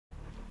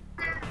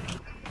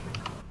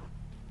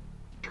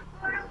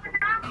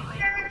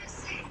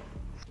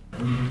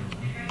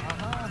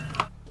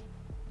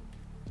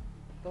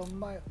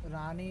90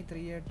 రాణి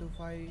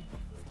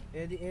 3825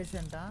 ఏది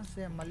ఏసెంటా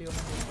సేమ్ మళ్ళీ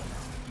ఓపెన్ చేసుకున్నా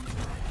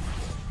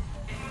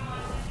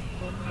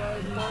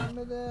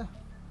 99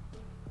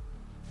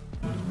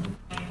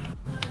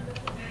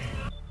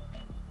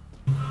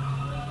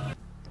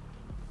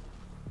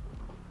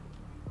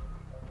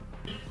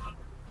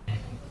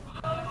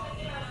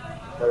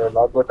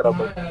 లాగ్ కొట్టరా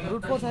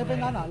రూట్ ఫోర్స్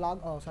అయిపోయిందా నా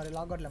లాగ్ సారీ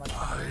లాగ్ కొట్టలే మరి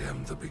I am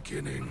the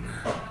beginning.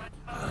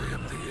 I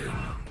am the end.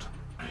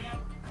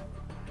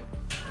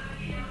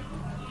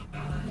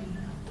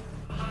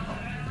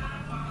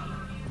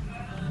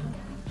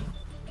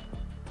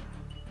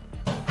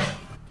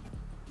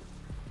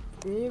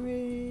 ఏమి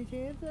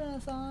చేతురా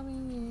స్వామి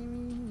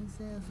ఏమి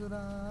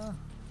చేతురా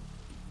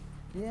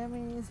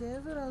ఏమి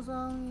చేతురా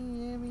స్వామి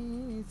ఏమి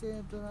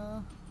చేతురా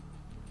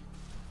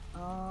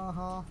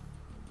ఆహా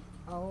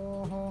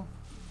ఓహో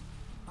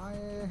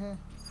ఆయే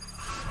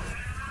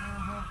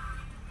ఆహా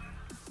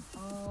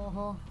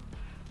ఓహో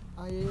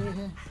ఆయే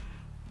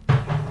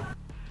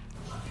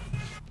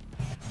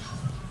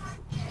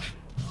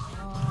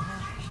ఆహా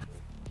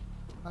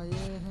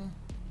ఆయే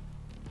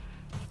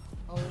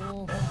ఓహో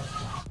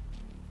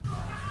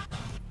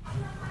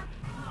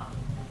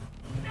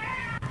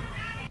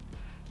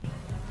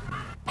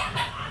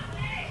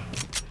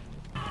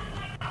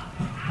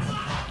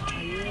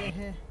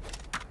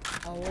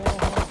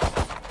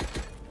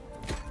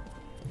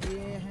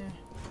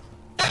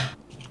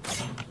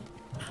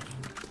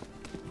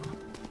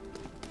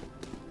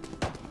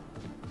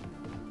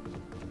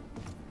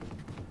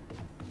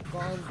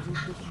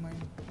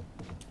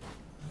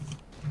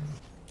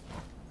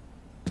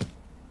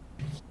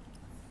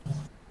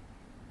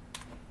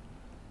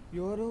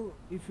Yoru,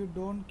 if you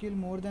don't kill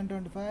more than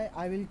 25,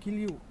 I will kill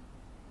you.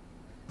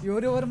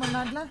 Yoru మన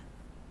దాంట్లో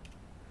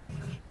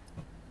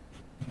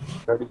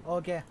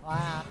ఓకే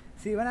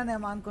శివన్ అని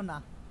ఏమో అనుకున్నా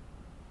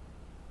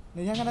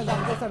నిజంగా నాకు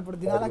అనిపిస్తాడు ఇప్పుడు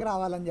దినాలకు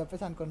రావాలని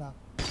చెప్పేసి అనుకున్నా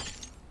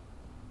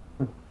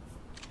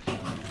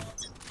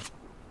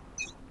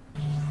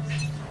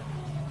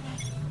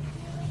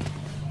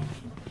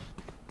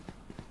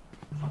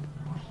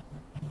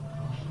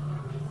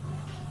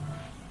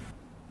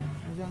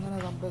నిజంగా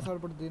నాకు చంపేస్తాడు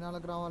ఇప్పుడు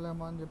దినాలకు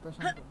రావాలేమో అని చెప్పేసి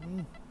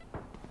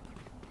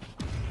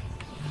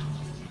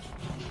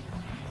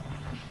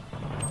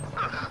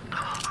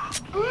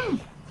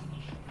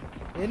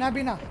ఏనా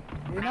బీనా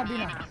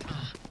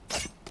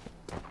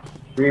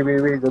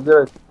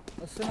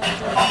వస్తున్నా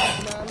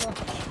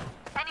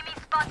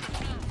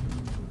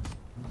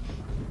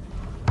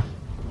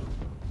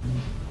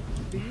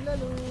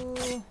పిల్లలు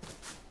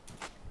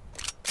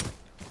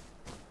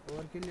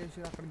ఓవర్ కిల్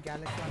చేసి అక్కడ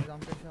గ్యాలక్సీ అని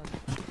చంపేసారు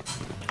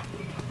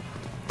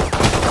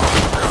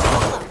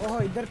ఓహో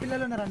ఇద్దరు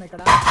పిల్లలు ఉన్నారన్న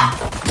ఇక్కడ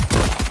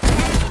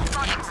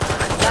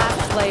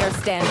Last player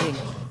standing.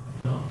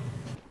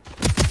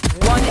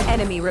 One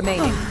enemy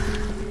remaining.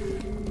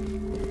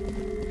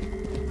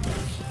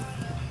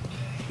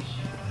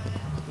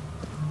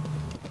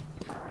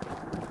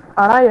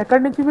 అరా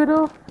ఎక్కడి నుంచి మీరు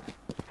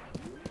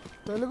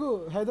తెలుగు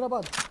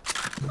హైదరాబాద్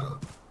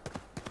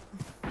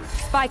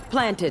Spike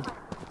planted.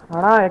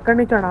 అరా ఎక్కడి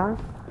నుంచి అన్నా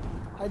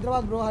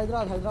హైదరాబాద్ బ్రో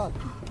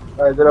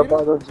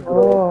హైదరాబాద్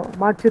ఓ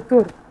మా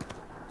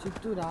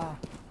చిత్తూరా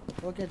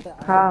ఓకే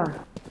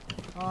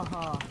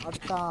ఆహా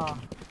అట్టా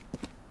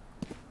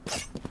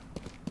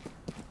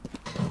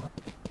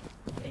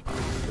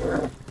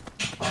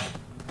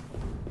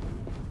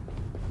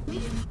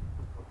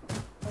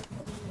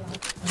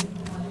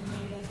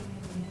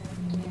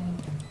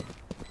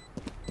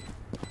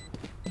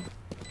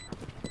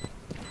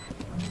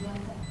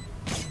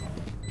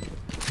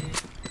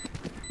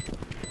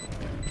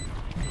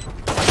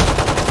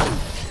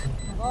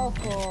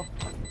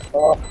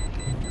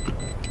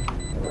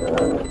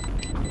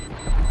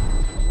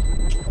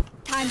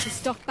Time to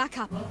stock back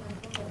up.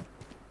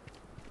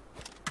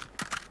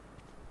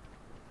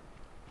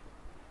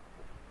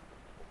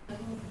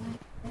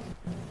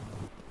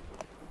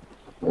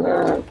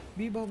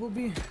 B babu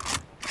B.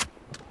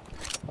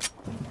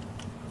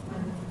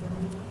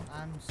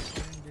 I'm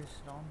stealing this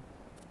round.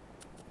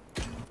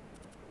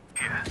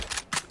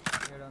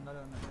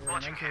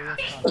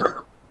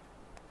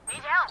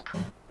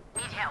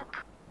 Need help.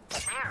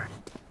 There.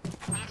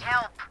 Need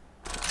help.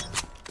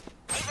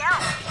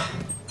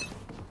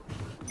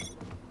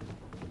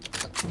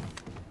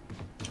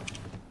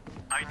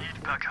 I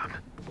need backup.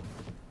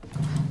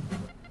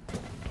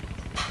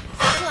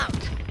 Settle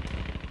out.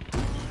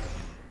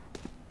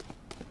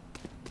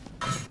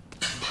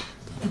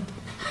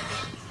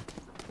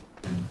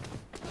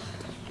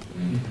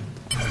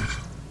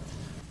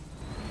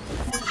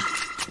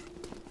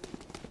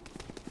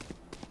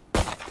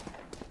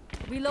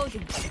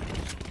 Reloading.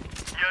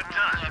 You're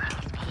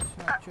done.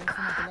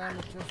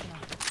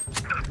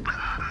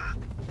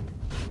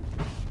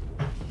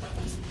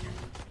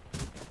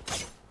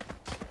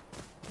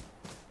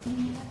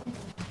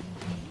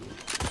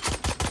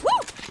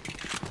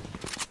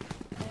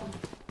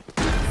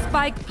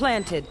 Spike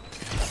planted.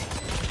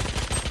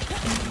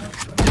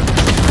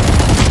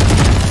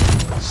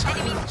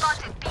 Enemy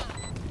spotted B.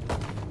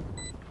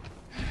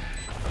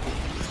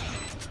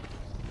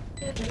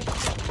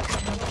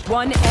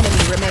 One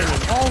enemy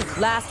remaining.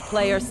 Last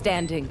player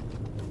standing.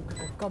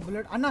 ఒక్క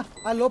bullet అన్న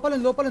ఆ లోపల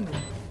ఉంది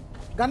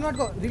gun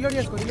పట్టుకో reload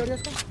చేసుకో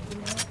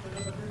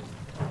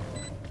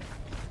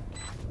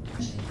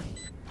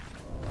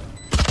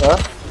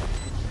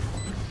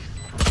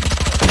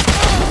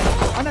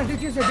అన్న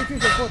diffuse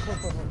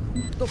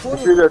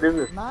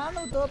 4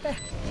 నాను Tope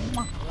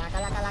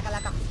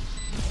లాక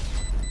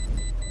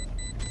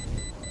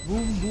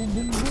boom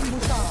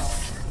Boosa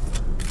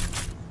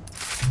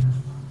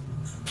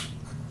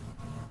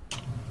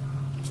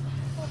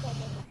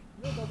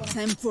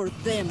Time for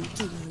them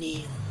to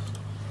kneel.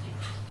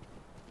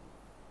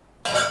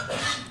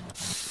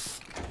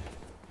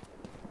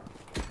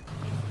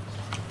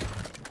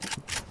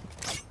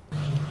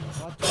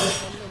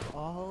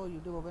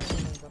 YouTube open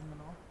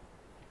करना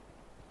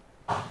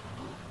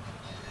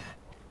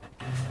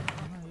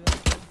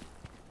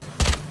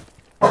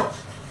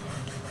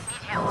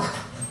Need help.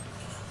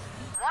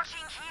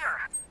 Watching here.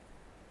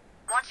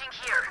 Watching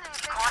here.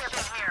 Caution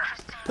here.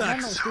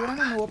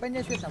 చూడండి నువ్వు ఓపెన్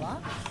చేసి పెట్టావా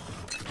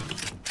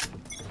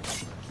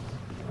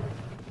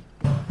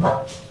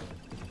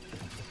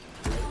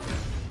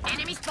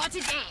Enemy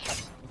spotted A.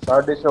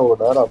 Start dish हो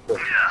रहा है आपको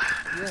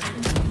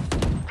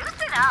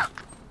Listen up.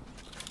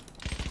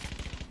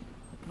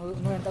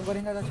 నువ్వు ఎంత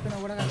ఘోరంగా చచ్చిపోయినా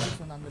కూడా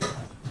కనిపిస్తుంది అందులో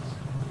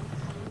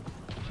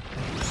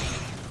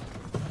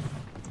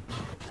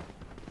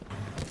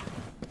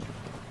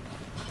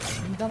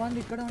ఇంతమంది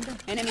ఇక్కడ ఉంటే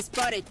Enemy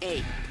spotted A.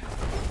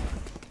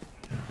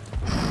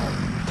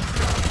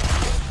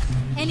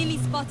 Enemy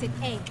spotted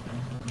A.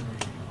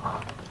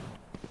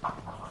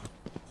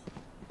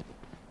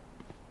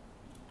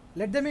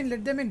 Let them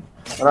in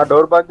ना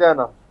डोर भाग गया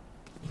ना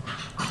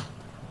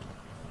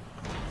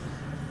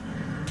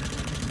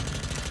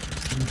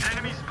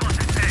Enemy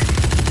spotted A.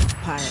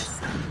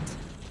 Parasite.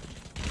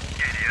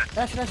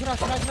 Rush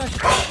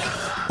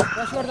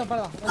కొడదాం పా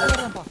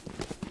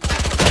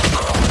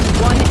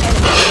One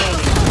enemy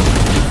remaining.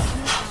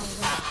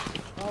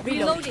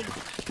 Reloading.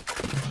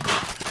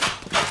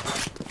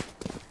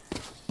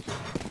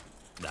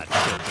 That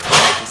filter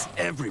is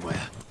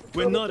everywhere.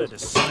 We're not at a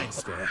science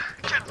fair.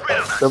 Get rid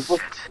of that. सबको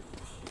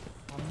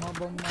అమ్మ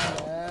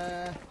బొమ్మలే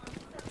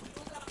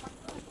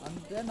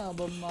అంతే నా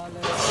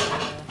బొమ్మలే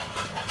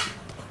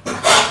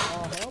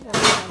ఓహో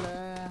బొమ్మలే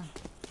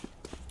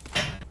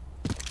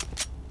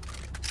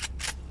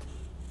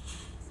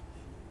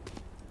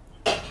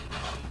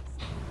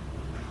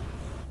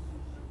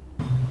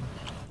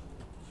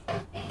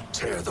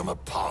Tear them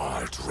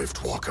apart,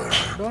 Riftwalker.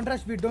 Don't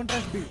rush B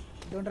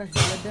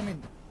let them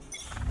in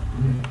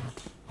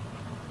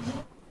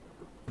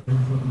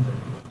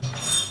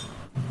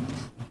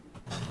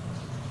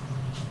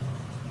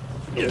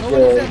No one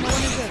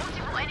is there.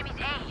 Multiple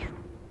enemies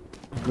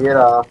A. ये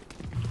रहा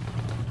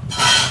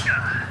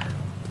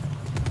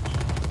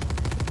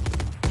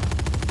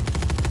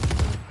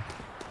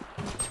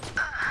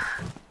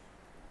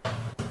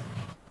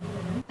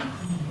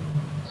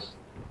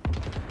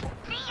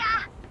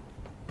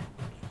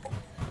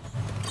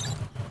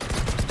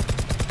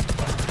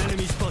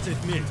Enemy spotted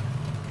mid.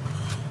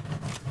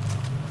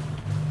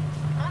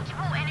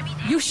 Multiple enemies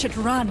A. You should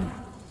run.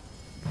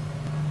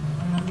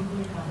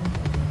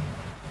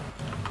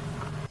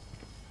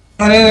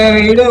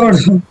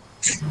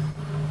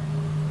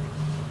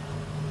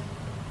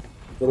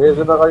 Race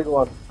ना कहीं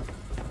कौन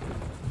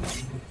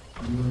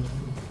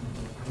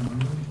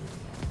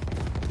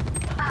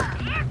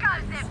Here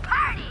comes the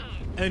party.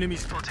 Enemy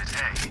spotted A.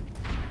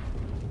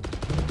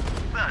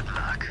 Bad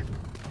luck.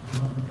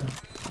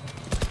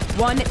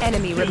 One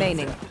enemy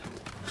remaining.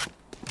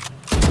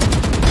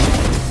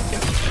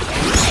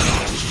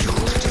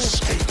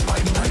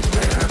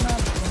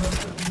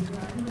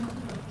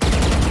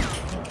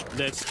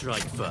 Let's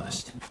strike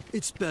first.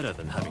 It's better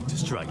than having to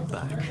strike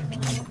back.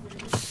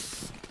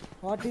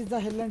 What is the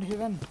hell and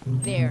heaven?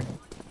 There.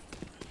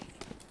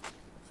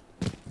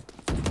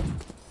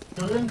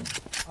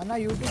 అన్న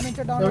YouTube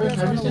నుంచి download Have you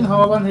seen చేసుకోను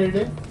Hawaban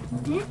Heyday?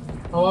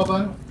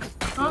 Hawaban?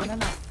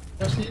 శివనన్న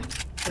Just see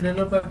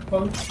the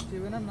platform.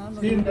 శివనన్న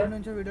నువ్వు See YouTube that?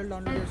 నుంచి వీడియోలు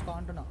download చేసుకో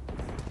అంటున్నా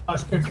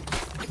Ask it.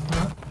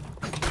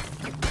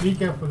 Be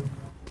careful.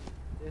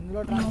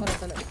 ఎందులో transfer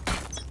అవుతలే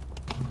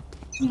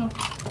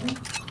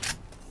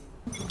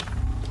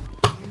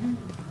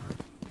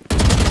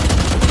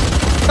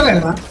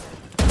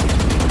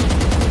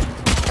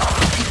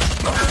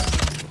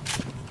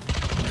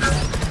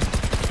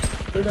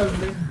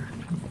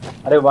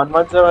अरे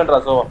 117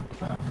 रसो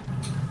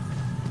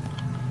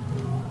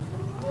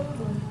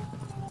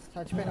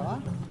చచ్చిపోయినావా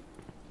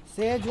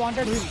Sage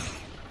wanted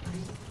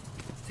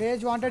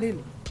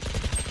hill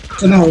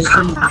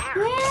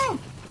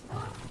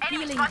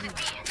Enemy spotted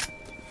B.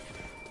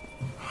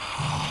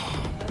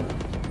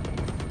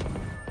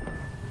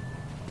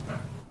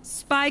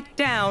 Spike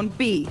down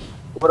B.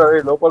 ऊपर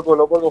अरे लोकल को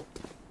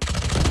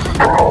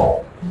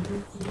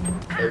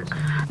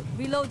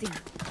Reloading.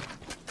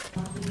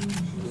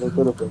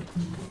 रुको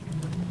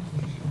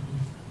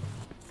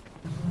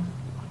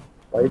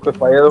भाई पे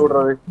फायर उड़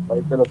रहा है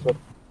भाई पे लसो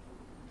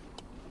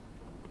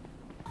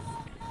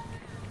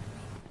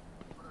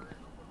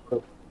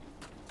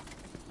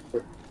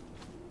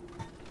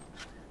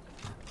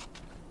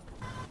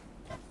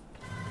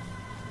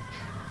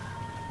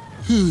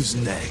Who's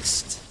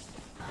next?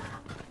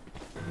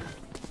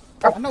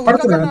 అన్న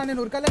ఉరకకన్నా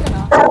నేను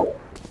ఉరకలేకనా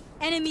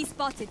Enemy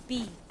spotted B.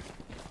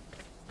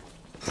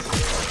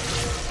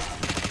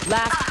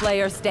 Last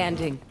player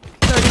standing.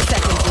 30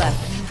 seconds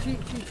left.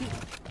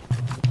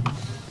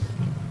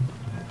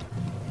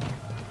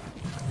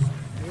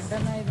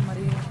 ఏంటన్నా ఇది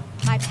మరి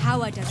My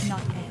power does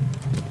not end.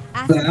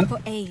 Ask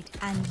for aid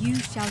and you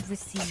shall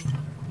receive.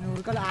 నువ్వు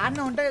ఉరకలే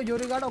ఆడనే ఉంటే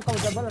జోరుగాడు ఒక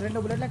దెబ్బలు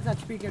 2 బుల్లెట్లకు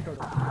చచ్చి పీకేటాడు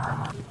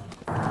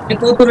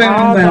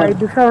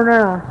దిశ ఉన్నా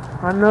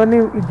అన్నోని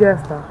ఇది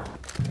చేస్తా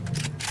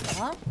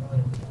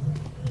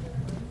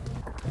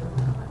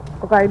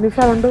ఒక 5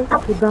 నిమిషాలు ఉండు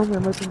చూద్దాం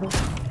ఏమవుతుందో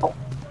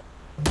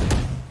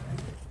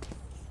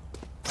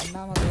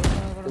అన్నా మా దోస్తు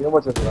కూడా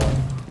ఏమొచ్చిందిరా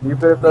ఈ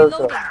పేరు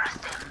తెలుసా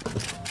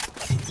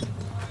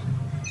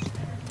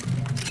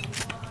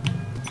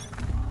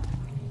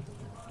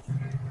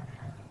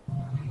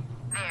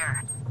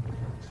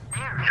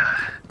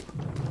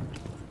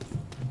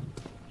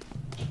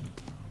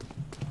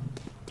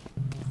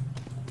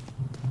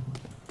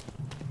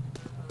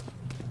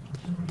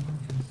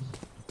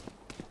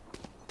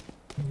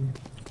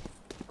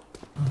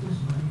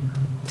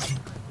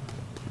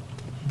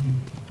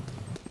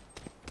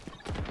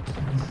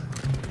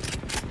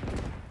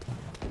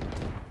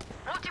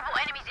Multiple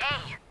enemies A.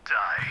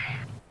 Die.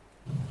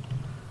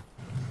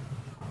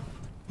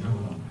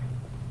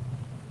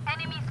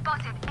 Enemy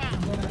spotted A.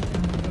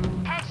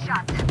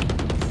 Headshot.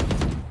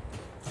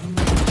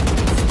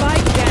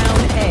 Spike down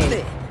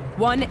A.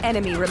 One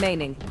enemy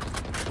remaining.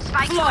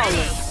 Spike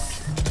Flawless.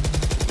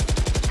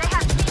 They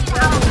have seen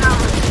our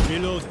power.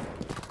 Reloading.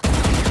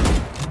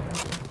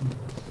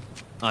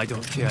 I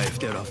don't care if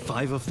there are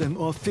 5 of them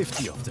or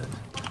 50 of them.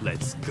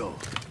 Let's go.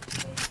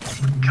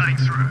 Cutting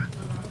through.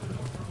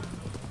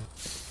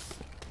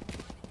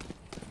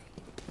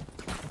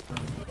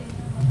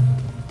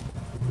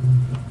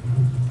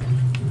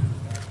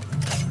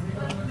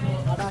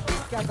 అడా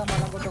తీసుకెళ్తాం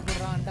వాళ్ళ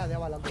కొట్టకుర్రా అంటే అదే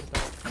వాళ్ళకి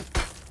కొడతారు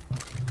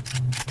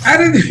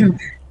అరే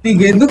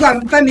నీకెందుకు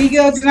అంతా నీకే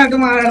వచ్చినట్టు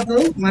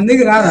మాట్లాడుతావు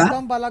మందికి రాదా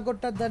బల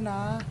కొట్టద్దన్నా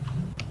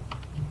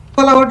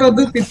వాళ్ళ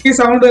కొట్టొద్దు తిట్టి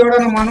సౌండ్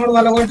ఎవడన్నా మనోడు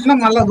వాళ్ళ కొట్టినా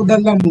మళ్ళా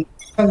గుద్దద్దాము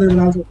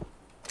రాదు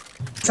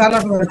చాలా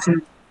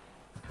వచ్చింది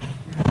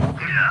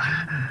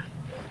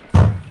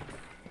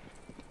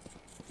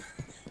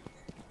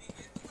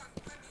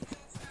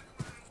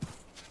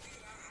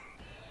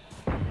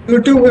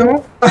యూట్యూబ్ ఏమో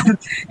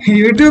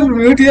యూట్యూబ్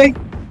మ్యూట్ చేయి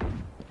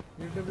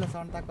యూట్యూబ్ లో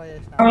సౌండ్ తక్కువ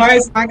చేసిన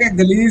వాయిస్ నాకే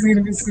గలీజ్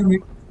వినిపిస్తుంది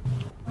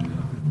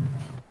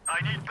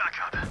I need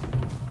backup.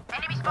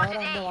 Enemy spotted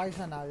A. Voice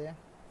అన్న అది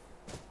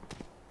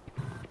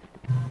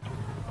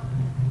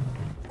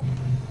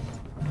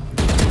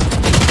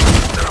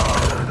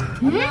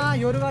అన్నా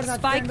ఎవరుగాడు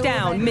Spike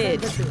down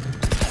mid.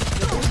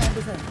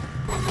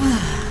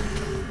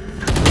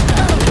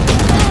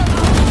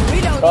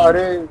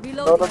 అరే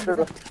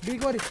డెవలప్డ్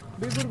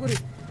బీగురి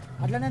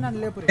అట్లనే నన్ను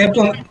లేపురి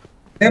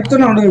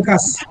లేపుతున్నాడు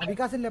వికాస్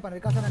వికాసం లేపను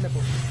వికాసం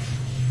లేపు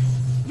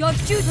Your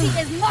duty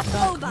is not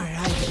over.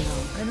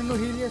 నేను నువ్వు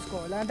హీల్ చేసుకో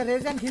లేదంటే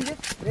రేజాన్ హీల్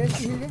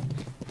చేయి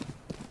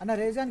అన్న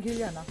రేజాన్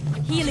హీల్ అన్న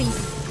Healing.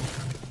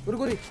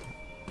 ఉరుగురి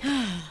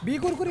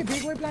బీగురి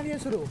బీగురి ప్లాన్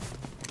చేస్తురు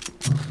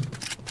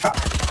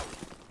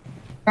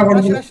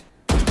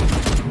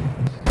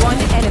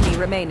One enemy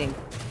remaining.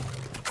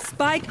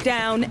 Spike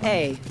down A.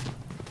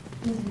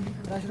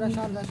 Rush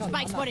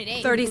Spike spotted A.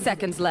 30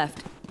 seconds left.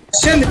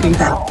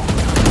 ఇంకా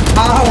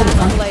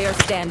Last player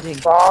standing.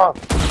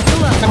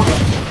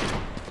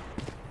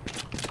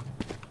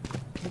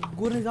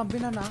 ముగ్గురిని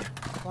చంపినా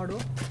వాడు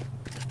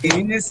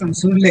ఏం చేస్తాం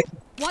చూడలే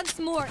Once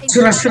more in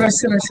సురస్ battle. సురస్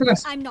సురస్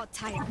సురస్ I'm not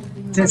tired.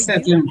 చేస్తే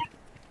అట్లా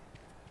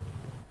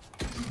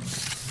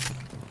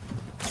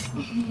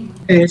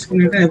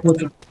వేసుకునేట్టు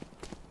అయిపోతుంది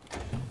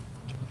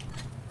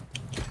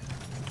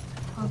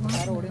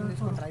సార్ ఓడిని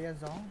తీసుకొని ట్రై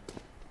చేద్దాం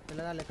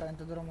పిల్లగా లెక్క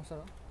ఎంత దూరం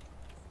వస్తారో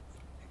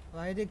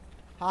వైదిక్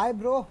హాయ్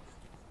బ్రో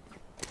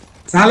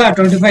చాలా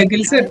 25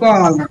 కిల్స్ ఎక్కువ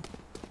కావాలి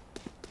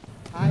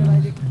hi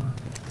Vaidik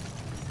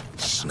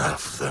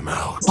Snuff them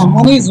out.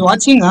 someone is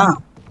watching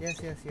yes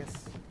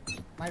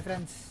my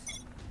friends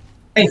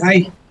hi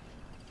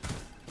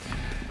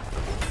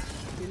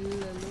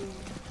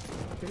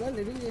పిల్లలు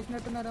reveal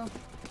చేసినట్టున్నారా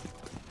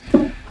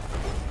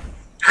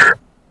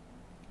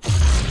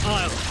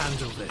I'll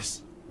handle this.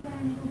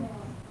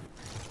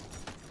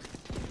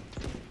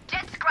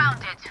 Jets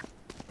grounded.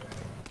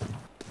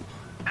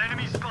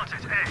 Enemy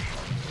spotted A.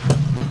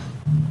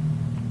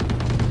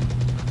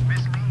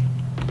 Miss me?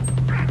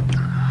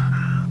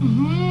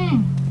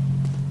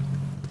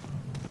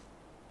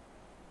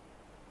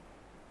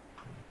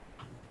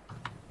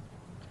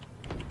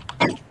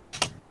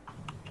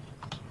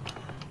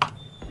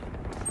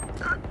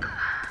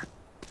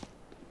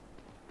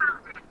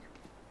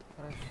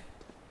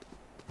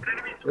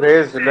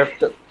 Raise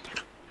left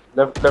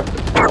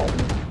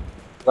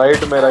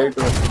right में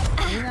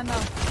నేనన్నా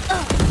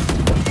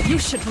You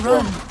should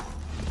run.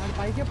 వాడు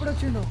పైకి ఎప్పుడు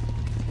వచ్చిండు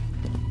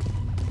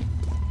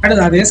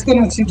అది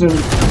వేసుకొని వచ్చింటాడు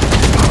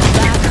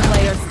Last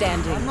player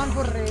standing.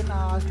 హనుమాన్పూర్ రే నా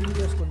స్క్రీన్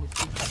చేసుకోండి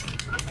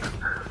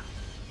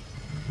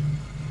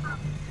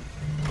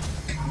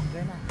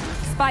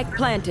Spike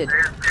planted.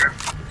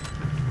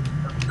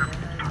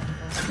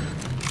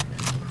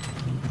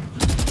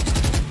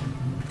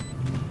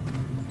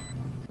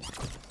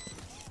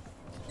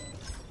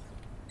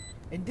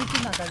 ఎంత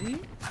ఇచ్చింది నాకు అది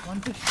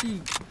 150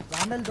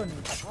 వాండల్తోని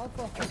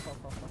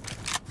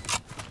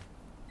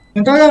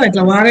ఉంటుంది కదా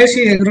ఇట్లా వాడేసి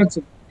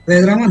ఎగరొచ్చు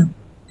ఎగరమని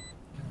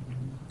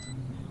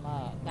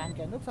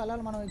దానికి ఎందుకు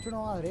సలాలు మనం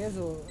ఇచ్చడం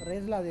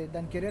రేజ్లో అది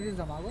దాని కెరీర్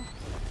ఇద్దాం మాకు.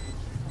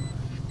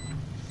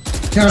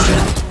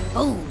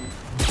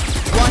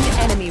 One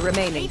enemy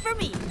remaining. For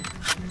me.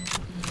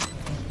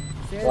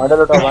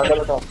 వాడలట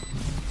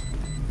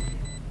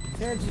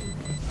Sage.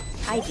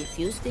 I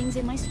diffuse things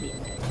in my sleep.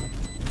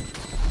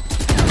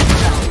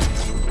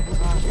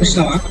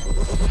 చూసినావా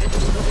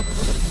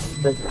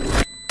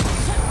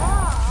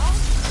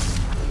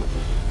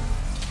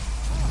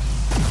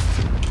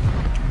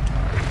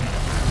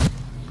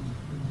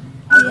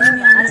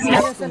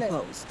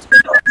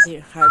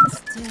Their hearts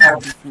tell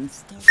different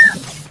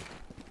stories.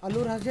 వాళ్ళు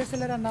రష్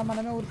చేస్తలేరు అన్న,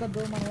 మనమే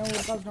ఊరుకోద్దు, మనమే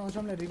ఊరుకోవాల్సిన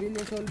అవసరం లేదు. రివీల్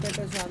చేసి వాళ్ళు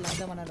పెట్టేసి వాళ్ళు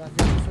అంతే మన రష్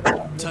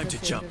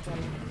చేస్తారు.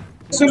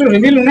 అసలు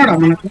రివీల్ ఉన్నాడా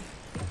మనకు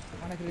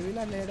మనకి రివీల్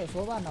లేడు.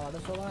 శోభా అన్న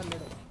వాడు శోభా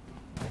లేడు.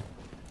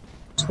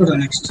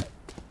 Next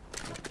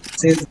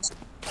save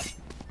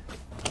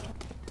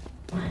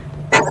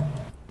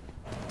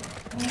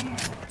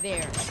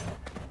There.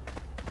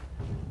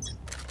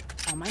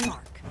 On my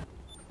mark.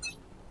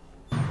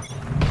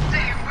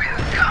 They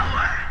will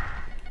cower.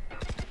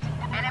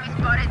 Enemy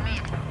spotted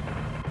mid.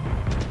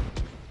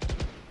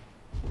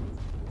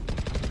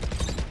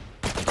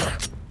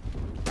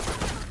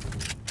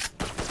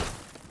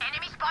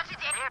 Enemy spotted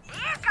here.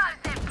 Here comes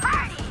the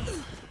party.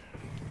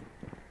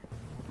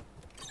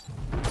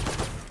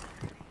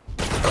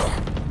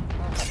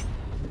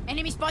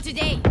 Enemy spotted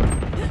A.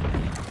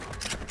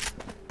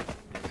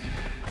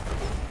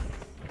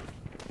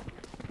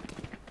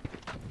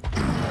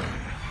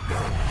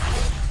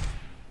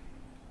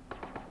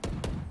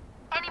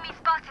 Enemy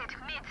spotted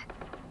mid.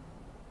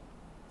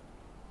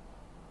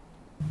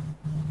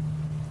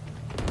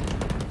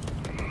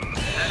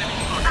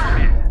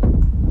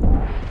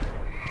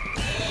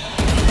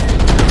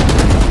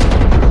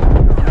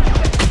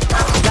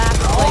 Last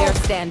player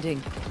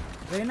standing.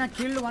 Reina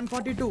killed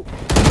 142.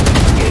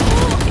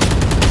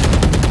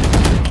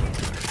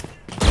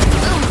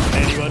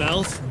 Anyone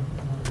else?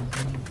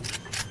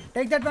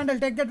 Take that vandal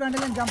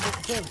and jump.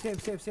 Save.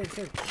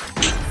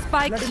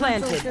 Spike Bloody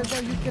planted. man, so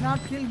you cannot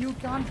kill, you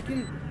can't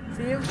kill.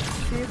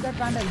 Save that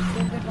vandal.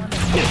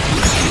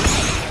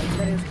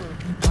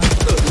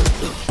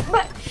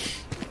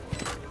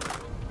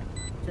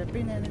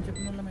 చెప్పిన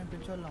వాళ్ళ మేము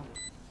పిచ్చోళ్ళం.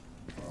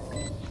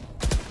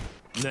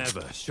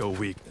 Never show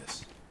weakness.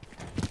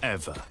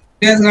 Ever.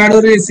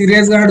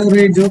 Serious గాడు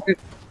రే joke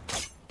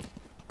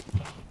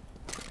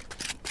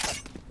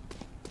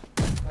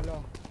hello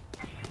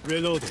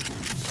Reloading.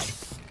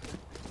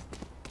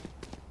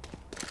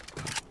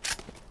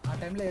 ఆ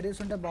టైంలో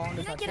ఎరీస్ ఉంటే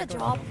బాగుండు. Can I get a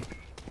drop?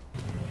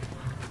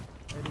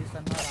 ఎరీస్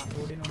అన్న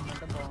Odin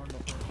ఉంటే బాగుండు.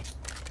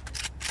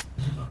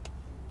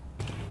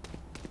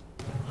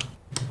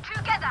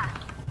 Together.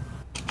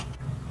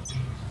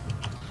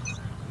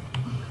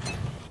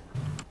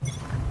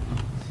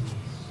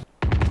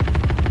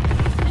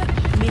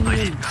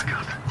 Minion.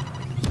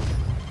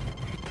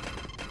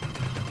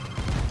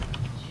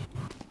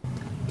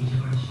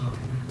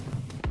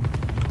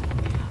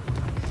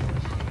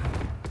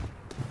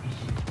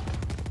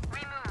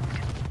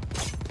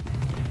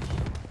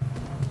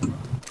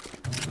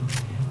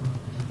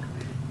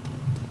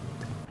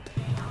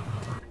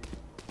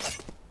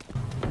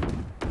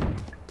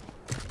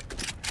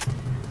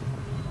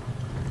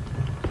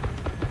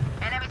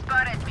 Enemy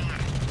spotted mid.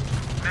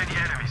 Many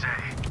enemies,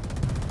 eh?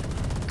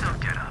 Don't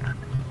get up.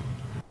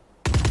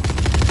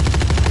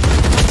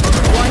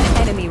 One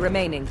enemy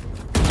remaining.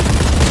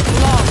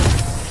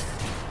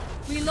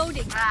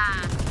 Reloading.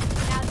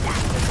 Now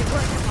that was the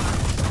work of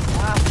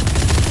art.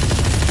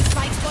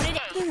 Spike spotted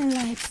A. Their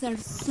lives are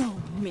so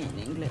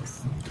meaningless.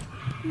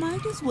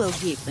 Might as well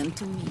give them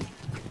to me.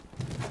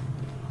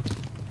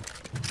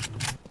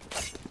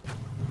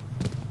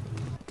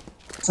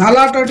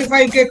 చాలా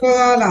 25k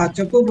కావాలా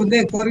చెప్పు ముందే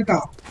కోరిక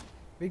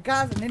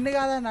because నిన్ను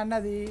కాదని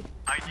అన్నది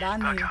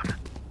దాన్ని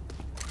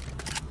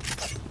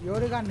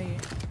ఎవరు కానీ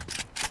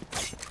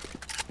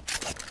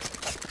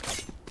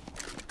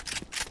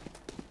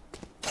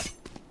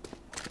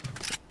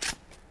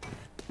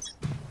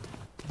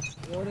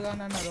ఎవరు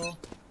కానీ అన్నారు.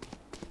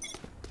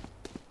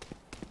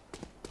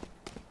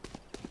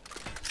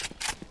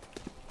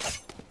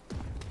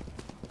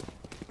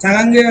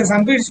 సగంగా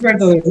సంపీడ్చి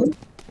పెడతాడు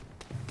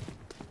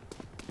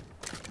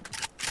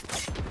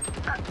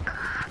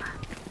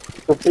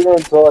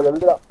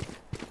జల్దిరా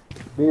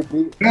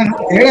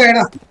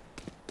ఏడా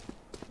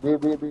బి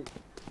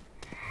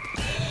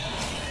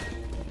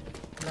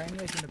లైన్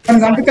వేసిండు. తను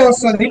చంపితే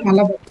వస్తుంది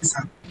మళ్ళా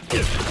పంపిస్తాను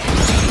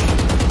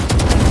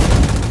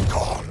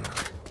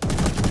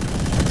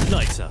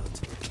Lights out.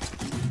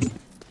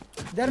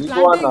 They're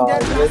Go on, planting,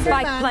 they're planted,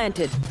 Spike man.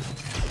 planted.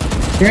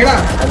 ఏడా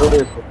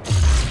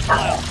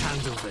I'll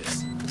handle this.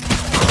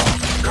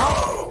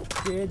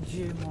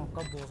 కేజీ మొక్క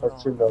బోరా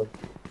వచ్చింది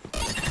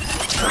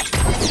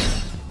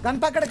గన్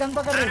పక్కడే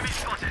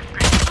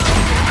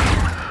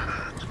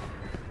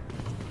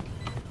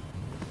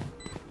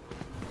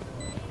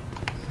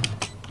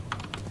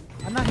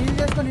అన్న హీల్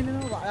చేసుకొని నేను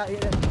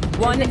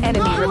One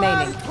enemy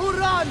remaining.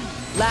 run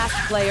Last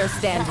player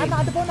standing. అన్న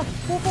అటు పోనా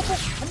పో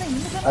అన్న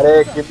ఎందుకు అరే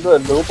కింద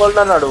లోపల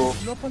అన్నాడు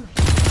లోపల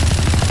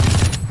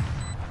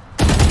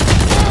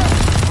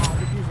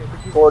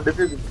ఓ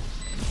diffuse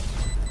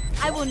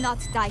I will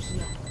not die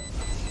here.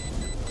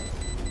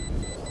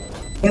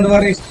 Don't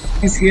worry,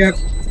 he's here.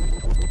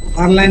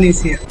 Arlan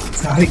is here.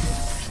 Sorry.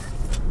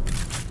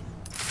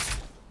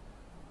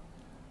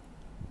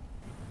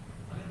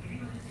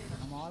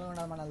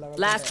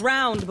 Last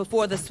round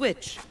before the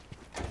switch.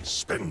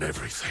 Spend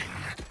everything.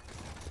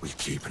 We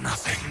keep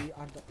nothing. we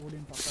are the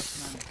Odin fuckers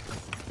man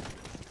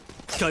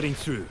Cutting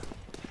through.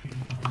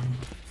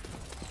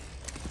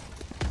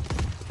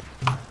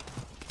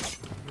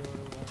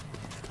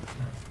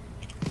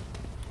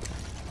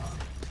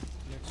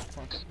 let's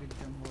fuck with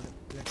them Odin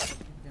let's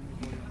fuck with them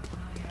with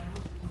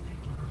Odin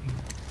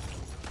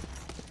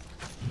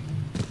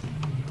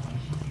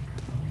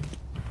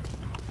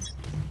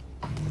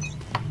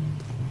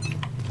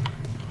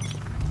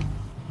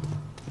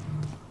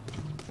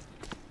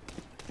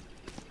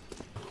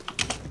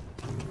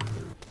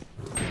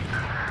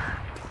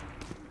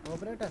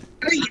operator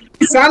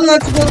సాల్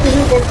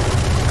నచ్చిపోతుంది.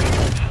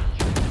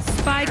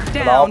 Spike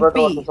down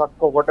operator B.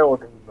 చక్క ఒకటే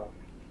voting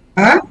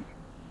ఆ?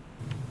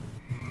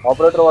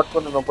 Operator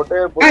పట్టుకుని ఒకటే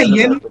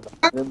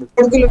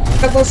కొడుకులు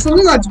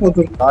వస్తుంది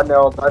చచ్చిపోతుంది.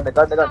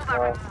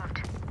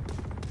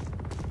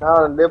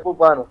 లేపు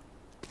పాను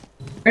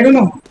I don't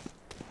know.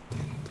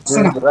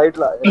 Right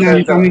law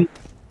I'm coming.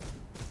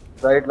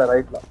 Right లా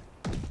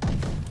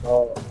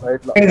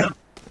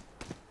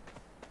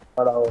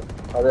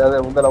అదే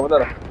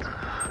ఉందరా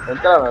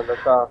ఎంత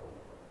లెక్క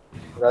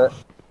అదే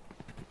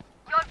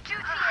Your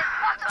duty is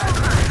not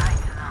over.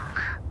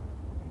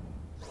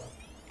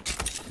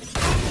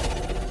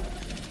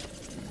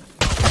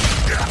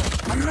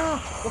 అన్న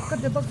ఒక్క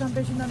దెబ్బకి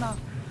చంపేసిందన్న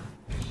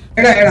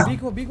ఎడా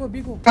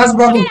బీకో cos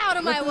Babu. Get out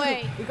of my way.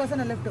 because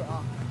అన్న left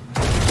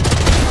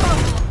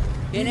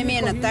Enemy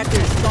and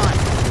attacker spawn.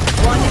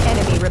 One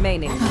enemy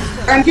remaining.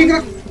 దానికి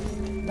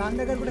దాని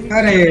దగ్గర కూడా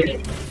అరే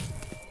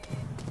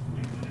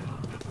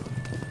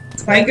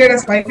స్పైక్ ఏడా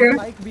స్పైక్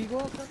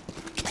బీగో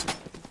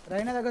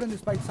రైనా దగ్గర ఉంది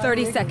స్పైక్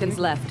 30 seconds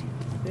left.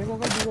 బీగో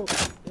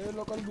ఏ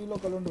లోకల్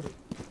ఉండు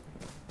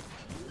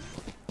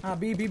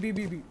బి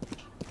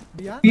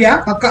బియా బియా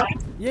పక్క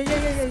ఏ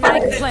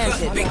Spike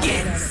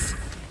planted.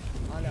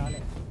 ఆలే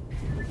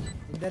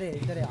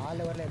ఇద్దరే ఆల్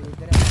ఎవర్ లేరు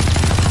ఇద్దరే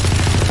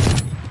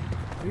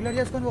రీలోడ్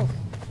చేసుకొని పో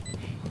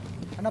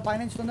అన్న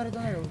పైనుంచి తొందర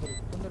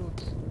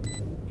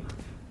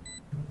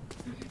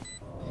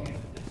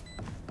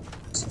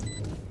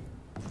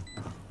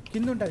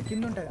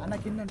కింద ఉంటుంది అన్న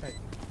కింద ఉంటుంది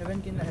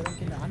హెవెన్ కింద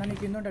అన్న నీ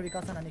కింద ఉంటుంది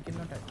వికాస్ అన్న నీ కింద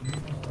ఉంటుంది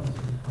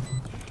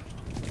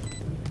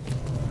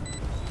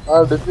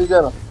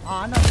డిఫ్యూజన్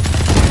అన్న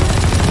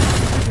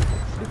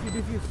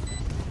diffuse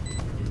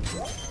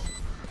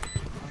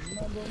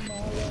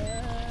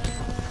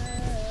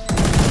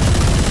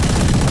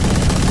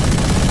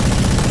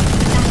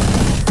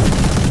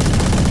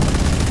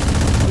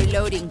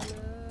Reloading.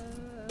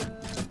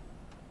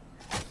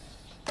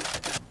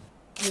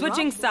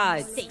 Switching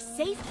sides. Stay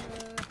safe.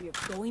 We're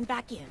going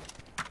back in.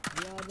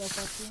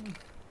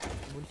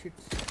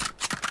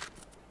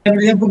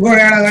 చెప్పు గోడ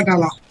ఏడ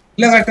కట్టాలా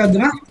ఇలా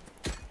కట్టొద్దునా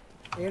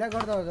ఏడ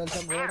కొడతావు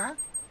తెలుసా గోడ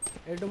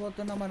ఎటు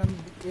పోతున్నాం మనం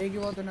ఏకి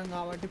పోతున్నాం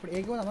కాబట్టి ఇప్పుడు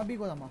ఏకి పోదామా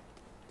బీకి పోదామా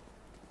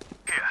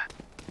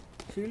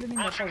షీల్డ్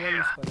నేను గట్ట goal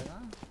తీసుకోలేదా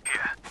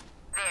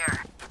There.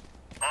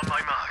 On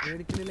my mark.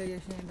 7 కిలోలు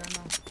చేసిన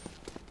ఏంటన్నా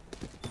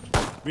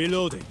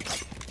Reloading.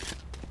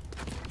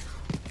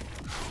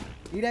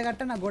 ఈడే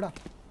కట్ట నా గోడ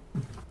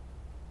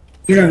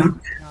ఇలానా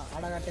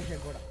ఆడ కట్టేసే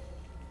గోడ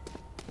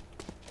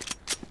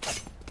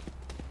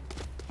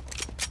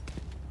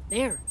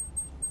There.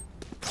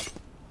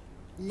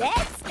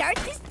 Let's start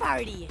this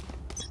party.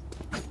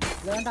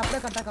 లేదంటే అప్పుడే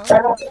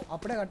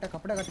కట్ట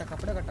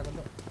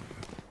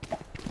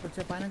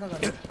వచ్చే పైన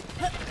కట్ట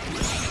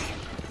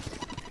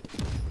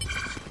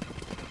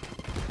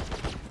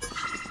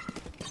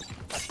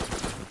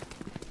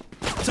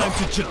Time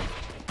to jump.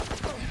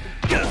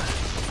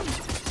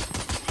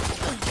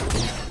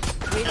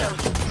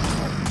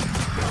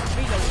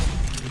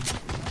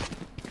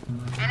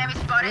 Enemy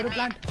spotted me.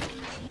 Plant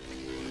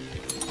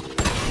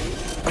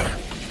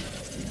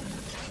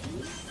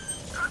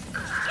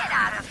Get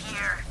out of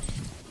here.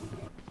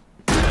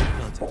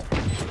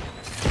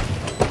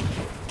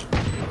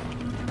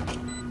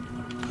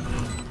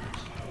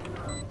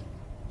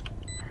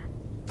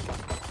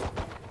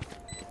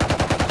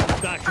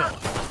 Back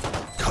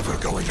off. Cover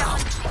going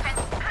out.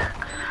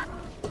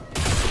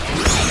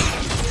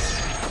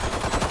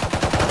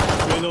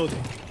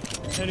 Reloading.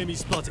 Enemy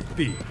spotted.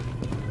 B.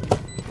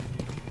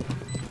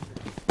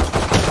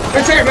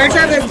 Right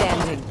side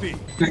Standing. B.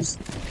 Nice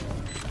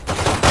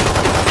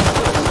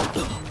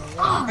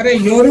అరే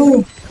ఎవరు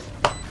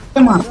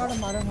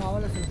మరం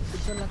కావాలి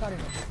అసలు la cara.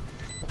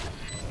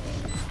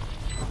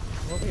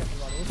 Okay,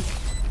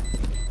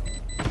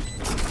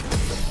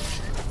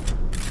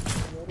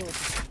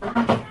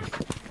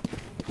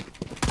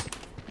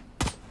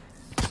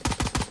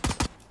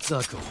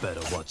 Circle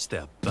better watch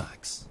their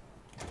backs.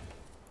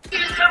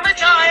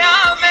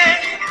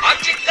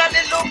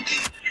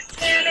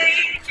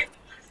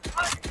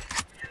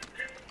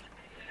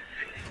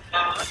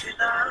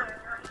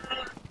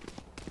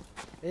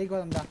 एक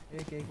बंदा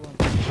एक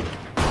बंदा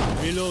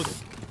Reload.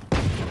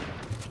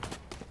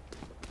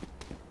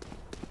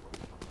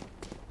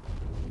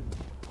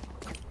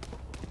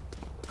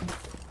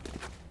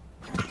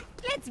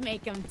 Let's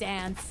make them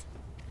dance.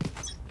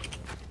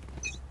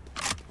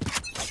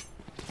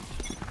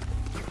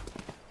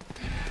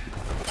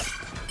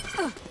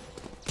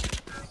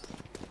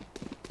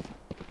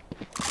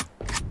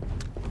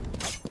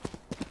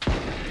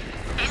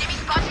 Enemy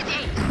spotted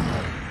A.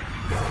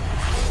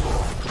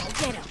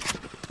 Get him.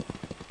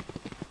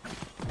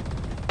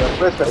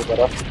 Surprise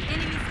करा.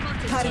 Enemy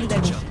spotted. Cutting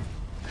them.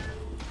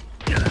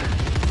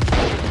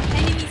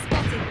 Enemy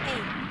spotted A.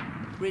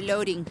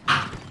 Reloading.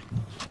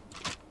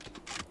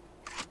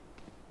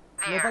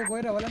 Local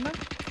कोई रहा वाला ना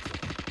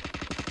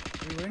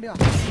ये इंडिया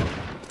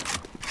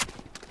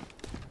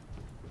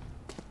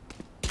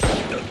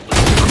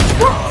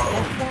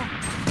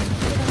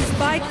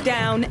Spike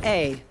down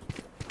A.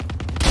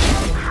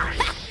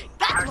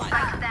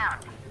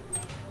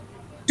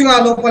 ఇటుగా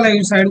లోపల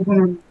ఈ సైడ్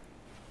కొన్నాడు.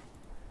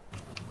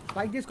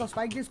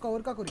 స్పైక్ తీసుకో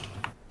ఉరకాకు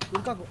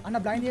అన్న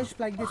బ్లైండ్ చేసి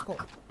స్పైక్ తీసుకో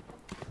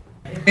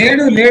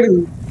లేడు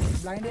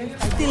బ్లైండ్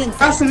చేసి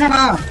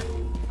కాస్తున్నాడా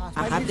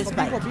I have the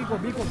spike.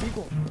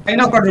 బీకో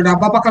అయినా ఒకడు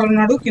డబ్బా పక్కన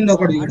ఉన్నాడు కింద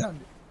ఒకడు అన్న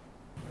ఉంది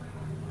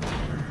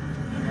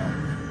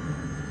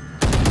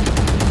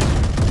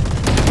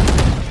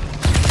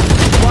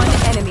One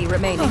enemy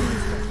remaining.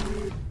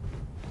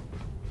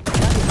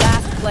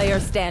 Last player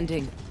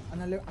standing.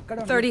 అన్న అక్కడ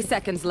 30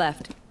 seconds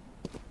left.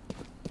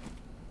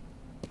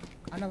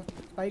 అన్న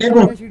స్పైక్ లేపు.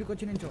 ప్లాన్ చేసి ఇడికి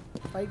వచ్చి నించో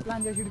స్పైక్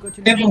ప్లాన్ చేసి ఇడికి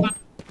వచ్చి లేపు నించో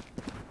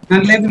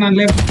నన్ను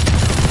లేపు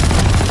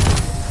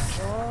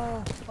ఓ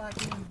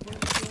fucking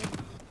bullshit.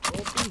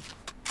 OP.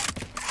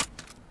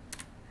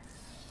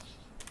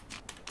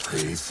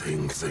 They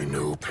think they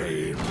know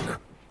pain.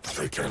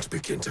 They can't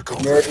begin to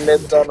నేను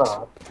లేస్తానా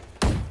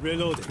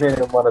Reloading.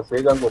 నేను మన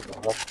సేగం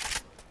కొట్టాను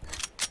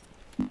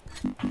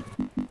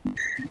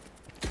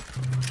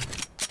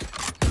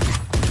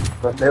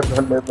నన్నే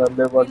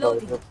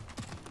పడ్డాను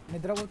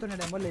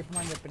నిద్రపోతున్నాడేమో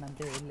లేపమని చెప్పిన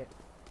అంతే వెళ్ళే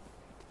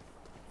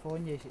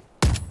ఫోన్ చేసి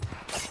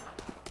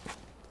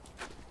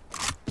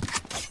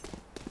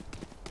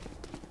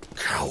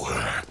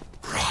Coward,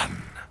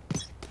 run.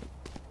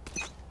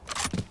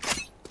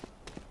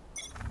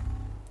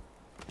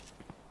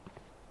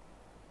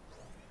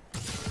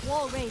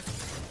 Wall raised.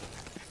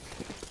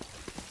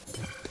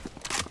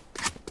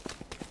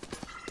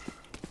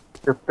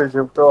 Shift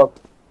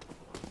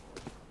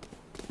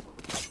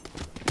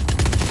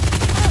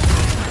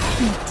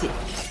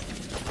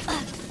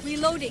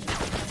Reloading.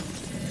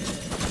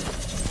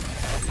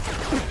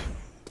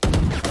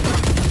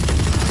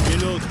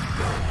 Reload.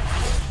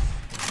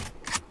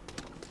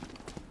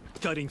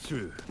 Cutting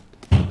through.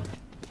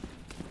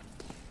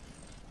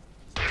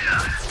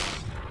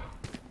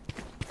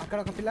 అక్కడ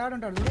ఒక పిల్లాడు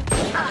ఉంటాడు చూడు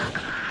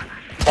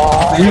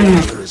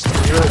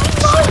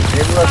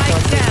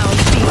Spike down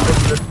B.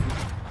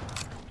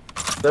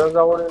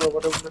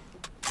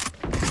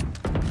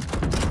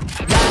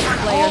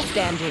 Last player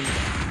standing.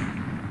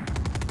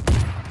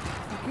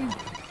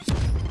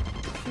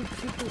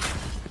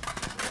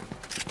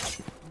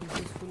 This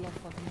is full of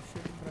fucking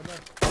shit, brother.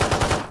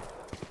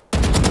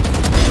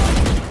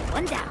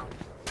 One down.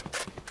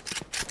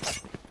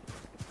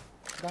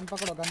 Gun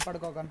पकड़ो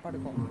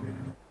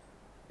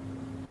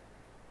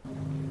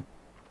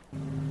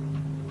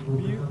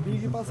बी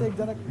के पास एक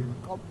जना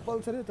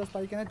कंपल्सरी तो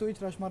स्पाइक है तो ही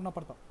रश मारना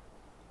पड़ता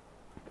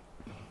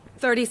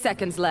 30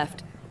 seconds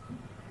left.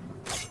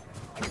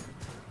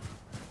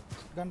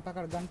 गन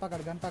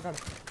पकड़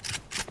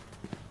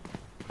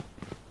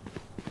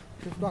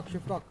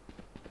शिफ्ट लॉक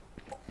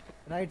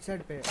राइट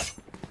साइड पे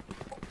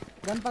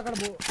गन पकड़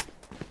वो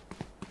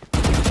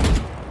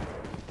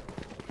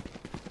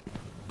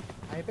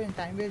అయిపోయింది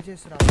time waste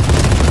చేస్తురా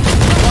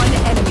One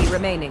enemy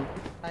remaining.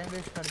 Time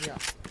waste कर दिया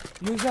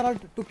use your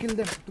alt to kill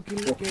them to kill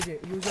KJ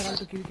use your alt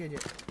to kill KJ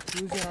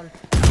use your alt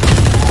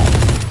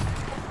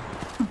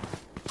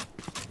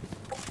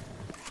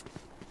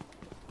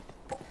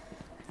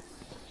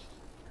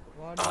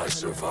I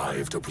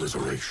survived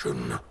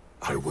obliteration.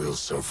 I will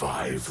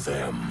survive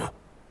them.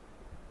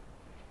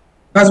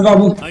 Bus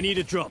Babu I need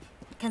a drop.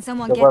 Can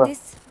someone get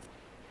this?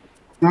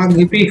 నాకు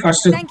గిపి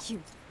first Thank you.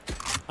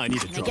 I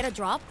need a Can I get drop. a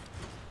drop?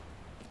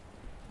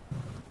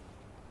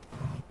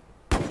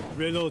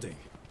 Reloading.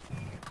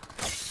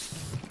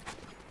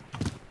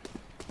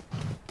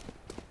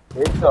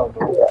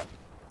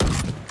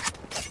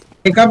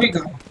 Pika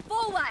pika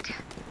Forward.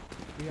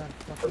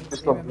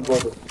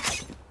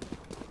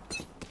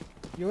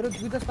 Europe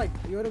give the spike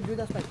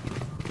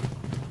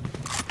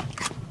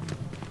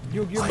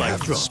give Spike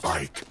drop.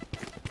 Spike.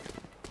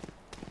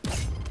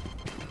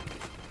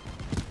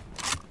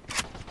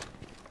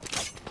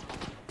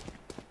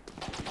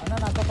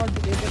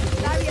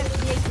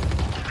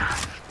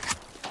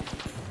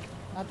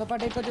 నాతో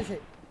పాటు ఎక్కువ వచ్చేసి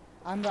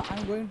I'm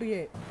going to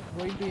A.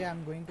 I'm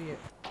going to A.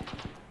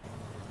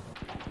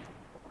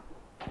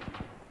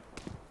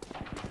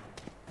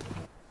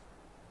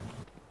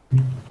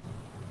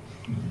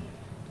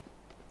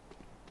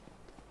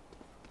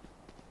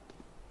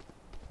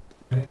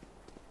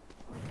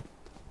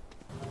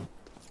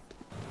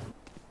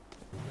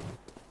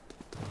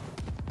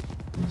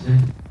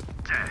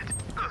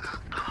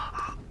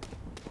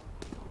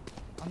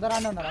 అందరూ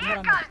అన్నారు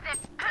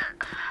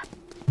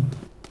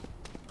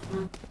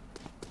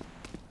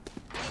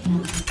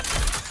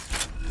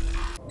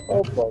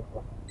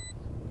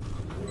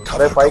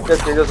अरे fight के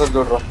तेजा से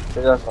जोड़ रहा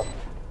तेजा का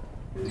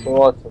so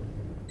awesome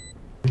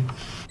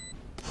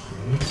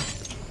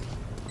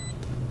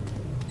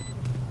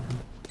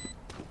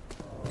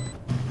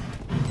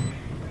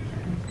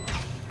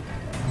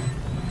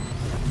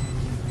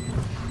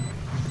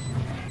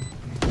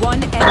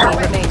One enemy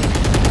remaining.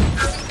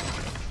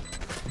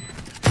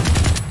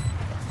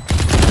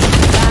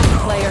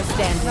 Last player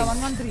standing.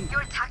 113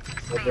 Your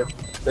tactics okay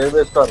failed.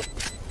 save star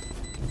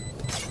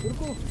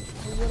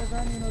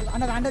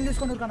అన్న హ్యాండిల్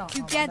తీసుకొని ఉరకనా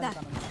Together,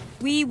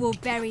 we will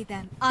bury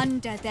them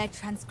under their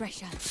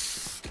transgression.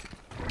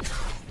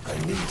 I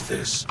need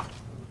this.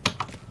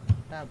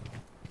 Tab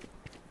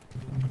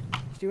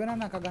Steven అన్న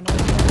నాకు గన్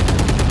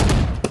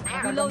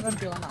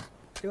కొనిపివా అన్న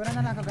స్టీవెన్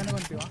అన్న నాకు గన్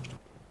కొనిపివా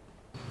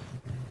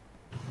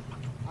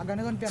ఆ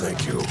gun కొనిపివా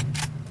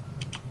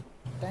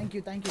Thank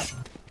you. Thank you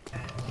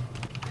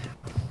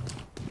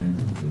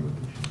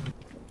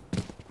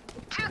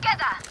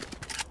Together.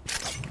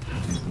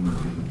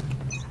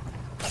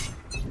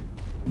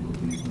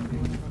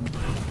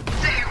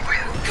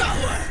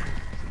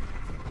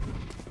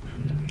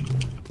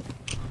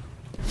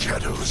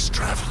 Shadows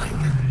traveling.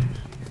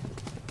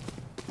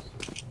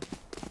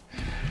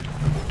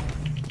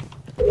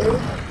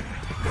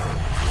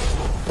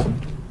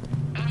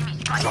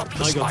 Drop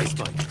the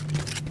spike.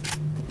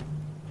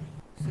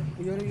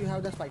 You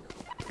have the spike.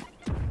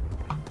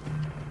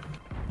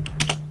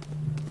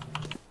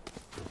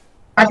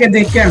 आके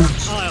देख के आना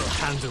I'll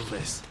handle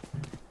this.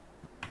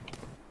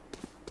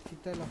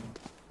 कितना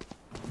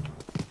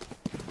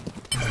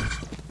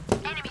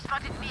Enemy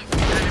spotted mid.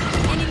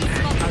 Enemy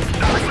spotted.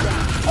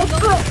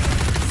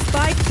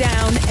 Spike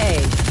down A.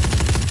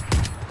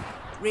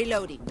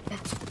 Reloading.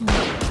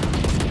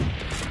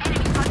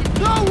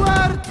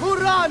 Nowhere to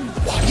run.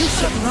 You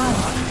should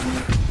run.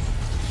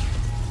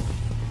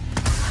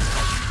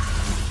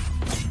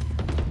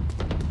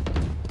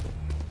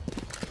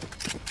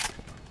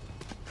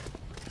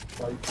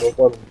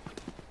 global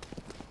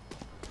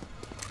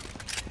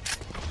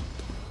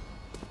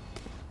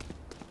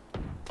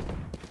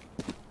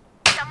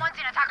Someone's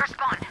in attacker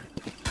spawn.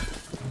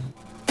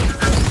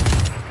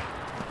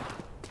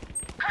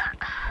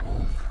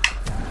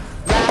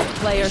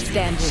 Last player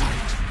standing.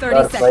 30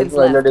 यार fight seconds में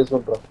left. LED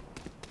सुन रहा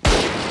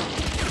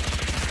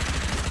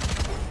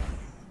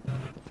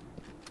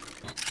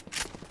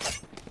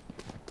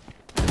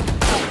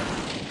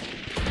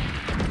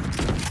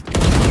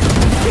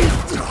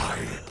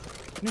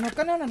నేను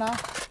ఒక్కనే ఉన్నానా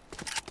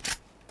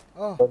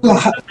ఓ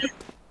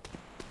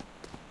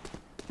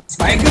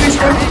స్పైక్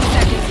తీసుకోండి 10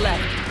 seconds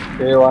left.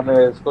 ये वाने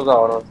इसको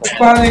जावरा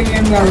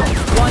ఏం కాదు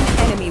One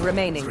enemy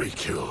remaining. 3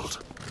 killed.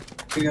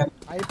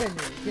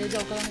 అయిపోయింది కేజీ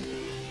ఒక్కదాని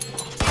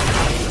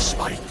The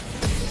spike.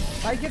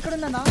 పైకి ఎక్కడ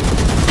ఉన్నానా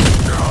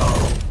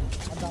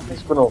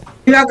इसको नो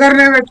ఇలా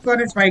కర్నే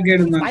పెట్టుకొని స్పైక్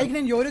గేడ్ ఉందా పైకి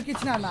నేను ఎవరికి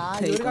ఇచ్చినా అన్న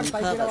They ఎవరికి don't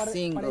పైకి have a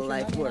single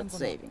life worth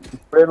saving.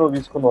 ఇప్పుడే నువ్వు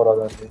తీసుకున్నావు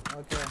దాన్ని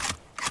ఓకే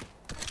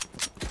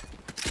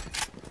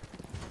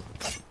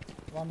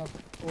వన్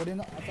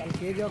ఓడిన అసలు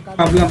కేజీ ఒక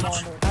Problem.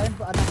 టైం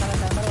అన్న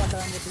కెమెరా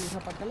పట్టాలని చెప్పి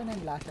చూసిన పక్కన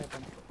నేను లాస్ట్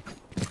అయిపోయాను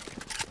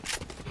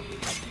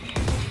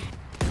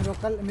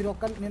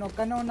నేను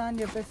ఒక్కనే ఉన్నా అని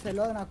చెప్పేసి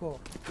తెలియదు నాకు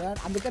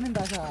అందుకే నేను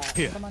రాసా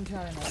ఎంత మంచిగా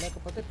ఆడినా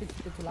లేకపోతే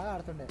పిచ్చి పిచ్చిలాగా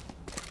ఆడుతుండే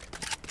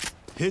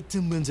Hit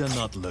them when they're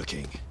not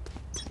looking.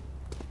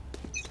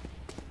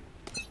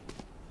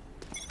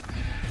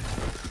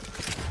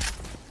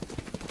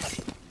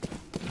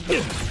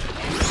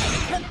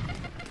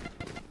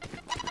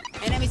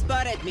 Enemy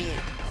spotted me.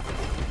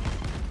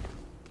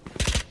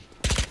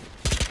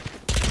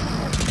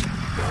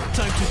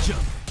 Time to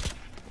jump.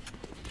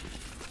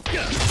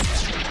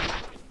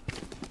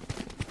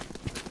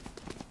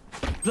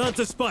 Plant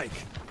the spike.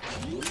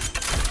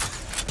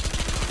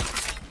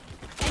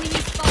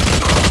 Enemy spotted.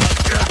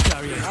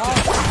 Carrier.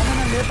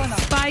 నన్ను లేపనా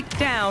Spike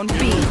down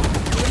B.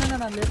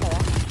 నన్ను లేపవా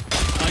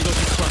I got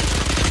the spike.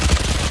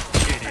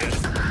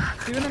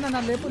 Sivan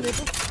నన్ను లేపు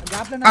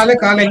గ్యాప్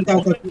కాలే ఇంకా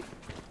ఒకటి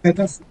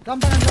అయితే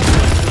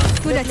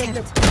Good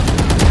attempt.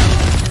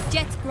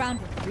 Jet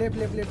grounded. లేపు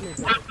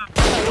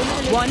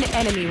One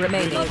enemy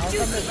remaining.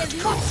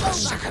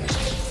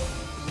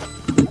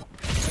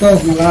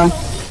 మళ్ళా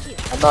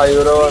అన్న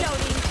ఎవరో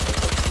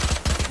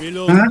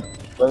Reload.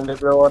 బండి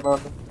పేవనా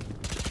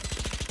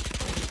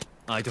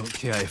I don't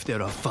care if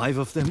there are 5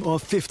 of them or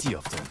 50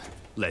 of them.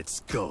 Let's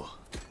go.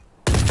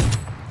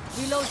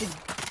 Reloading.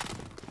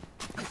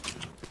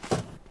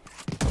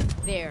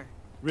 There.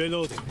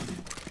 Reloading.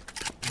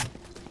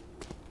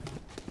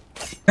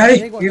 Hey,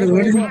 Let's go, you let's go,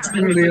 loading let's go,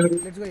 screen there.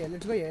 let's go,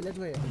 let's go, let's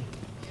go.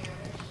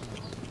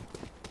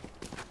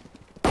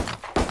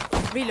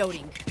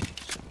 Reloading.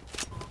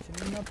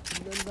 చిన్న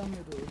పిల్లలుగా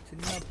మీరు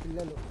చిన్న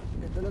పిల్లలు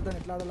పెద్దలతో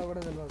ఎట్లా ఆడాలో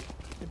కూడా తెలియదు.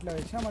 ఇట్లా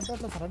వచ్చినామంటే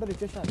అట్లా సరెండర్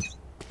ఇచ్చేసారు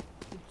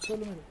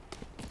పిచ్చోళ్ళు మీరు.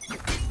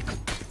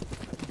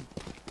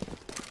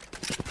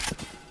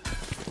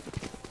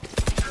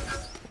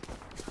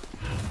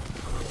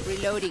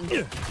 Reloading.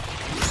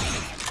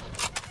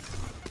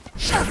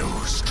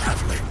 Shadows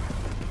traveling.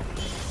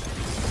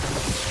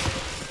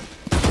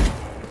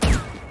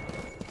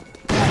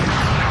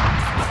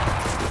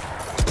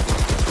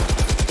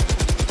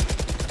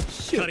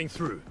 Cutting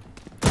through.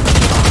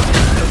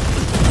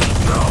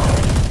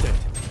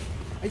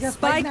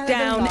 Spike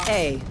down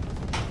A.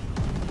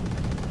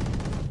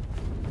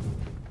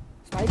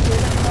 Spike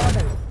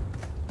చేయడానికి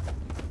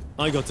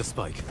I got the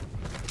spike.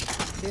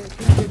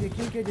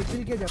 kill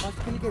KJ, first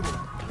kill KJ.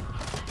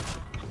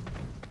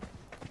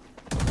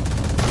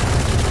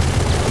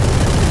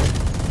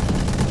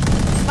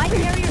 Spike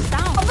carrier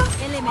down.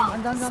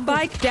 Eliminate.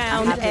 Spike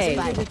down A.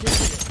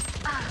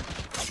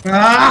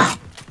 Ah!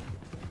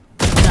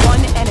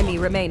 One enemy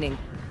remaining.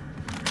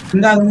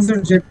 ఇందా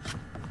చూసాడు చెక్.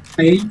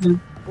 అయ్యి.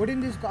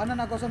 ఓడింగ్ తీసుకో అన్న,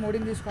 నా కోసం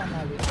ఓడింగ్ తీసుకో అన్న.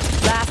 అది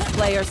Last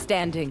player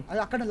standing. అది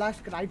అక్కడ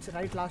లాస్ట్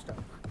రైట్ లాస్ట్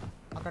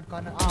అక్కడ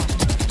కార్నర్.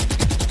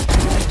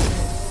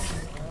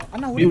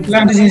 అన్న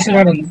ఇట్లాంటి చేసి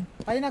వాడు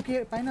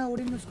పైన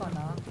ఓడింగ్ తీసుకో అన్న.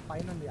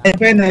 పైన ఉంది.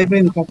 అయిపోయింది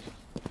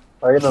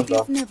పైన ఉందా?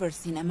 I've never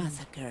seen a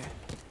massacre.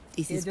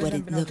 This is what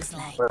it looks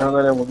like.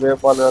 పైన ముందే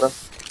చెప్పాలి కదా.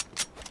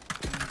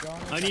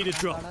 I need a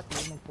drop.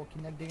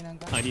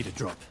 I need a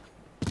drop.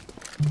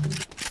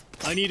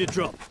 I need a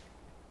drop.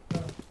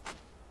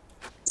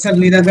 అసలు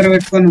నీ దగ్గర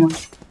పెట్టుకోను.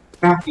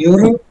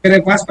 ఎవరు వేరే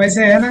పాస్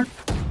పైసా ఏనా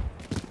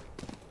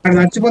అక్కడ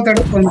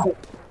చచ్చిపోతాడు కొనుక్కో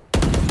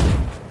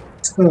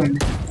తీసుకోండి.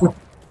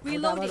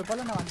 Reloading.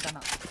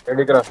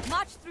 ఎడికి రా.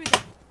 March through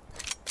them.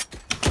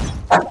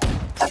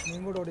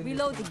 నేను కూడా ఓడింగ్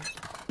Reloading.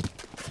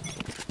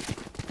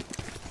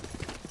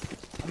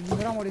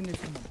 అందరం ఓడింగ్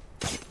తీసుకున్నాం.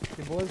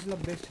 ఈ బౌల్స్ లో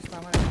బెస్ట్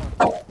ఇస్తామని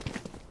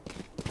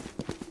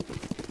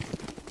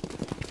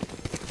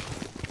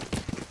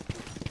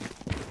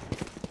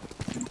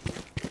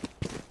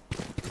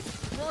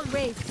Wall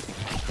raised.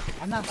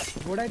 అన్న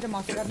గోడ అయితే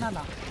మస్తు కట్టినా అన్న.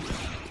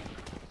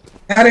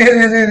 అరే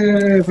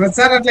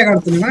ప్రతిసారి అట్లే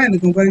కడుతున్నా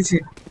ఎందుకు ఇంకొకటి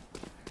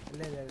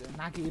లేదు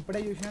నాకు ఇప్పుడే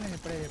చూసినా, నేను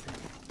ఇప్పుడే చెప్పిన.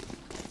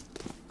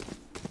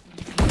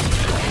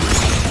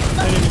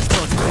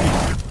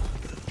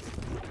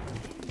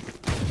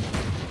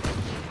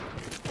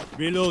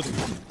 Reloading.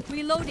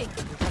 Reloading.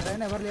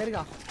 ఇక్కడైనా ఎవరు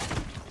లేరుగా.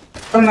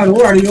 ఉన్నారు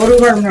వాడు ఎవరు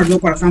కూడా ఉన్నాడు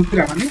లోపల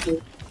సంపిరా అని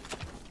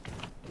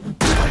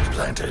Spike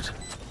planted.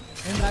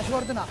 నేను రష్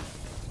కొడుతున్నా.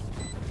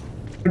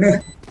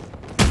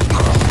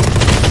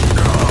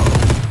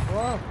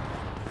 ఓ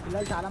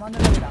పిల్లలు చాలా మంది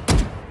ఉన్నారు ఇక్కడ.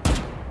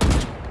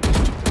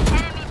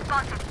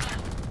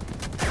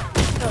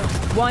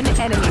 One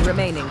enemy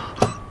remaining.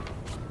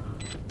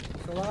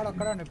 శోభగాడు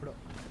ఒక్కడే ఉండు ఇప్పుడు.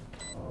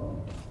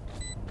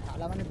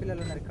 చాలా మంది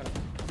పిల్లలు ఉన్నారు ఇక్కడ.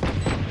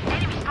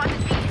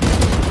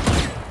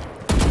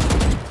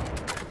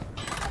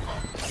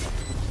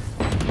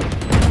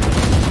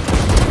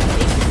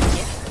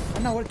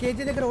 అన్న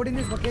కేజీ దగ్గర ఓడింగ్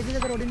తీసుకో. కేజీ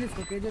దగ్గర ఓడింగ్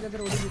తీసుకో.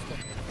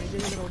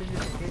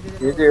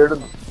 కేజీ ఏడు.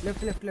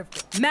 Left.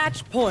 Match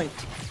point.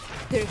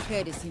 Their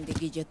head is in the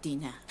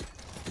guillotine.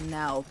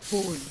 Now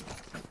pull.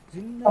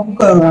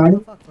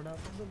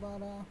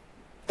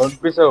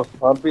 పంపిస్తావు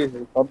పంపి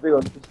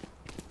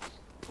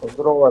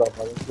వద్దురం కూడా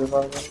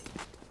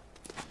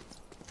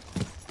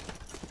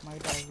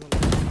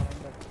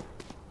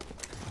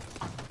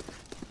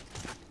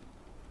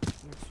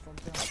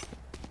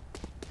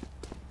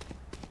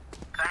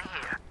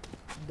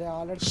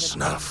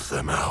Snuff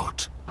them out.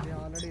 They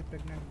are already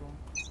pregnant, bro.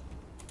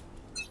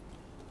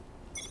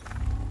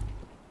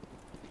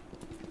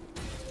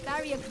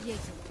 Barrier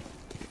created.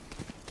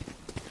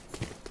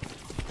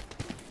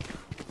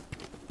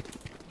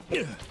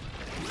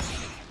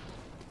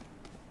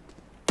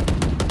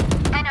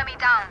 Enemy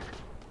down.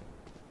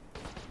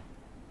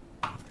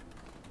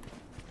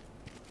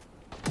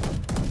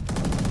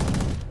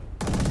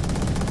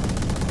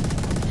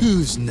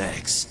 Who's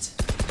next?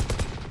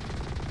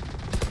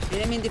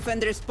 Enemy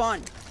defender spawn.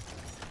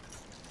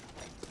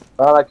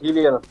 నాకు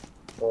కీలి కదా.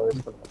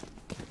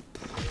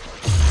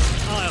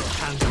 I'll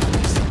handle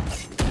this.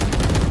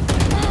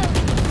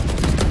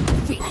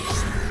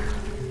 Finished.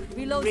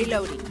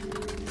 Reloading.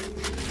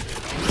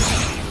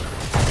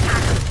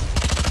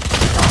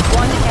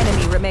 One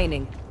enemy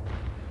remaining.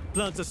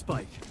 Plant a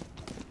spike.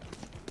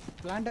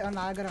 Plant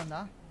నా దగ్గర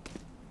ఉందా?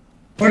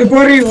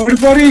 ఓడిపోరి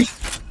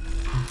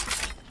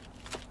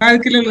 5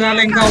 కిలోలు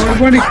కాలే ఇంకా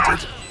ఓడిపోడి.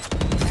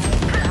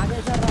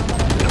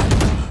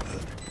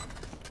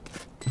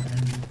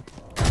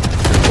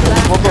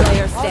 Last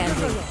player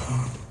standing.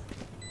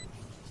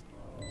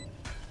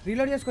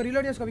 రీలోడ్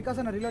చేసుకో వికాస్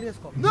అన్న, రీలోడ్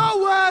చేసుకో.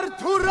 Nowhere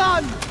to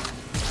run.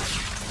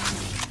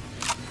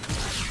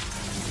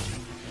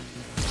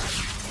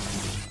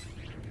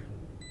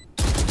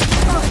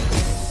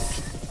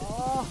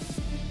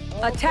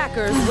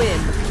 Attackers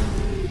win.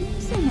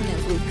 Someone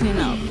else will clean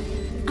up.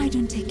 I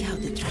don't take out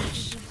the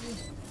trash.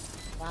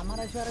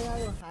 రామరాశ్వర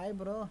గారు హాయ్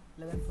బ్రో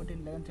 11:14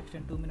 11:16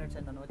 2 minutes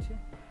అన్నాను వచ్చి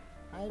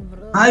hi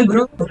bro hi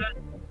bro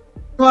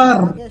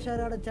Nageshwar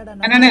గారు వచ్చాడు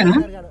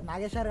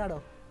నాగేశ్వర్ గారు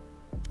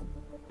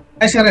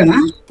సరేనా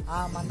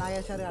మన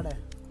నాగేశ్వర్ గాడే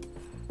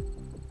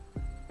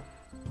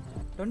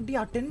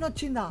 10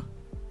 వచ్చిందా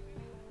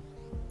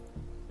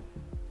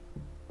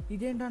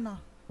ఇదేంటన్నా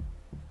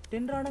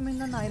 10 రావడం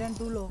ఏంటన్నా ఐరన్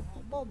 2లో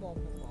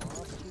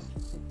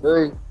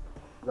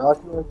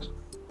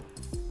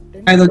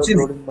అది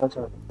వచ్చింది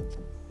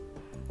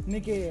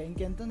నీకు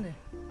ఇంకెంత ఉంది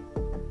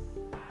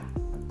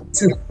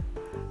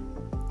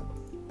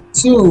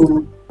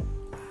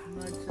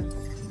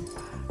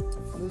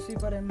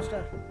లూసిఫర్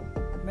ఎంస్టర్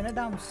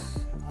మినటామ్స్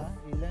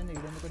ఇల్లండి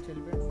ఇదెందుకు వచ్చి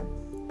వెళ్ళిపోయాడు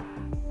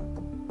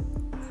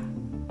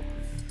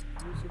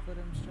లూసిఫర్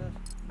ఎంస్టర్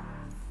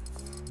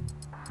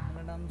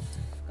మినటామ్స్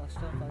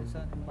కస్టమ్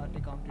పైసా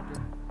పార్టీ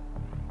కాంపిటేటివ్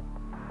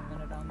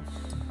మినటామ్స్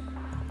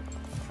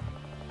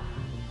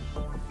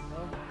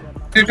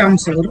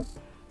టర్మ్స్ ఎవరు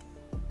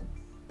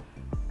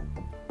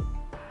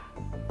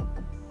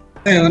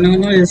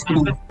ఎవరినో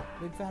చేసుకున్నాం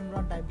బిగ్ ఫ్యాన్ బ్రో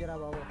టైప్ చేయరా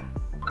బాబు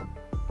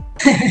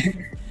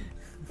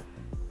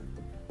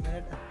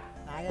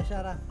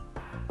నాగేశ్వరా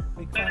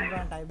బిగ్ ఫ్యాన్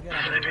బ్రో టైప్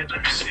చేయరా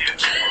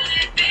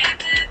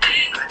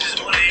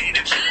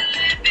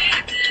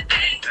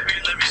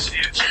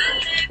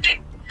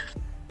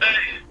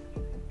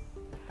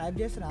టైప్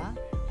చేసినా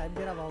టైప్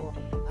చేయరా బాబు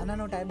అన్న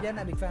నువ్వు టైప్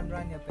చేయనా బిగ్ ఫ్యాన్ బ్రో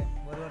అని చెప్పి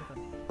బోర్వర్తో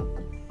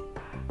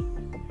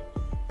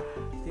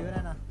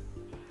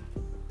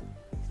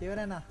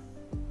స్టీవెన్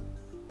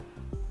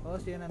ఓ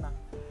స్టీవెన్ అన్న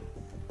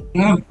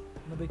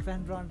నువ్వు బిగ్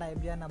ఫ్యాన్ బ్రో అని టైప్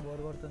చేయన్నా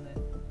బోర్ కొడుతుంది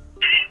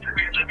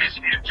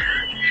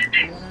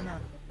స్టీవెన్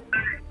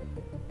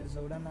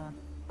చూడన్నా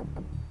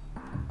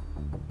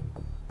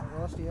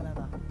ఓ స్టీవెన్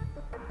అన్న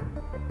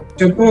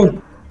చెప్పు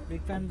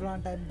బిగ్ ఫ్యాన్ బ్రో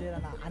అని టైప్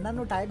చేయన్నా అన్న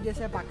నువ్వు టైప్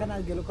చేసే పక్కన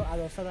అది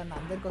అది వస్తుంది అన్న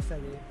అందరికి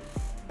వస్తుంది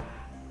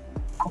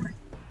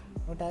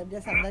నువ్వు టైప్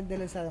చేస్తే అందరికి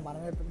తెలుస్తుంది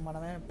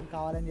మనమే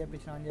కావాలని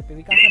చెప్పించినాం అని చెప్పి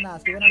వికాస్ అన్న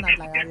స్టీవెన్ అన్న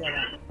అట్లా కాదు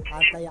కదా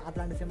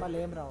అట్లాంటి సింబల్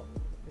ఏం రావు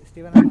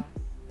స్టీవెన్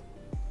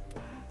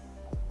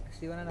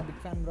అన్న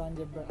బిగ్ ఫ్యాన్ బ్రో అని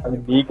చెప్పి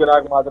నీకు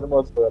నాకు మాత్రమే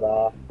వస్తుందా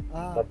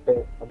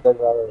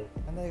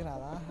అందరికి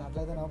రాదా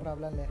అట్లయితే నో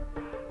ప్రాబ్లం లే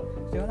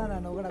స్టీవెన్ అన్న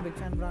నువ్వు కూడా బిగ్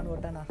ఫ్యాన్ బ్రో అని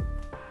కొట్టానా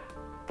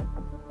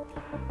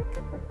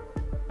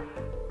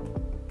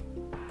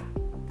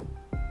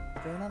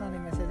స్టీవెన్ అన్న నీ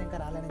మెసేజ్ ఇంకా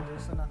రాలే నేను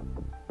చూస్తున్నా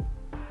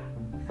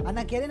అన్న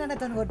కెరీన్ అన్న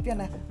తను కొట్టి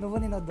అన్న నువ్వు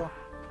నేను వద్దు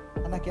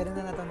అన్న కెరీన్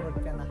అన్న తను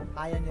కొట్టి అన్న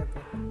హాయ్ అని చెప్పి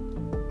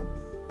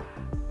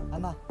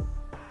అన్న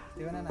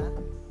స్టీవెన్ అన్న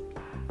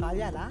కాల్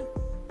చేయాలా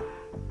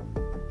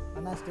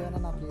అన్న స్టీవెన్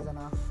అన్న ప్లీజ్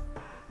అన్న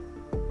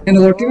నేను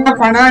కొట్టిన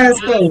పండుగ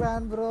చేసుకో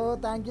fan bro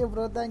thank you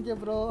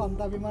bro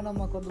అంత అభిమానం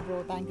మాకు వద్దు బ్రో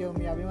థ్యాంక్ యూ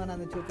మీ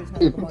అభిమానాన్ని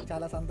చూపించినందుకు మాకు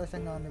చాలా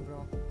సంతోషంగా ఉంది బ్రో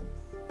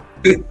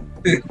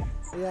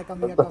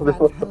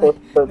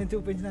నేను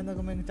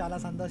చూపించినందుకు మేము చాలా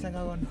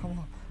సంతోషంగా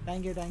ఉన్నాము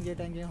థ్యాంక్ యూ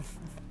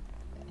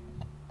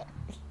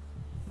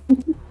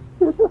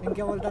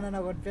ఇంకెవరితోనన్నా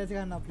కొట్టేసి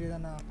అన్న ప్లీజ్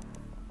అన్న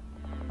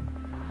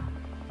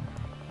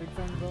బిగ్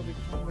ఫ్యాన్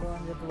బ్రో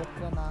అని చెప్పి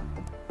కొట్టుకున్నా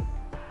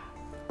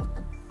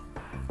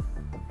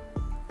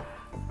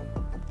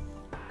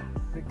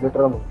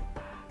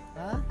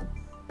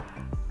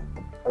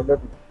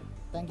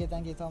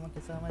థ్యాంక్ యూ సో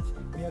మచ్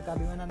మీ యొక్క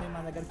అభిమానాన్ని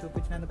మా దగ్గర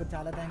చూపించినందుకు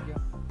చాలా thank you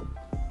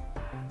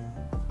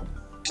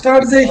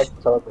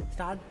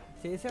start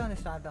చేసేవని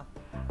start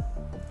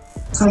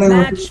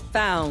Match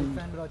found.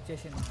 Fan bro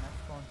వచ్చేసింది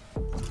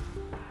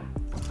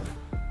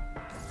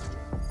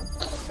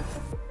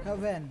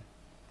హెవెన్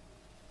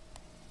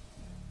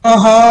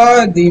ఆహా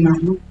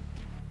దీనను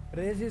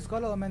రేస్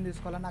తీసుకోవాలా ఓమెన్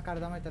తీసుకోవాలా నాకు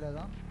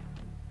అర్థమవుతలేదు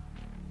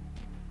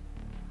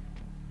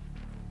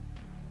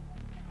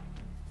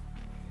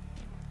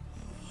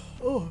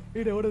ఓ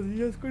ఈడు ఎవడో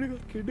తీసుకొని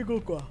కిడ్డు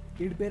గోకో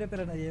ఈడి పేరే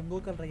పేరన్నా ఏం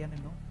గోకలు రయ్యా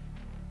నిన్ను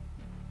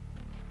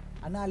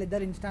అన్న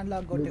వాళ్ళిద్దరు ఇన్స్టాంట్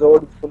లాగా కొట్టి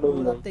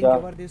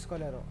ఇంకెవరు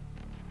తీసుకోలేరు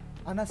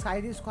అన్న స్కై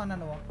తీసుకో అన్న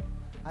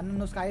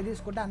నువ్వు స్కై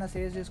తీసుకుంటే అన్న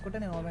సేజ్ తీసుకుంటే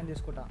నేను ఓమెన్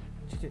తీసుకుంటా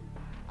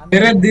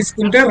వేరే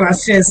తీసుకుంటే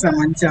రష్ చేస్తా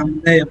మంచిగా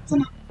అంతే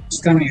చెప్తున్నా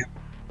ఇష్టమే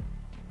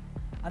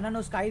అన్న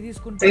నువ్వు స్కై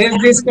తీసుకుంటే సేజ్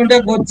తీసుకుంటే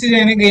వచ్చి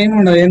చేయడానికి ఏమి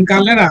ఉండదు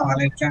వెనకాలే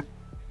రావాలి ఇట్లా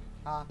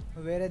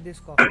నువ్వు వేరేది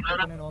తీసుకో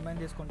నేను ఓమెన్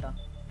తీసుకుంటా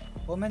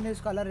ఓమెన్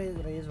తీసుకోవాలా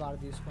రేజ్ వాడు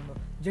తీసుకుంటా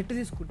జెట్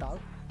తీసుకుంటావు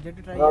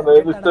జెట్ ట్రై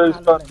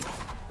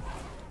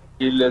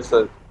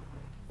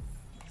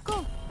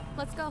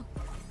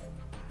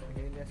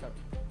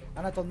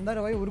అన్న తొందర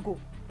పోయి ఉరుకు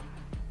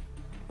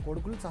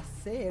కొడుకులు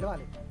చస్తే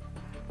ఏడవాలి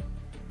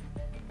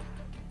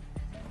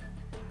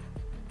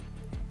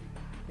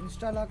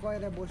ఇన్స్టాలో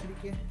రే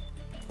బోషడికి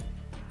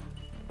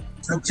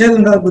సచ్చేది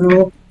ఉండదు బ్రో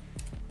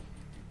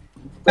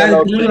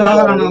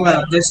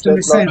జస్ట్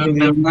మిస్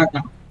అయింది ఇందాక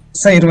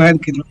 25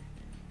 కిలో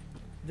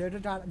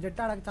జెట్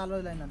ఆడక చాలా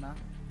రోజులైందన్న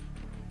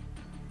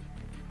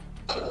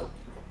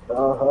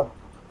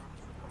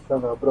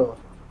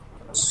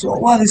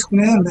సోవా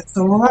తీసుకునేది ఉంది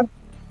సోవా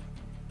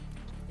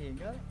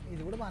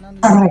ఇది కూడా బాగా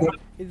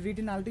ఇది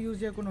వీటిని అల్ట్ యూజ్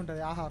చేయకుండా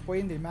ఉంటుంది ఆహా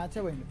పోయింది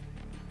మ్యాచే పోయింది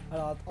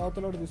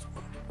అవతలోడు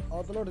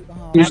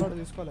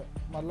తీసుకోలేదు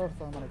మళ్ళీ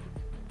వస్తుంది మనకి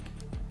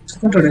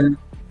తీసుకుంటాడు ఆయన.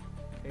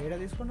 ఏడా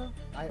తీసుకుంటా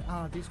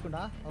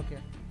తీసుకుంటా ఓకే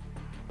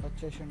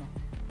వచ్చేసిండు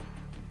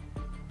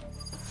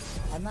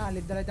అన్న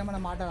వాళ్ళిద్దరు అయితే మన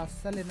మాట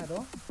అస్సలు విన్నారు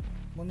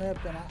ముందే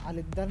చెప్తాను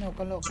వాళ్ళిద్దరిని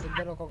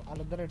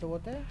వాళ్ళిద్దరు ఎటు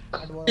పోతే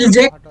అటు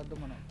అటు వద్దు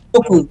మనం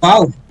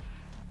బావు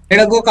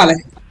ఎడగోకాలే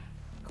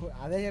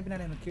అదే చెప్పిన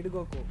నేను కిడ్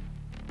గోకు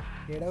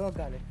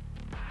ఎడగోకాలి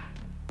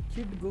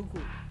కిడ్ గోకు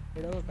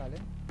ఎడగోకాలి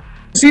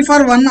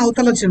లూసిఫర్ 1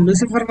 అవతల వచ్చింది.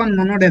 లూసిఫర్ 1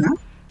 మనోడేనా?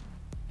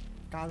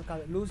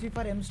 కాదు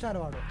లూసిఫర్ ఎం స్టార్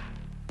వాడు.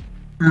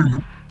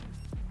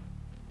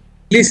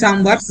 ఇడ్లీ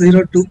సాంబార్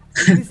 02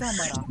 ఇడ్లీ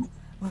సాంబారా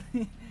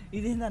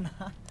ఇదేందన్నా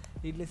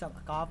ఇడ్లీ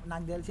సాంబార్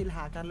నాకు తెలిసి వీళ్ళు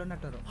హ్యాకర్లు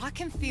ఉన్నట్టు. I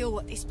can feel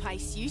what this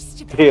place used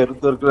to be. పేరు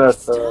దొరికినట్టు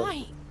It's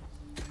dying.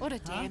 What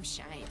a damn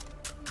shame.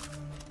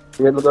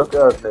 పేరు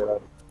దొరికినట్టు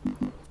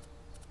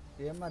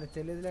ఏం మరి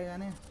తెలియదులే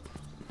కానీ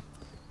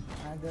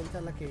నాకు తెలిసి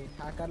వాళ్ళకి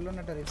హ్యాకర్లు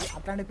ఉన్నట్టు.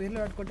 అట్లాంటి పేర్లు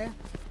పెట్టుకుంటే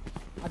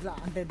అట్లా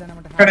అంటే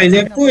ఇక్కడ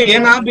చెప్పు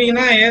ఏనా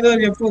బీనా ఏదో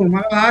చెప్పు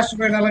మన లాస్ట్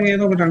పెట్టాలి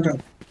ఏదో ఒకటి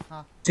అంటారు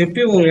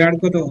చెప్పి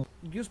ఆడుకోతావు.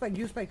 గ్యూ స్పైక్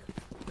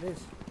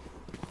రేస్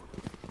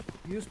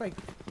గ్యూ స్పైక్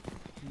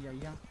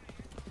అయ్యా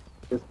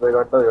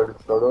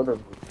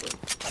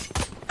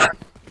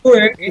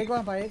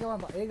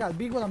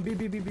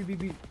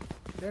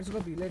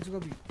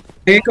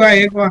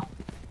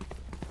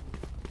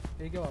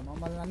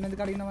మమ్మల్ని నన్ను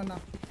ఎందుకు అడిగినావన్నా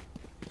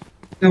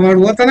వాడు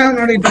పోతానే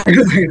ఉన్నాడు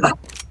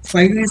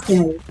స్పైక్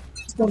తీసుకున్నాడు.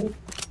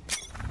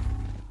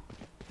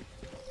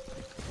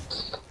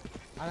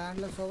 ఆ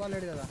దాంట్లో సోవా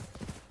లేడు కదా.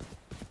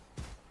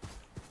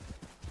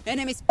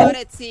 Enemy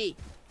spotted C.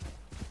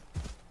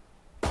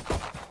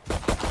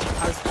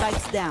 Our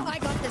spike's down. I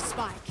got the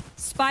spike.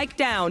 Spike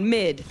down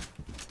mid.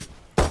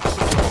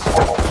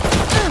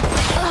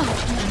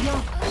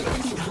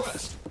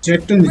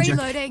 Jet ఉంది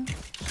Reloading.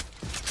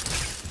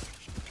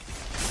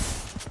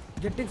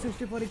 జెట్కి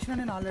 64 ఇచ్చిన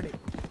నేను ఆల్రెడీ.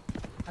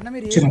 అన్న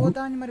మీరు ఏ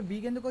పోతా అని మరి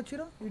బీకి ఎందుకు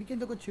వచ్చిరు వీడికి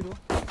ఎందుకు వచ్చిరు?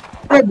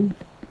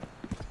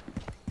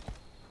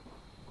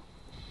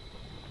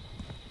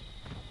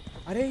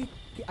 అరే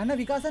అన్న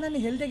వికాస్ అన్న నీ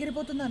హెల్త్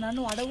ఎగిరిపోతుందా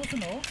నన్ను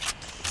అడగబోతున్నావు?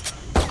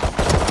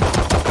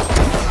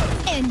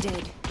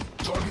 Ended.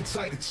 Target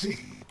sighted C.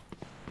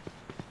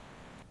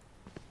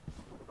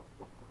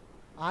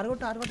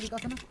 ఆర్గొట్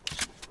Vikas అన్న.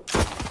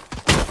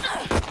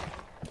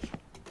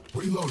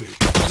 Reloading.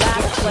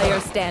 Last player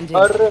standing.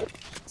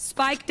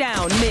 Spike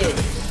down mid.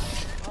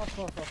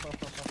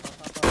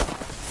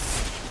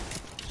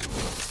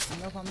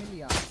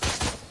 Familia.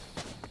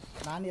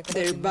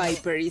 Their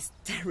viper is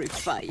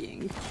terrifying.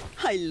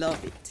 I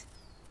love it.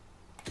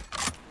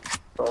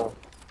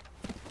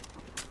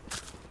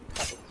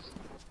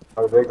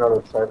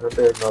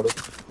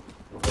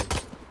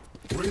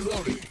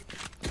 Reloading.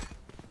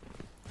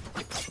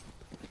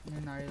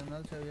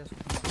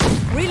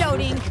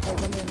 Reloading.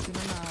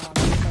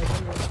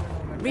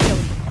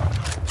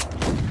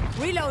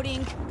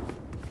 Reloading.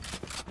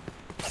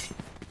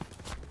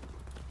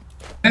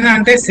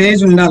 అంటే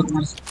సేజ్ ఉండాలి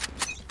మరి.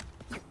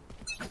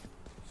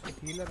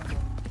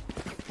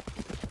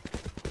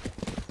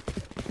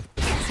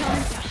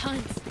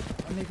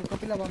 నీకు ఒక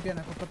పిల్ల పంపా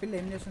నాకు ఒక పిల్ల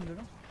ఏం చేస్తుంది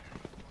చూడు.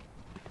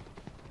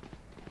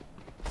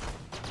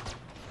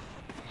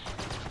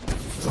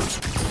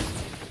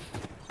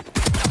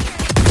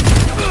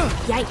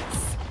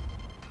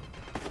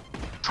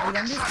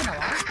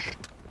 తీసుకున్నావా?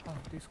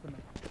 తీసుకున్నా.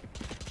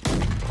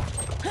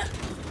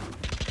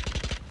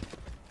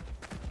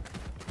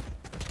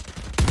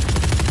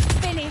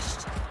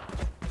 Finished.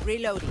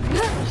 Reloading.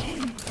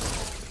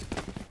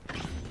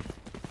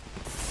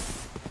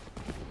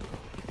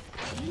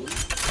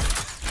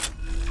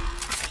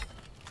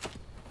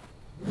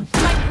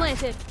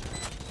 Planted.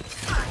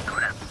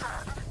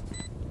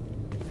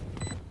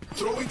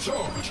 Throwing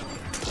charge.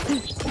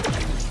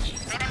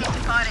 Enemy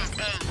spotted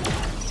A.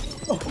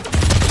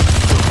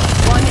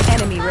 One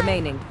enemy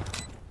remaining.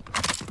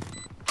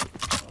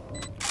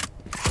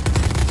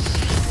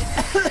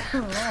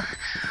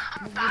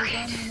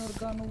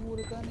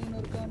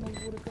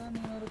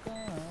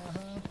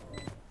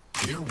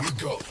 Here we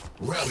go.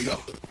 Rally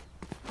up.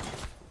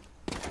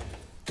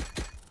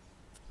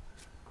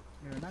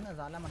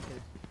 చాలా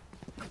మంచిది.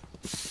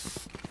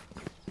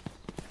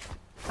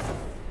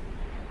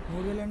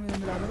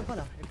 3,850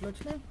 రూపాయల ఎట్లా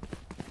వచ్చినాయి?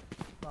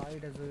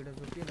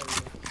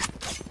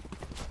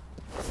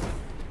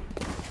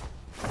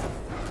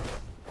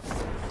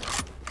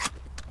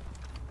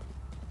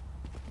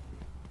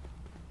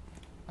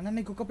 అన్న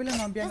నీకు కుక్క పిల్లని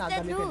పంపించండి ఆ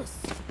గల్లీకి.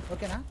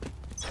 ఓకేనా?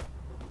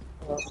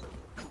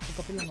 కుక్క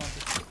పిల్లని పంపి.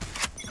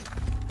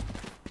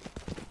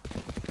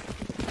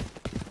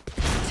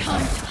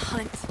 Time to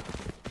hunt.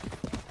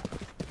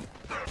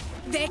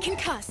 They're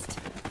concussed.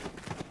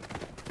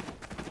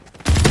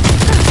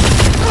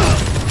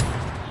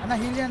 అన్న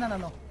హీల్ చేయను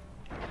నన్ను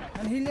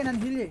హీల్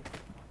చేయి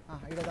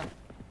ఇడదా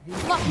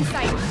Blocking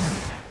sight.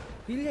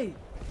 హీల్ చేయి.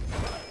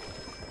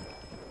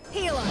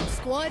 Heal up,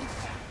 squad.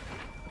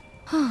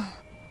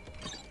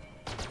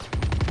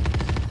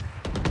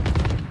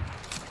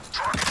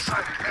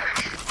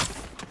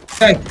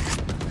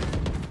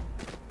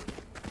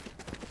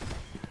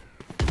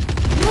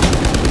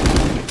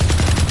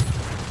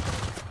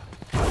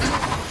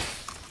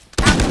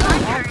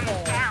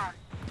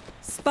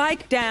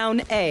 Spike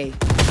down A.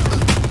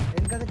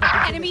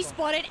 Enemy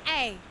spotted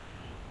A.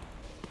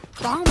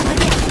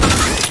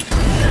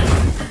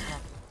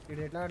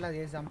 ఇది ఎట్లా అట్లా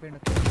చేసి చంపిండు.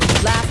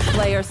 Last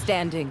player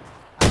standing.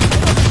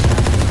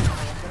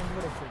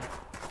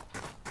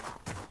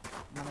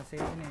 మన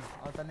సేఫ్ని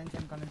అవతల నుంచి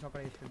వెనకాల నుంచి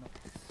ఒకటి వేసిండు.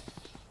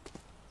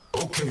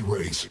 Okay,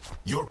 Raze.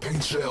 Your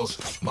paint shells,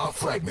 my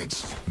fragments.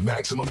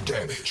 Maximum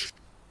damage.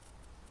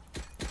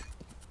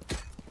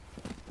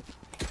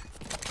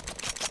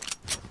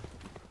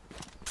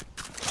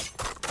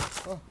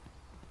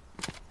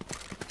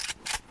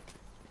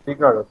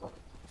 ठीक है तो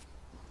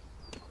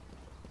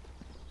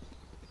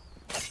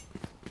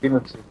तीन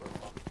अच्छी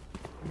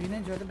विने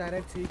जो तो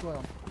डायरेक्ट सीख हुआ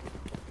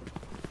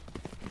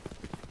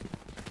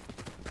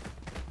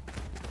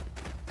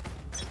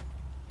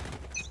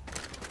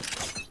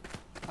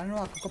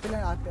अनु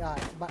कुकपिलन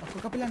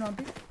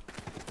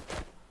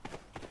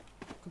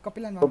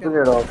Vapi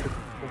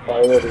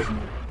fibre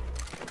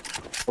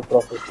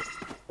profit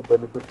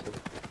benefit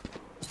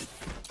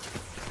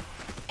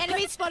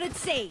Enemy spotted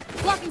C.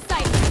 Blocking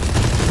sight.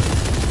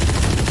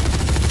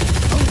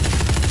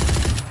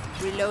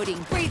 Reloading.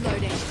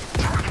 Reloading.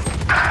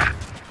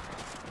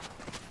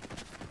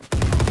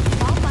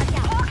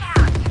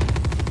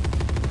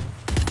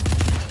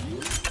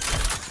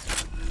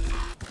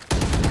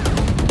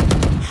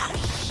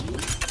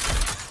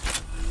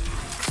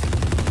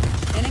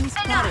 Enemy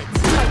spotted.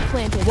 Spike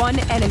planted. One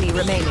enemy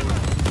remaining.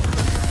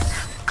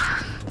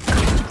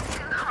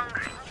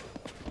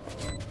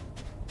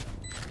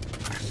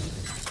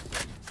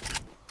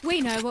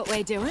 We know what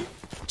we're doing.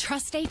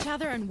 Trust each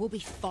other and we'll be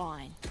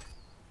fine.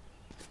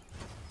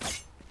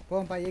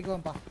 Pompa, ye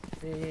pompa.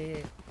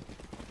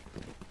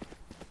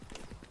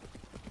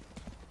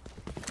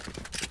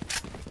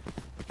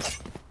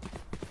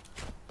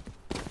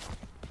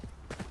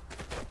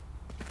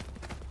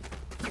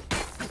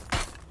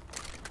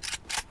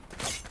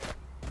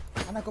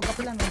 Ana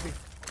kukapilan mampi.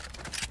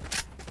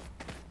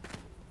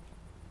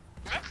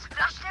 Let's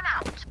flush them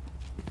out.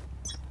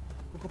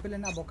 Kukapilan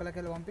na bokala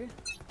kelo mampi.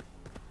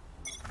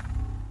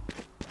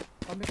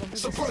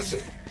 Suppress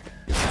it.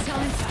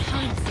 Time for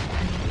hunt.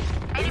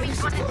 Enemy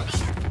spotted C.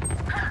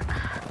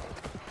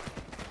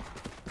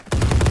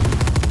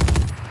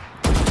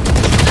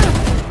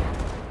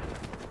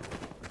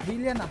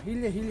 Heal.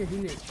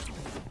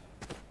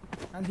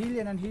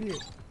 And heal.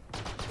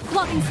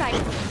 Blocking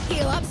sight.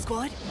 Heal up,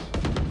 squad.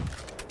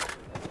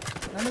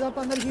 Nanu dappa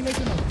andar heal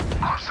aytunnam.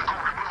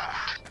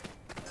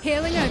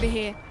 Healing over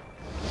here.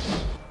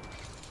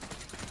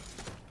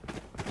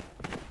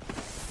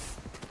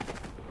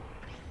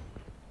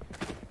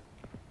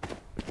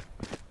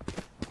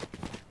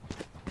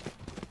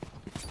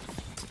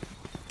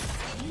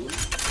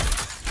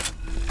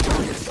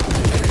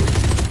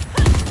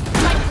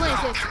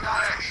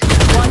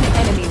 One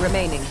enemy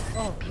remaining.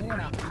 Oh,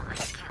 nena.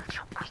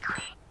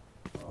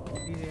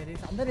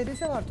 Andar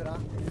edise vaartara.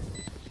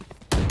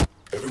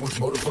 Everyone's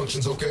motor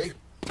functions okay?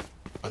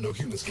 I know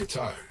humans get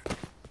tired.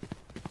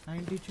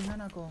 90 ఇచ్చిందా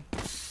నాకు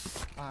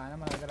ఆయన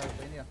మన దగ్గర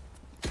అయిపోయింది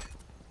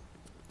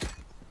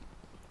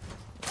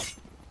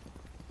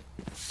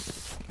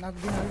నాకు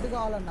దీని alt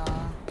కావాలన్నా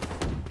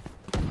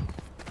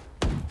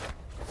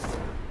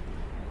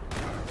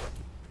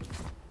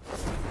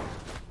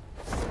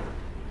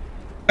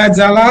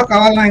చాలా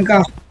కావాలన్నా ఇంకా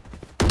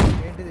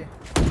ఏంటిది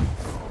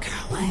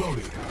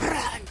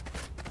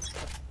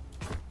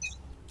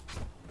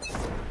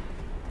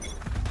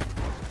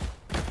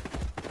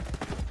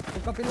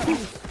ఒక పిల్ల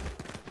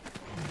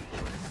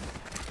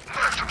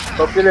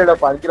తప్పిలేడా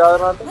పనికి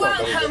రాదనా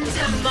Welcome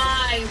to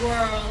my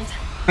world.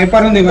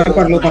 Wiper ఉంది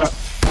వైపర్ లోపల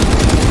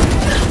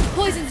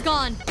Poison's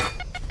gone.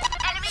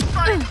 Enemy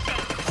spotted C.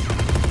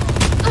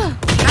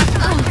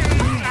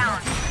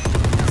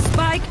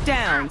 Spike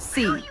down C.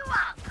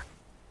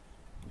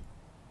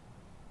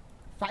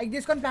 Spike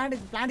తీసుకొని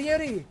plant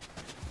చేయరి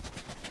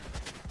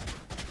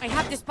I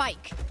have the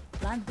spike.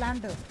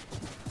 Plant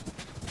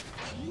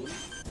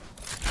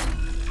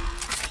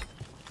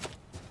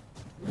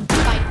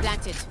Spike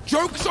planted.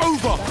 Joke's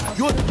over!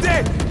 You're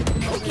dead!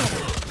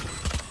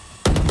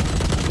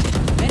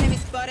 Enemy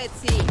spotted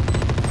C.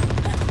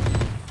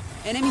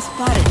 Enemy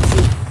spotted C.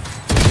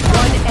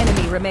 One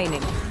enemy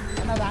remaining.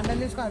 అన్న వ్యాండల్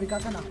తీసుకో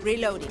వికాస్ అన్న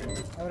Reloading.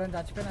 ఎవరైనా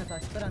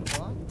చచ్చిపోయారు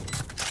అనుకో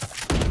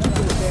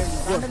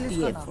Worth వ్యాండల్ the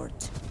తీసుకో effort.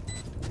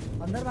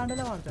 అందరు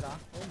వ్యాండలే వాడతారా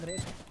ఓ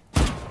great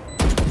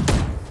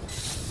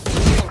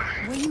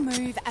We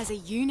move as a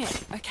unit,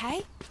 okay?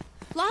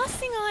 Last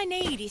thing I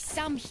need is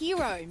some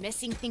hero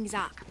messing things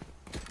up.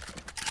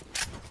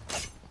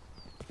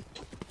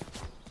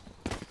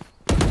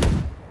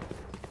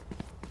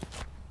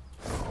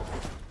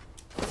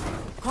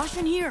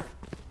 Caution here.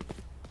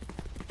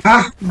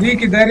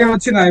 దీనికి ధైర్యం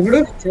వచ్చిందా ఇప్పుడు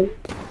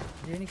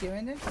దేనికి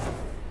ఏమైంది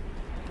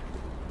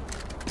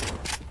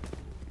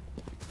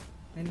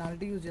నేను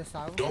అల్టీ యూజ్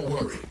చేస్తాను Don't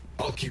worry.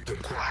 I'll keep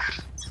them quiet.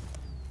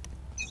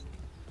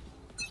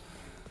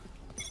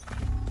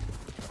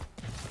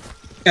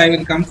 I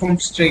will come from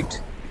straight.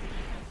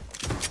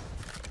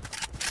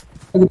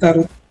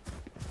 అడుగుతారు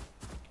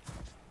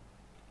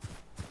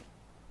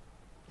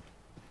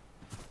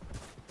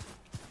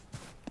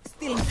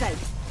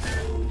myself.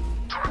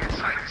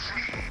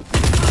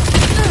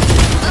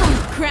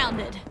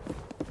 Grounded.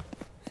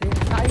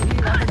 Sai he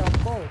wanted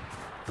oppo.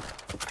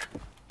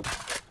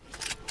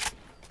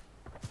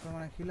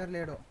 మన కిల్లర్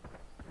లేడు.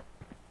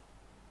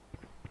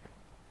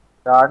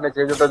 ఆడనే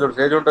చేంజ్ ఉంటుంది చూడు,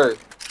 చేంజ్ ఉంటుంది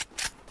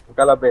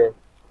ఇంకా లబ్బే.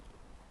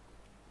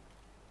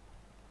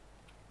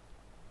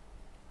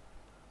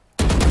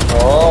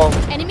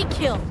 Enemy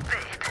kill.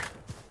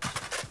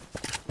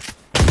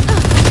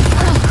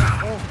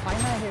 Oh,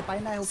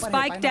 पाइना है ऊपर है.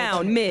 Spike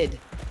down mid.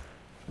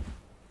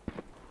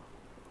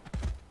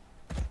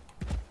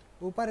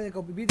 ऊपर है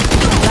देखो बीच.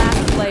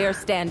 Last player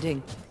standing.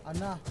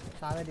 Anna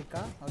Save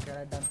दिक्का. Okay,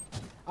 right done.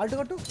 Alt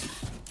go to.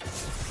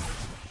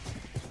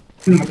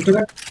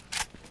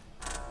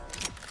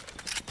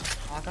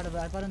 అక్కడ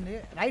వైపర్ ఉంది.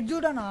 రైట్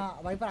చూడనా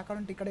వైపర్ అక్కడ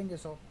ఉంటే ఇక్కడ ఏం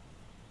చేసావు?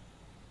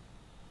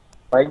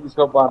 పైకి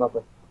తీసుకోపా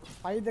అన్న.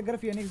 పై దగ్గర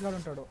ఫినిక్స్ గాడు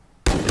ఉంటాడు.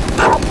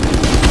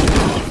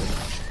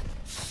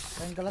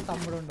 వెంకల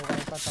తమ్ముడు ఉండు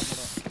వైపర్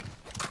తమ్ముడు.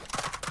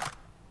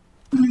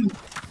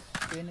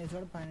 ఫినిక్స్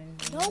గాడు పైన.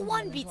 No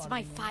one beats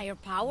my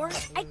firepower.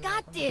 I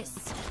got this.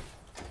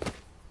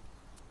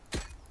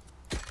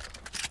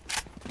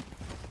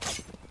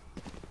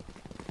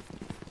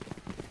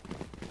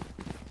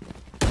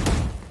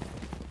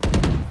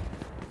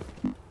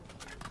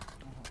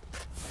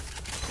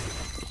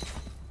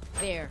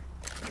 There.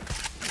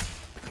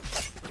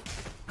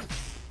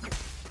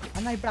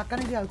 అన్న ఇప్పుడు అక్కడ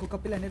నుంచి కాదు కుక్క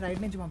పిల్లని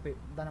రైట్ నుంచి పంపి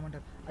దాని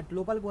ఏమంటారు అటు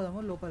లోపలికి పోదాము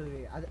లోపలికి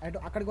అటు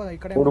అక్కడికి పోదాం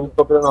ఇక్కడే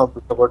కుక్క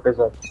పిల్లని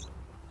కొట్టేసారు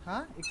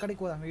ఇక్కడికి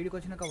పోదాం వీడికి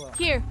వచ్చినాక పోదాం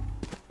Here.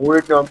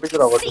 మూడింటిని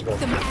పంపించరా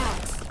కొట్టేసారు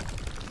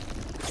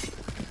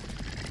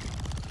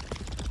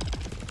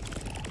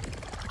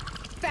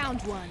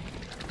Found one.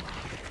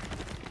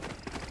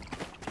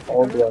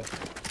 అవును యార్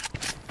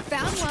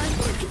Found one.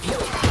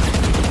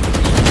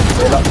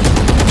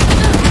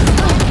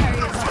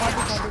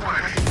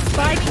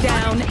 Spike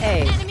down A.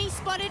 Enemy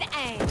spotted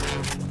A.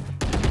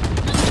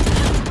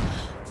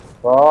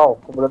 Wow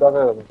కుబల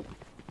దాకా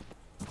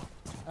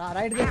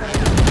రైట్ దగ్గర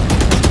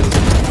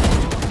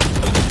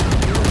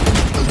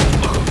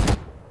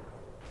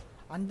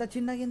అంత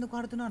చిన్నగా ఎందుకు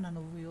ఆడుతున్నావు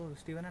నువ్వు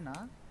స్టీవెన్ అన్న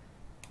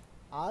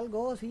ఆల్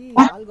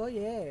గో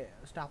ఏ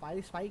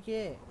స్పైక్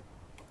ఏ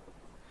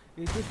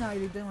ఇది చూసిన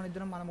ఇది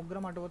మన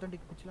ముగ్గురం అటు పోతుంటే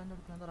పిచ్చిలని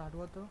దొరుకుతుందో అటు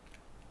పోతావు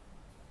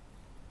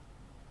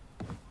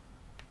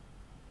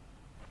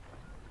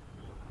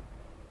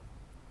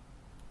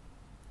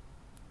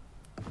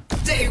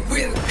They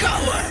will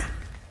cover.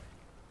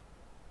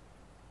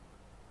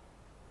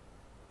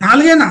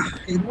 నాలుగేనా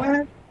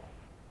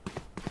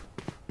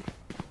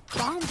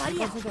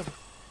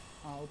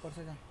ऊपर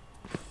से जा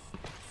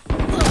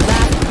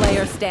Last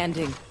player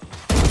standing.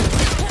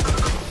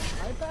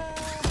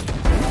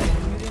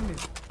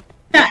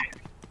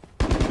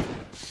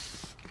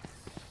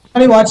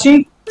 Are you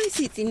watching? My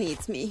city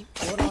needs me.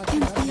 I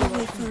can't be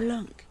away for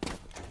long.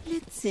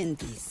 Let's end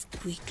this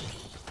quickly.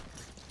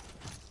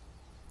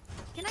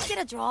 Can I get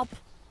a drop?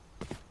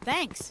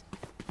 Thanks.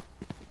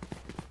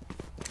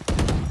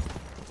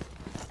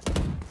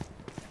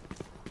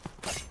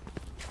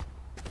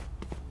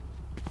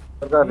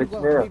 Rich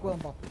నే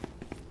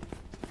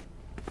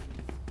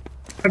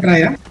Try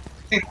ya.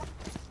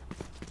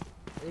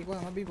 एक बार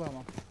हम भी को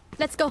हम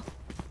Let's go.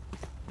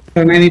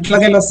 నేను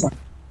ఇట్లాగే వస్తా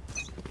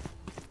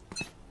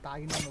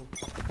తాగినా నువ్వు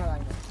పక్క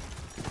తాగినా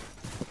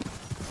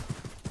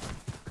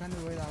కానీ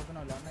పోయి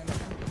తాగుతున్నావు అన్నయ్య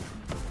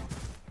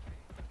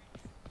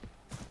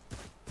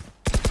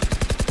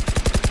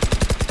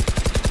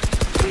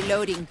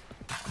Reloading.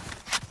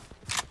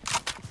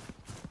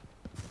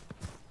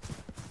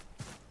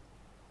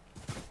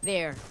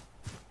 There.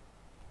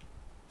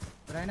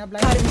 Raina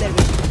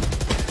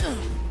blind.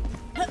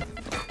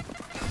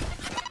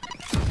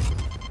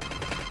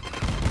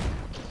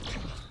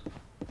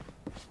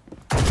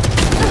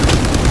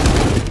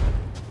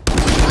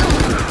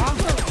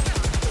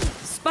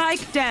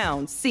 Spike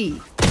down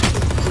C.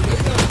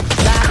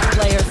 Last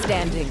player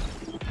standing.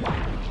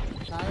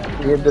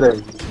 ఏందిరా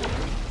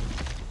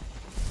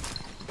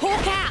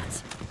Hawk out.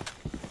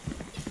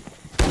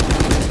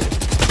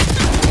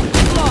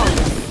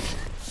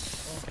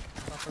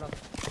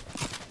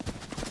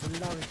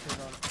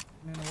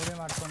 నేను ఊరే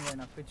మార్కొని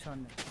పోయినా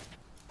పిచ్చోని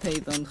They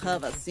don't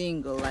have a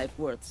single life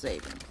worth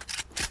saving.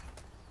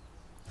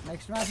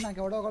 Next match నాకు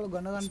ఎవడో ఒకళ్ళు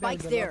గన్ను Spike's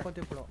కనిపించదు there.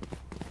 లేకపోతే ఇప్పుడు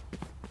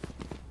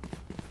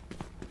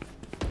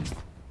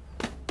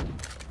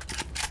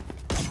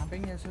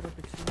క్యాంపింగ్ చేస్తారు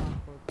పిచ్చి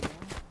మారిపోతుంది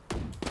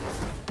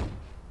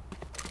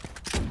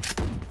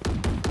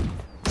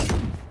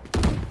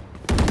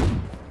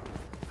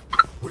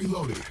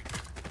Reloading.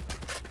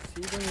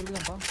 సీదా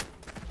ఎరుగుదాంపా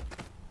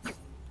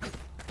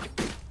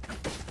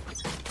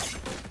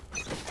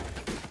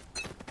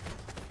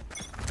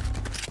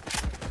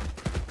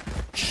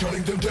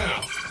Shutting them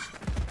down.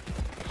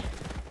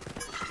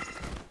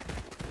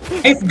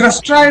 If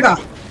destroyed.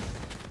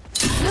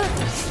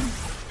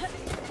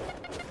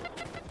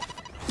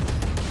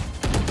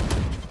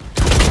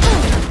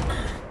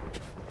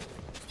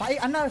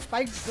 Spike, Anna,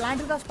 Spike,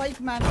 planted the Spike,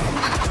 man.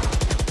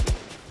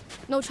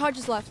 No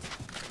charges left.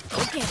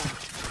 Okay.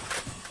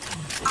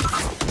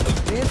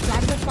 Raise,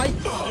 flag the spike.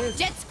 Raise.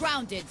 Jets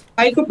grounded.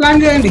 పైకి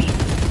ప్లాన్ చేయండి.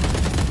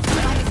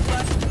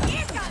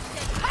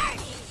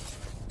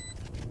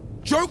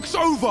 Joke's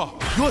over!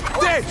 You're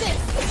dead!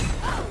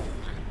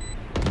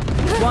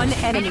 One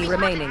enemy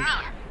remaining.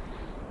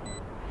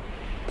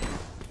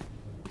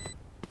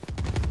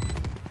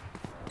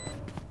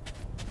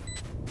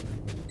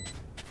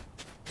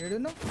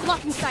 ఏడును?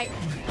 Blocking sight.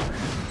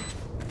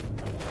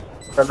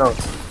 కన్నా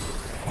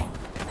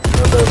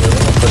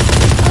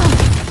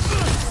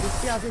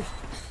 50 assist.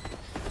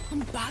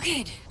 I'm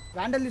buggered.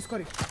 Vandal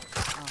తీసుకోరి.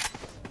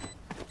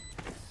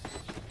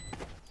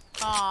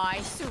 Oh,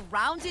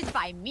 surrounded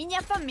by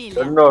minha família.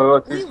 కన్నా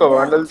తీసుకో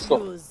వాండల్ తీసుకో.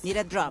 Need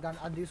a drop.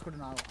 అది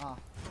తీసుకుంటున్నావు.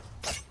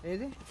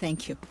 ఏది? Thank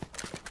you.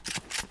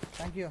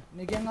 Thank you.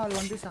 నీకేం కావాలి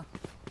పంపిస్తా.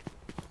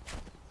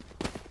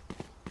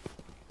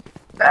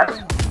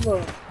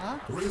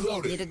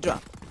 Reloading. Need a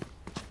drop.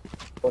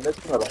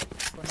 కొనేస్తున్నారా?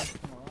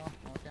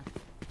 Okay.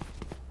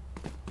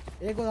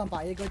 ఏకో దంపా.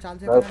 ఏకో చాలా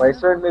సేపు. నా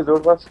పైసా ని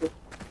జోడ్ బాస్.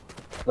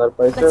 నా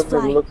పైసా ని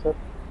జోడ్ సార్.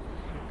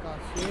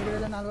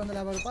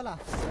 7450 రూపాయలా?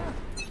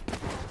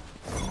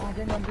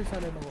 నాకేం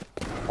పంపిస్తాలే నువ్వు.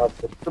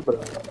 చెప్తు బ్రో.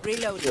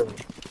 Reloading.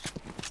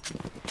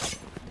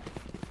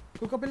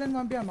 కుక్క పిల్లని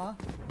పంపియమ్మా.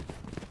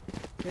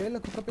 కేవలం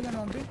కుక్క పిల్లని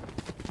పంపి.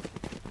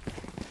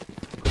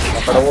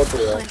 అక్కడ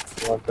పోతుంది.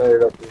 అంటే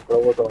ఇక్కడ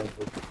పోతాం.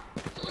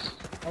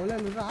 అవులే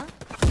లురా.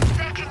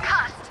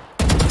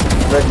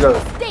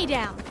 Stay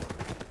down.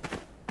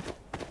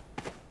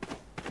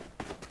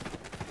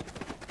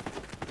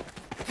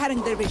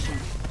 Cutting their vision.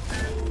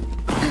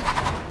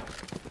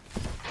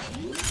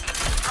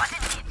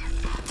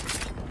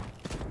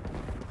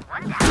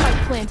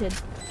 Spike planted.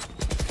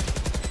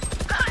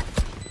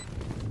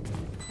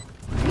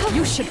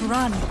 You should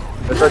run.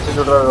 ఎట్లా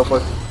చూడరా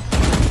రూపాయి.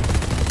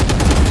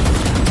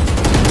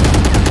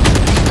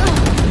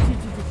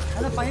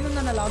 అలా పైన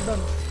ఉందన్న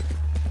లాక్డౌన్.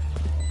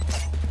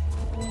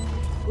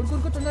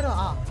 ఉరుకు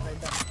తొందరగా.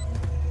 Right.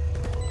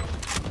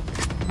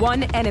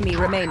 One enemy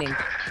remaining.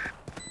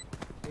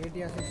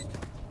 80 assist.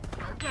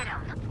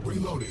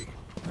 Reloading.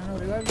 నన్ను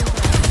revive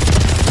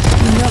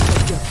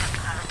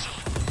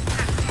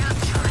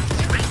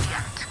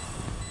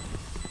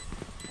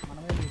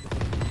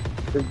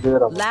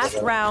Last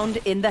round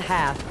in the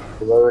half.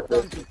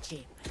 Don't be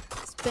cheap.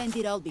 Spend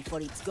it all before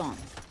it's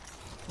gone.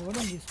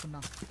 ఓడం తీసుకున్నా.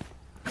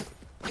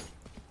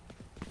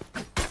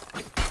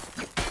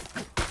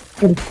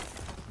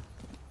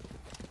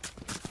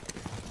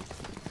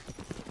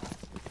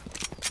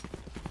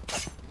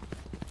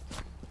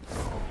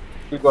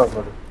 సీకో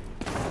అన్నాడు.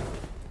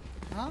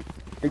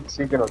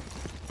 సీకెన్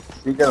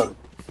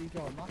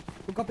అమ్మా.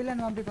 కుక్క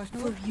పిల్లని పంపి ఫస్ట్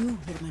నువ్వు. For you,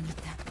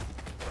 hermanita.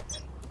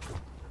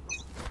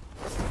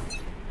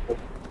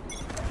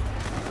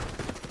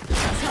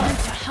 Time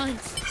to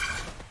hunt.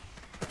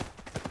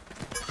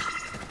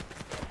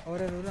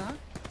 ఎవరే లురా?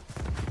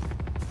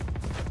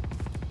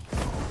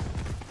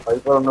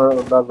 పైపర్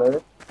ఉండాలి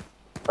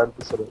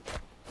కనిపిస్తుంది.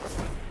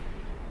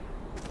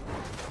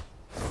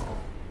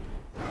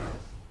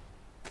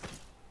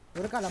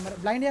 ఉరకాల మరి.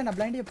 బ్లైండ్ అన్న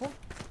బ్లైండ్ చెప్పు.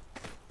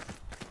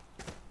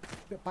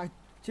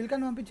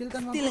 చిల్కన్ పంపి.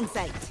 Still in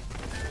sight.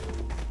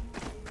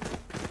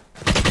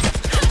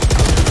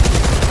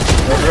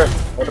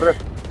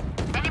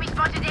 Enemy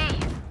spotted A.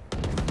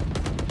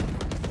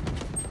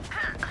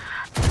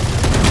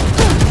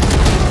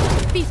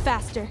 Be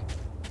faster.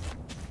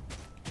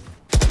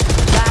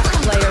 Last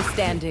player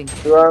standing.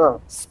 శివానా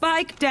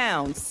Spike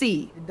down. C.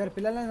 ఇద్దరు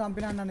పిల్లల్ని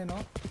చంపినా అన్న నేను.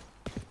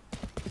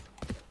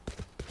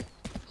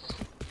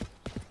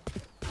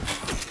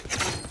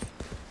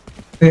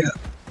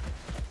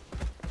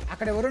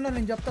 అక్కడ ఎవరున్నా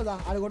నేను చెప్తాదా.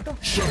 అది కొట్టు.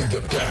 Shut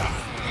them down.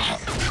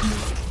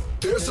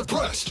 They're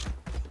suppressed.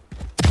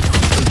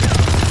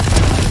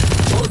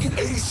 Target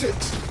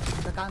 86.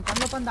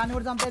 కన్నుల పని దాన్ని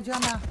కూడా చంపేయచ్చు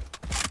అన్న.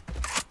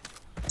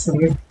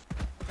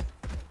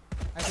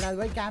 అక్కడ అది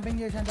పోయి క్యాంపింగ్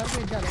చేసేంత వరకు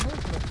ఇచ్చాను.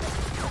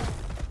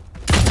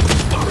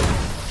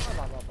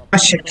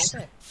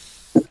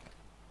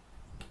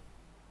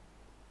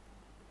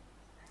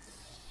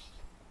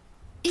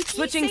 If you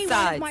Switching see one of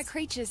sides. my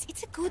creatures,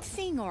 it's a good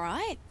thing, all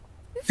right?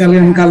 चलो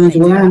इनका भी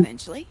हुआ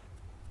Eventually.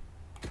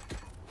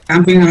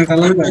 कैंपिंग आ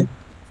कलर का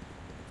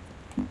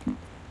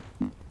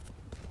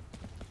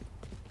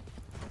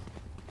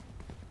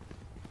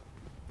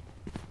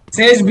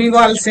सेज बी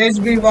वाल సేజ్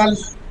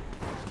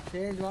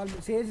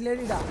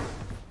లేదు ఇదా.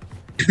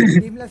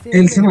 టీంలో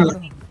తెలుసు సేజ్ మళ్ళా.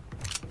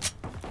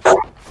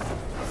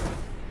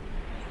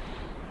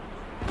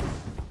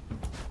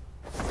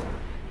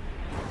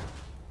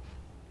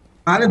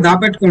 అరే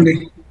దాపెట్టుకోండి.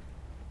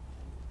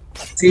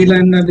 సీ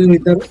లైన్ అది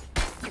ఇద్దరు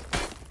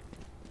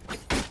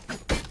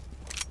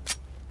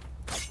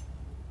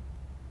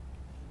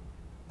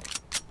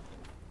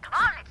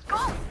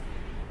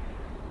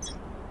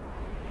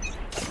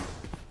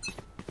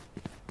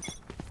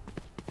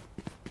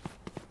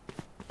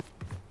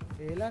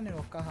ఏలా నేను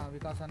ఒక్క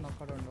వికాసాన్ని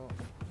ఒక్కడు ఉండవు.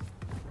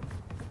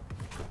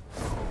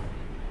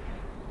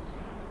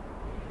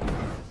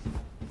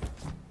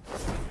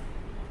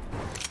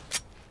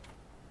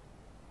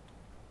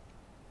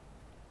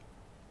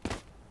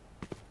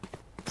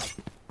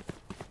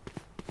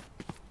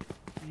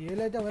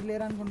 ఏలో అయితే ఎవరు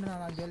లేరు అనుకుంటున్నా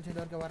నాకు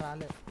తెలిసేంతవరకు ఎవరు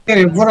రాలేదు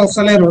ఎవరు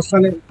వస్తలేరు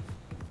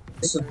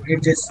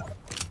వెయిట్ చేస్తా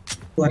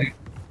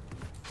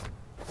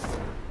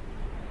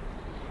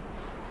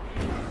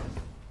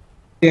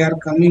they are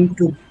coming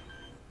to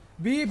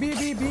B B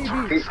B B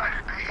B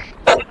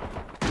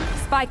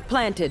Spike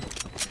planted.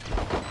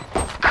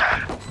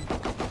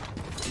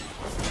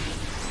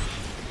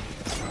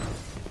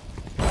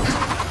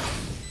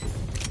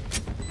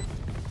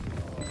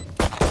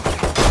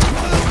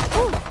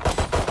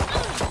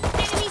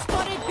 Enemy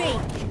spotted B.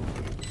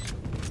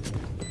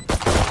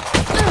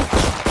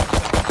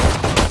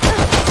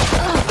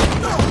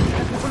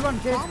 Triple one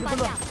చేసి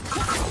triple one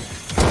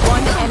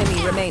One enemy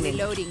remaining.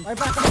 Reloading.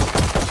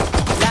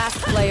 Last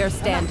player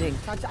standing.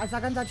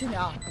 సగం చచ్చింది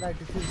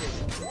రైట్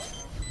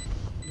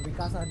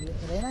వికాస్ అది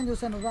రైనా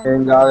చూసా నువ్వా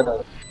ఏం కాదు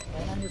నాకు.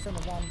 రైనా చూసా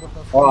నువ్వా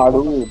అనుకుంటావు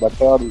అడుగు బట్ట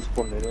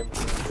తీసుకోండి నేనేం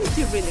Did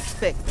you really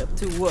expect them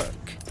to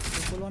work?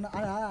 Triple one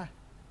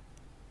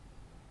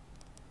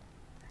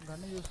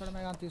gun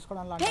చూసుకోవడమే కానీ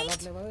తీసుకోవడం లాంటి Paint?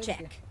 అలవాట్లేవా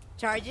Check.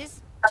 Charges?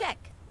 Check.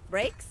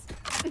 Brakes?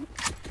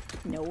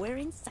 Nowhere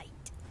in sight.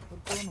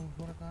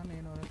 నువ్వు ఉరకా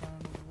నేను ఉరకా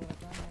నువ్వు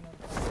ఉరకా నేను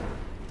ఉరకా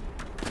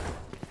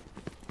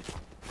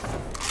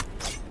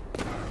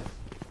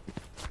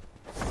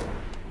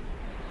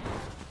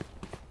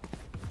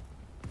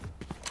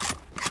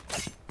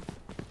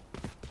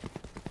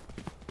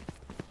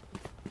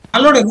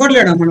అల్లోడు ఎవ్వరు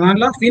లేడా మన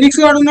దాంట్లో ఫినిక్స్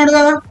గాడు ఉన్నాడు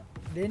కదా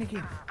దేనికి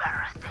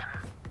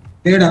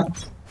లేడా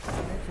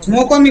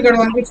స్మోక్ ఉంది ఇక్కడ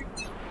పంపించి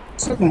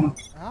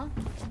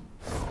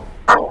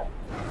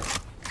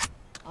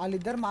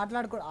వాళ్ళిద్దరు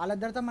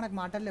వాళ్ళిద్దరితో మనకు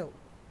మాటలేవు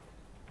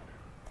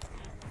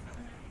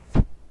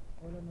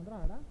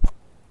ఆడ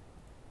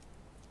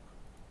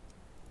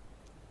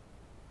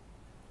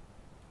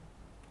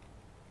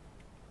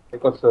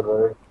వస్తారు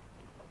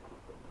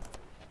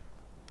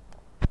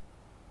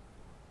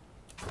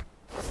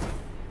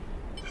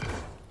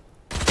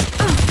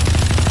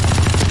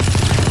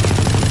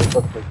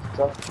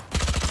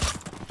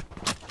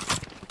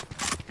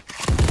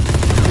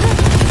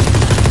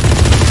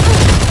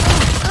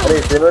అరే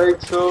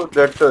ఫినిక్స్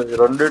జెట్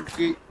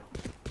రెండిటికి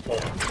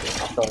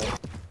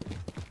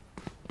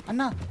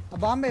అన్న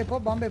బాంబే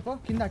పో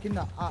కింద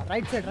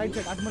రైట్ సైడ్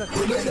అటు ముందు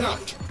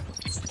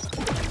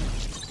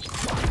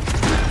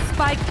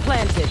Spike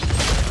planted.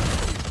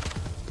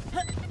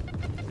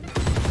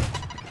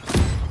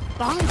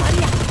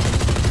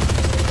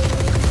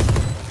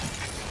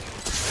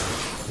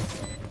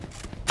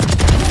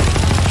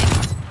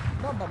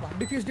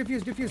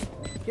 Diffuse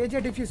KJ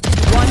diffuse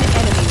One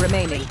enemy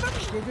remaining.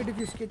 KJ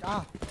diffuse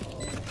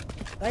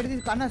right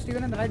ఇది కన్నా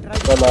Steven and right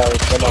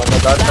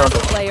Last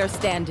player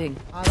standing.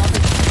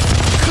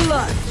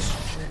 Clutch.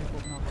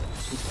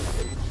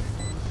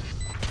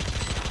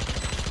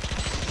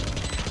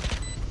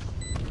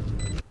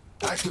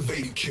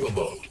 Activating kill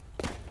mode.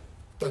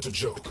 That's a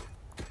joke.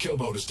 Kill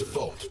mode is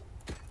default.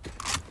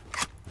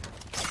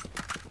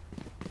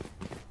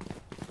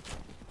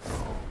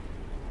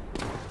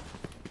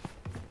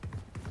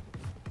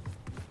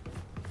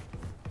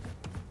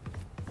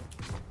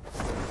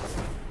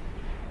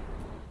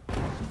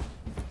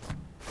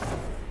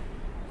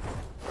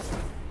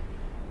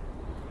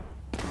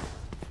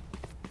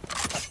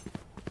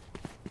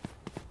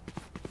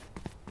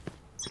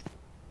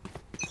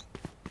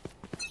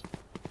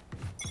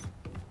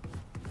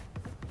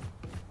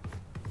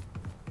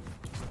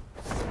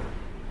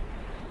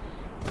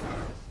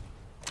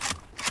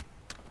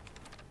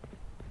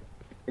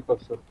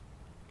 వస్తారు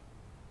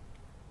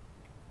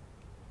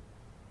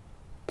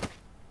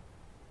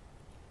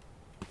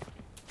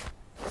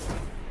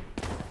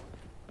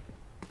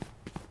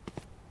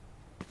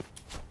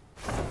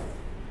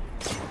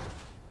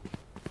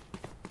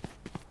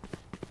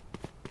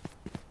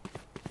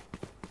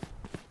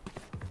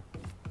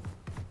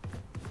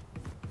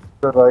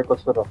రాయికి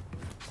వస్తారా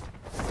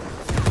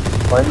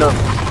పైన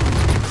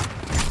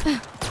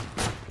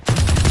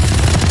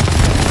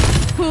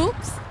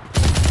Oops.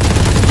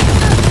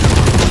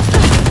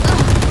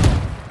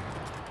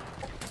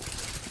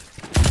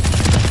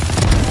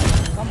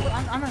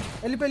 అన్న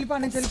వెళ్ళిపో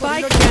నుంచి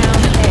Spike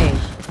down A.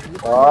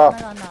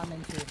 అన్న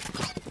నుంచి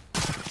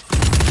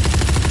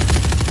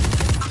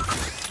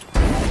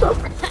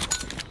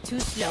Too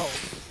slow.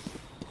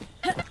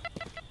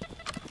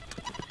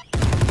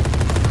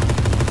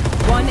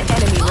 One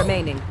enemy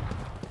remaining.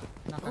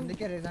 నాకు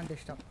అందుకే రిజల్ట్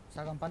ఇష్టం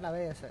సగం పనులు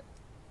అవే చేస్తాయి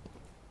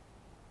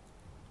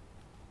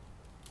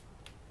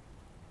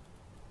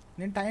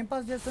నేను టైం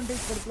పాస్ చేస్తుంటే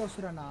ఈ కొడుకులు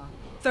వస్తున్నా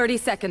 30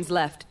 seconds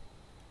left.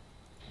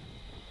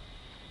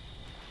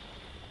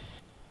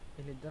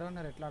 వీళ్ళిద్దరు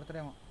ఉన్నారు ఎట్లా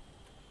ఆడతారేమో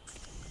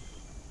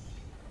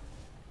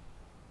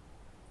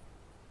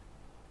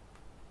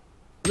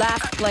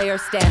Last player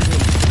standing.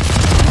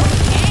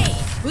 Hey,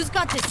 who's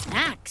got the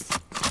snacks?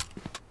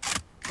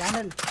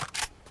 Candle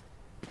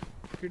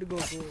kid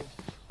గోకు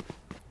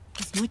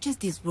As much as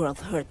this world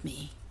hurt me,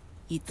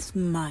 it's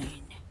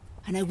mine,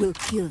 and I will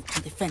kill to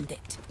defend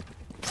it.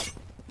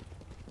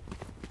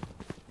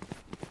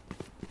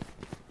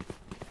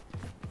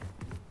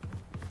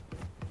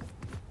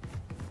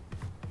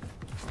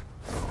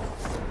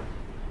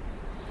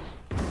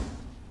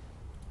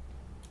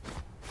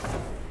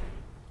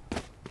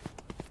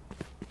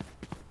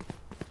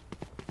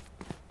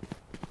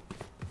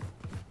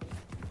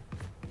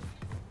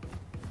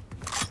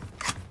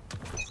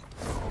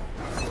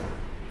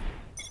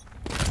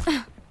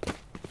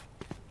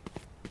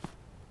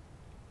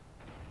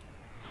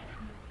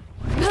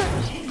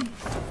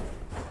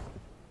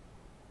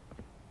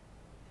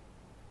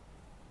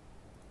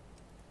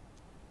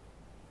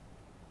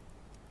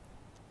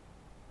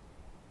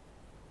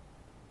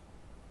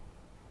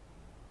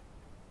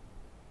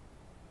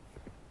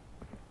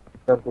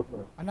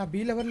 అనుకుంటున్నాను. అన్న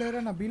బీలు ఎవరు లేరు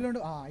అన్న బీలు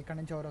ఇక్కడ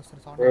నుంచి ఎవరు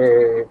వస్తారు సౌండ్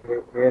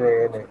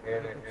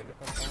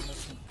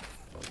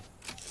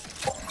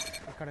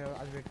ఇక్కడ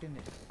అది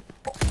పెట్టింది.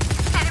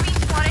 Enemy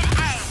spotted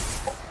A.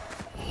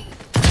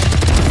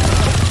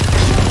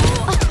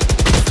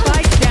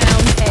 Spike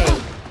down A.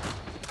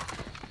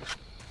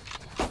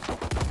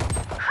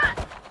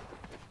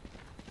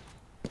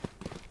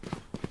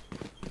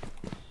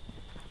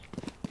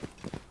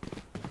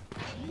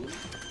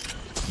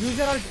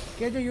 User Alt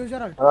KG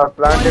user Alt.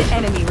 Plant One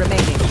enemy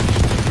remaining.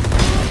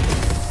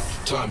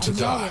 Time to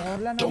die.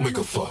 Don't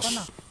make a fuss.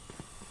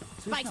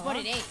 Spike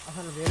spotted A.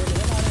 అసలు వేరే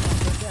వేరే ఆడే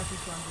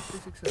assist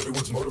 156.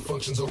 Everyone's motor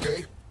functions okay?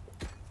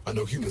 I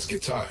know humans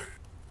get tired.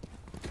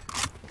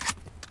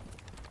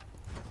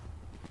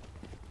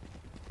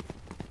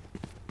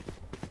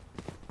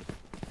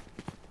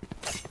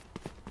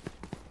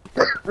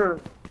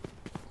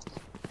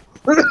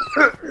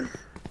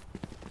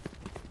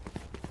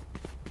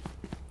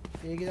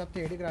 ఏగి తప్పితే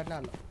ఏడికి రాట్లే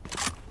వాళ్ళు.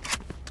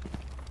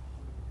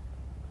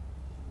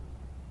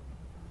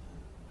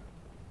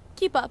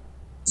 Keep up.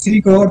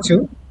 సీకోవచ్చు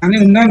అని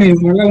ఉన్నాను.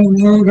 మళ్ళీ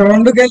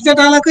గ్రౌండ్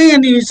గెలిచేటాలకు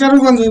నీ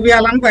విశ్వరూపం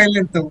చూపించాలని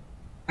బయలుదేరుతావు.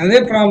 అదే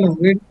ప్రాబ్లం.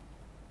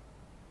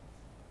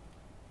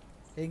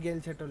 ఏం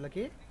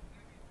గెలిచేటోళ్ళకి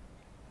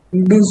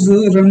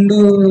రెండు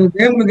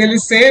గేమ్లు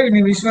గెలిస్తే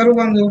నీ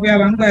విశ్వరూపం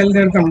చూపించాలని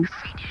బయలుదేరుతాం.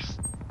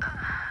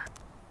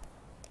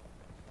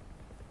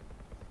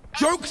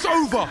 Joke's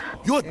over!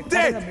 You're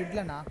dead!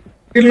 మిడ్లనా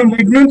వీళ్ళు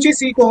మిడ్ నుంచి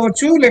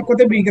సీకోవచ్చు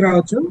లేకపోతే బీకి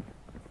రావచ్చు.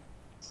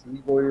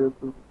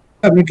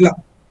 మిడ్లా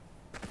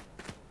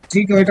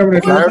సీకి పోయేటప్పుడు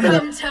ఎట్లా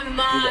Welcome to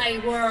my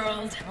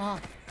world.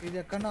 ఇది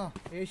ఎక్కడో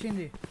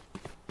వేసింది.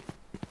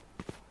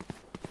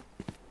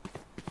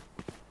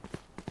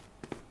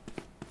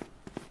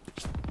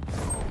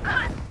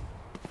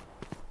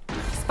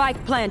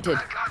 Spike planted.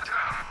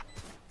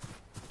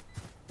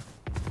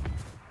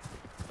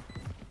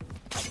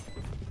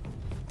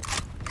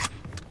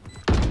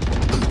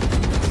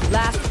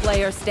 Last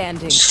player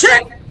standing.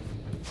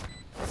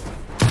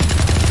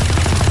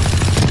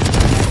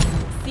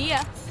 See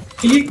ya.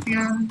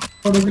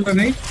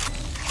 కొడుకులని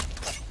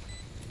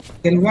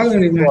గెలవాలి.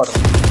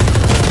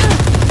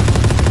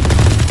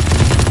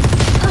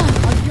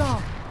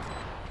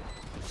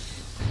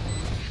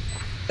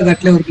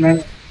 అట్లే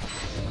ఉరుకున్నాడు.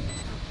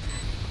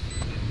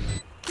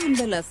 And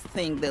the last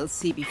thing they'll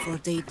see before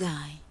they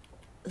die.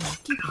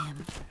 Lucky them.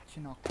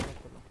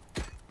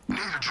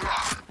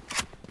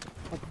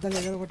 పెద్దలు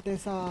ఎగర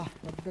కొట్టేసా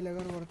పెద్దలు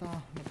ఎగర కొడతా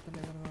పెద్దలు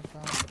ఎగర కొడతా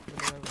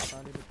పెద్దలు ఎగర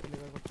కొట్టాలి పెద్దలు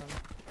ఎగర కొట్టాలి.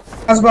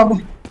 బాబు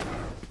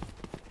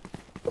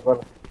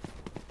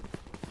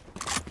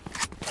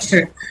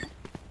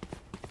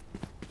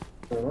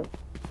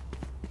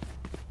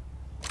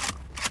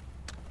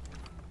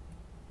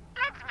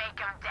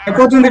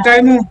అయిపోతుంది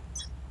టైము.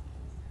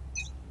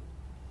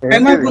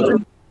 టైం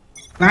అయిపోతుంది.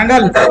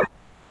 ల్యాండల్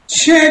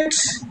షిట్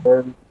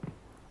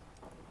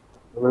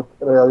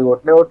అది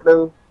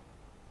కొట్టలేదు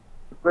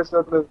రిక్వెస్ట్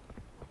కొట్టలేదు.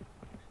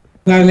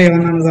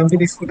 ఏమన్నా చంపి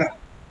తీసుకుంటా.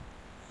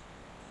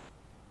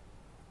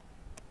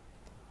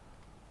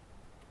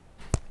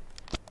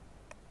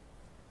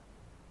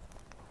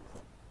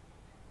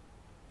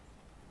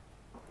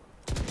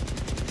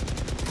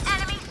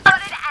 Enemy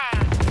spotted A.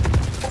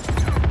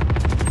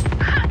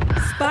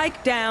 Spike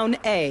down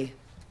A.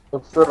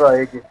 వస్తుర్రా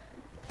ఏకి.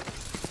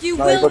 You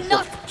will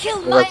not kill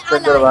my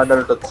ally. వాడర్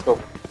ఉంటుంది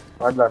స్కోప్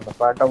వాడలంట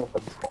ప్యాంటమ్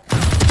ఉంటుంది.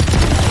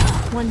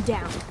 One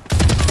down.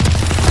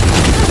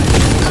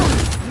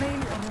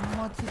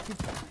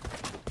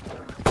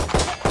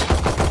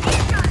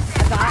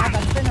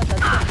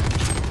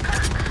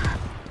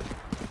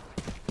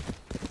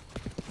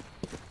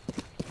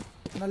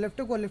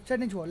 లెఫ్ట్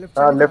సైడ్ నుంచి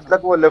లెఫ్ట్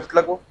లకు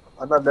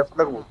అన్న లెఫ్ట్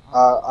లకు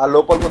ఆ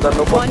లోపలకు దాని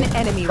లోపల One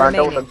enemy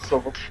ప్యాంటమ్ remaining. ఉంటుంది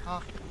స్కోప్.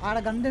 ఆడ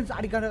గన్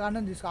అడి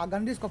గన్ తీసుకో ఆ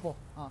గన్ తీసుకోపో.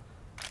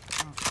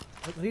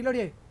 రీలోడ్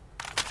చేయి.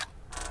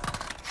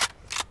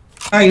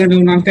 ఇక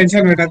నువ్వు నాకు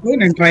టెన్షన్ పెట్టకు,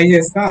 నేను ట్రై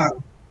చేస్తా.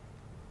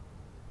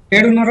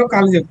 7:30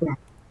 కాల్ చెప్తున్నా.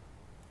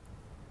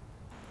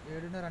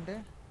 7:30 అంటే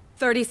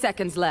 30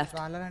 seconds left.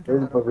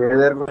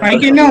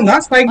 స్పైక్ ఇన్నే ఉందా?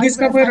 స్పైక్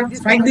తీసుకపోయారా?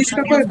 స్పైక్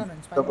తీసుకపోయారు.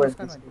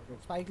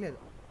 స్పైక్ లేదు.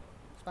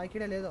 స్పైక్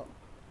ఇడే లేదు.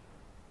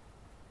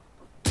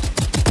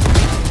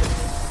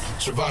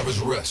 Survivors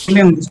rest.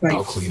 ఇన్నే ఉంది స్పైక్.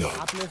 I'll clean up.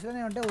 ఆ ప్లేస్ లో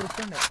నేను ఉంటే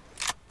ఉరుకుతుండే.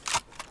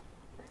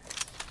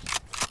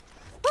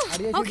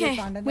 Okay,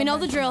 we know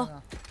the drill.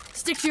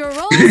 Stick to your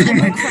roles and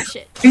we'll crush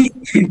it.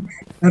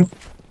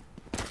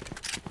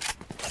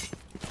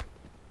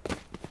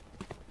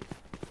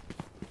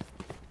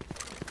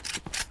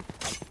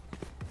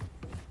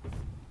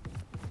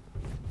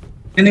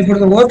 నేను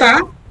ఇప్పుడు పోతా,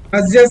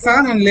 టచ్ చేస్తా.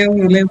 నన్ను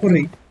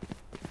లేపుర్రి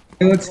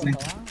వచ్చినాయి.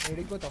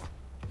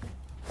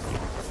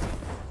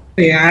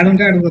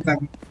 ఆడుంటే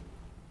ఆడిపోతాను.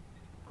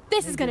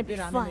 This is gonna be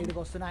fun.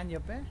 వస్తున్నా అని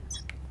చెప్పే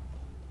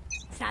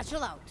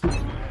Satchel out.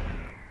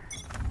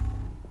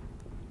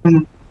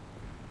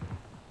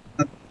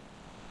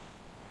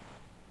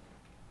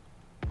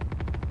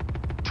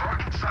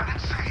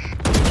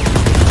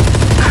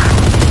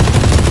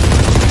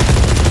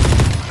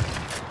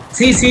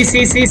 Sí.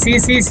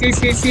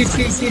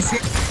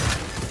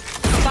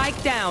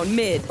 down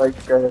mid.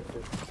 Spike carrier.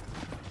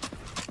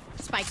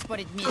 Spike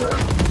spotted mid.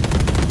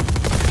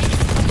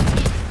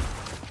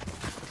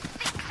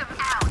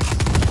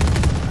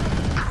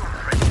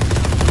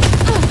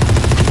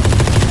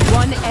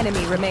 One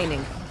enemy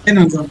remaining.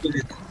 నేను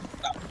చంపలేదు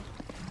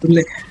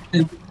ఉల్లే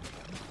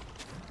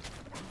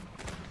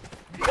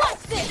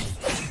What's this?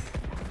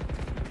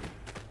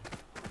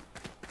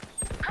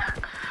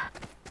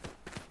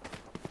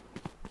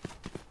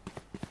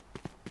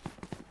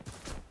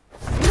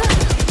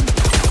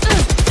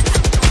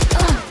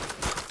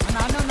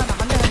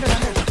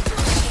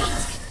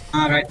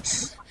 Right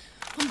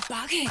I'm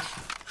bugging.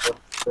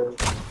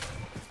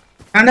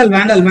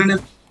 vandal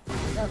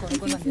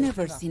If you've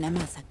never seen a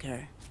massacre,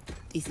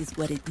 this is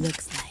what it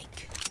looks like.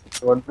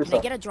 One piece. Can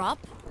I get a drop?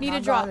 Need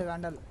a drop.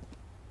 వ్యాండల్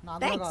నాకు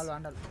కూడా Thanks. కావాలి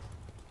వ్యాండల్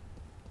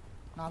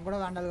నాకు కూడా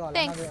వ్యాండల్ కావాలి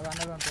Thanks. నాకు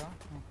వ్యాండల్ ఉంటుందా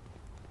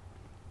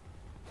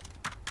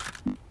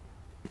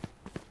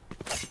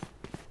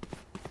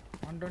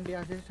 120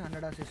 assist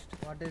 100 assist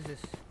what is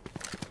this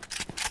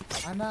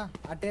అన్న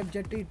ఆ టేప్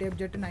జెట్ ఈ టేప్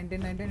జెట్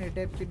 1919 ఈ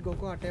టేప్ కిట్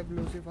గోకు ఆ టేప్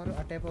లూసిఫర్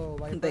ఆ tape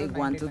wiper They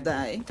want to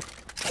die.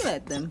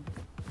 Let them.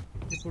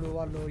 ఇప్పుడు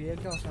వాళ్ళు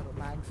ఏకే వస్తారు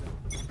మ్యాక్స్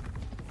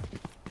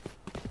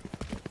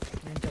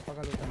నేను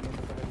చెప్పగలుగుతాను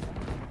ఎందుకు తెలుసా?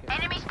 అందుకే.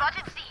 Enemy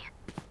spotted C.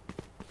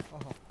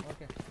 ఓహో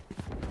ఓకే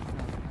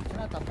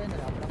అంచనా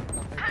తప్పైంది అప్పుడప్పుడు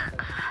తప్పైంది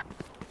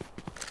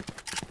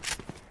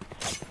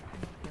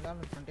ఇలా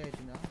 20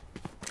 అవుతుందా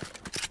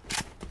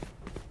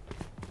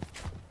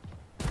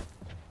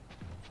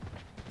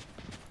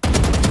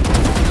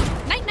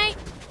Night night.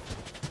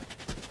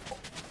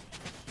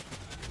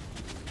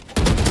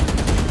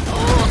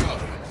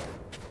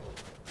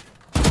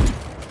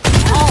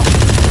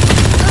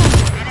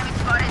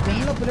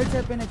 జన్లో బుల్లెట్స్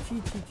అయిపోయినాయి చీ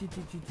చీ చీ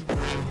చీ చీ చీ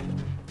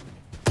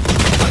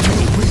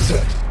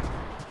Reset.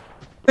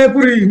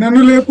 లేపురి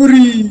నన్ను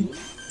లేపురి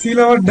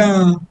చీలవడ్డా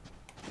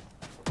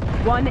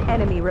One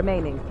enemy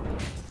remaining.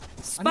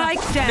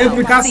 Spike లేపు down.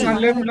 వికాస్ C.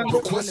 లేపు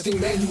Requesting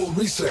manual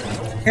reset.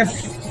 F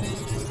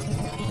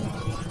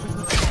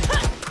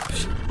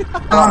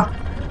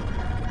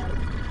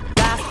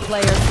Last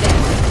player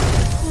standing.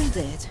 Hold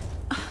it.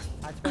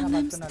 And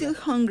I'm still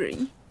hungry.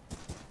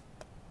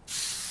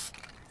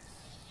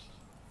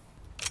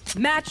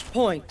 Match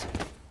point.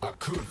 I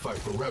could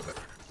fight forever,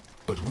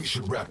 but we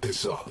should wrap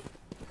this up.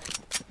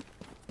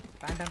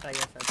 ప్యాంటన్ try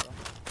చేస్తాడు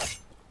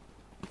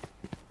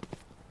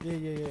ఏ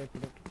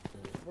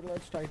ఇప్పుడు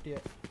let's tight A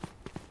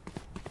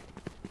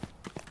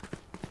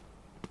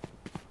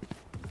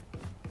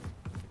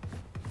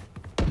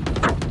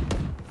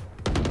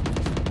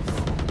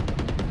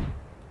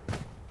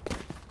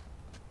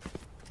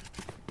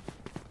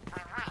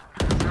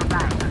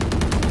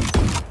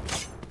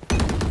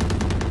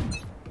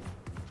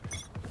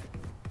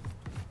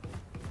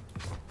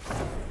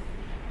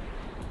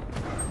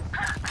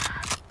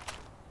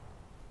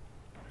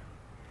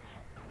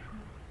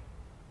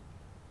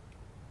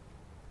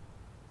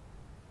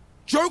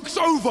Joke's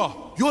over!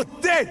 You're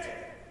dead!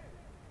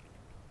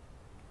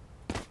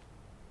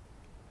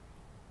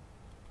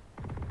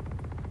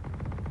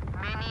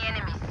 Many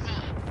enemies C.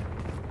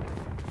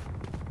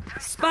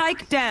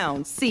 Spike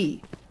down.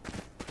 C.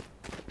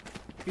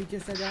 पीछे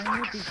से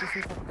जाएंगे पीछे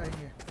से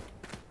पकड़ेंगे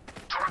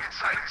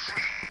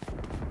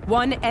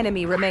One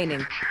enemy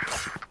remaining.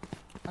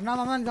 అన్నా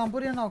మామ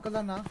జంపూరి అన్న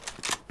ఒకదన్నా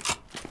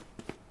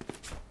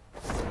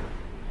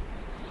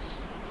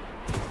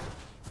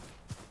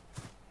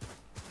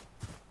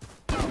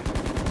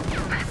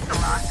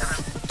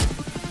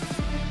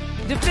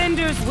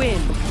Defenders win.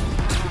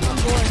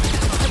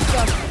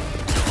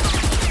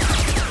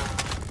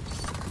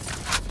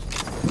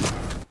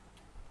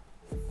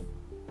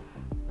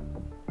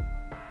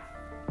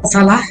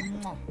 సలా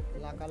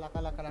లక లక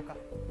లక లక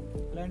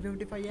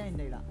 1155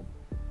 అయింది ఇక్కడ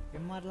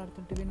ఏం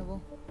మాట్లాడుతుంటివి నువ్వు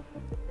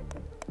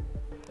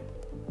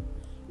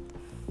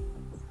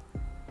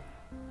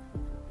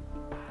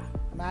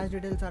match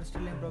details are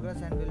still in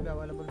progress and will be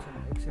available soon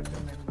except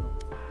menu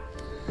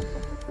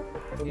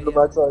రెండు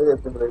మ్యాచ్ అది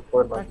చెప్పింది రైట్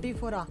పాయింట్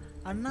 34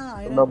 అన్న ఉన్న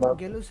iron match.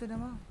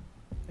 గెలుస్తేనేమో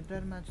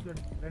entire match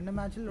loading రెండు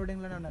మ్యాచ్లు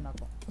లోడింగ్ లోనే ఉన్నాయి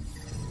నాకు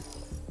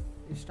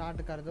ఈ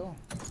స్టార్ట్ कर दो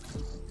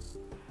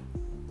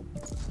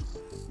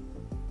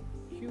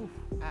హ్యూ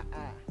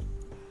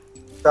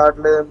స్టార్ట్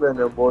లేదు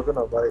నేను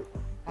పోతున్నా బాయ్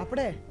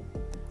అప్పుడే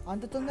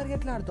అంత తొందరగా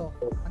ఎట్లా ఆడతావు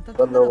అంత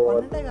తొందరగా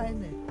తొందరగా 12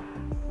 అయింది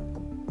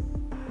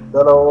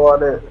దాని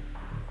పోవాలి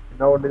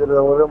నిన్న ఒకటి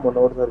నిద్ర పోలే మొన్న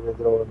ఒకటి సరిగ్గా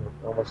నిద్ర పోలేదు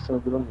నాకు మస్తు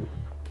నిద్ర ఉంది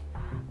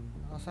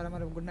సరే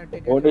మరి గుడ్ నైట్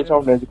టేక్ ఫోన్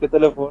చేసినప్పుడు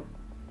ఎందుకెత్తలే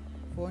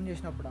ఫోన్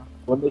చేసినప్పుడా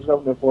ఫోన్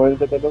చేసినప్పుడు నేను ఫోన్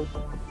ఎందుకెత్తలేవు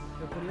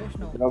ఎప్పుడు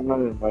చేసినావు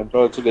నేను మా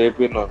ఇంట్లో వచ్చి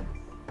లేపినా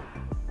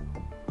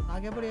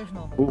నాకెప్పుడు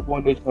చేసినావు నువ్వు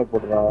ఫోన్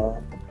చేసినప్పుడు రా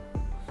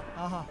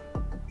ఆహా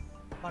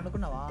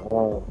పండుకున్నావా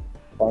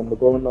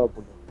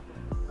పండుకోమన్నప్పుడు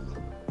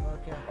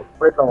ఓకే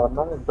అప్పుడే ఇట్లా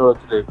అన్నా ఇంట్లో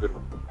వచ్చి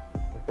లేపినా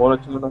ఫోన్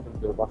వచ్చింది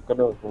నాకు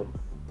పక్కనే ఉంది ఫోన్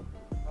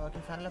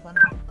ఓకే సర్లే పని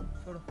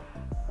చూడు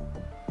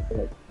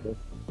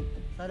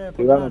సరే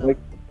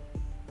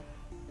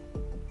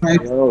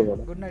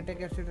good night take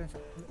care students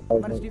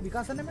మరి శ్రీ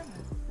వికాస్ అనే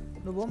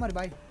నువ్వు మరి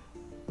బాయ్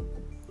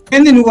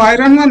ఏంది నువ్వు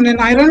ఐరన్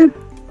నేను ఐరన్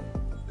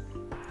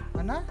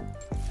అన్నా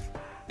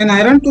నేను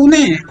ఐరన్ 2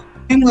 నే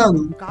ఏం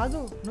కాదు. కాదు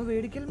నువ్వు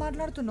వేడికెళ్ళి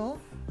మాట్లాడుతున్నావు.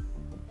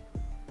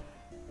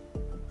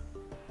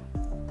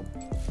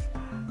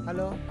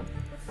 హలో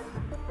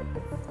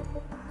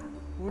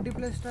ఓటీ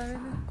ప్లస్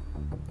ట్రావెల్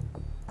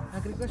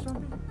నాకు రిక్వెస్ట్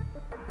పంపి.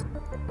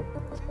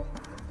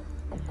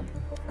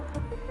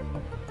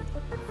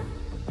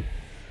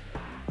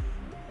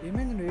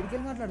 ఏమైంది నువ్వు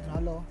వేడికెళ్ళి మాట్లాడుతున్నావు?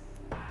 హలో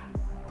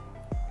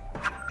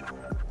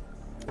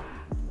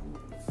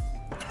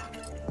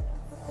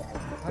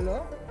హలో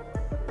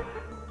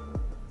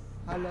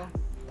హలో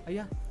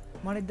అయ్యా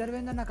మన ఇద్దరు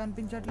ఏందని నాకు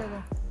అనిపించట్లేదు.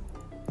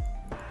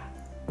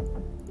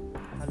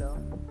 హలో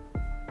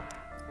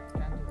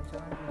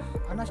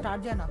అన్న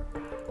స్టార్ట్ చేయనా?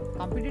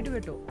 కాంపిటేటివ్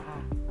పెట్టు.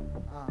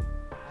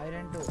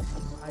 Iron 2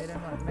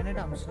 iron 1 minute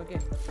alms. Okay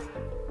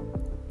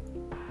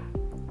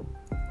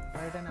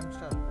right and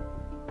star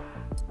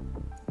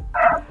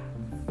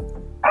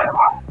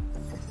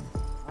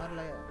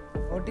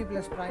OT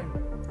plus prime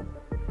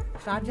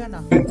start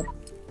చేయనా?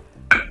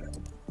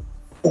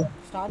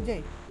 స్టార్ట్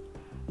చేయి.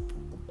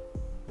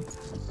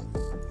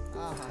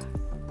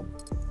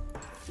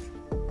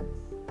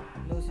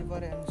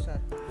 లూసిఫర్ ఎం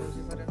స్టార్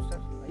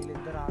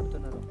వీళ్ళిద్దరు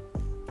ఆడుతున్నారు.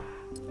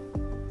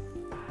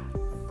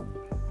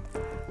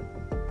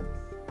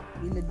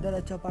 వీళ్ళిద్దరు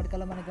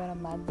వచ్చేపాటికల్లా మనకి ఏమైనా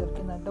మ్యాచ్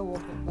దొరికిందంటే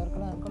ఓకే,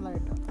 దొరకడం అనుకో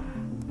light.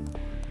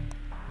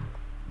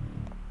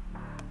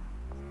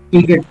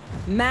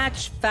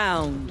 Match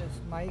found.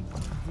 Mic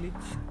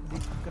glitch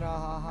దిక్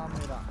రహా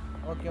Mera.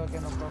 Okay okay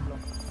no problem.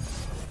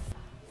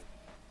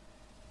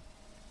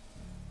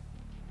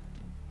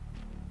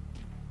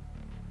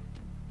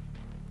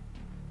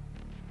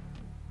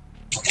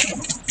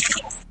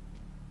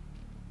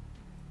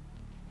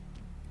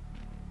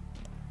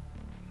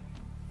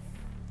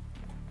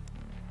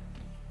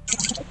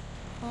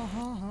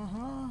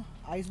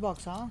 Ice box,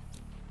 huh?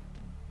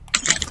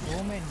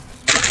 Omen.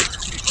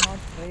 It's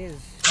not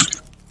praise.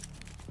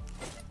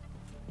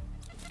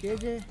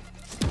 KJ.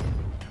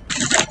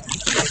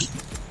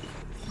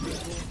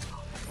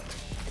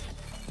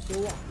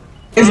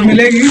 Praise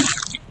मिलेगी.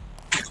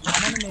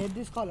 మనం ఏది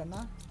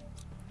తీసుకోవాలన్నా?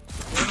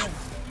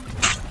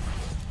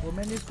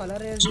 Omen తీసుకోవాలా?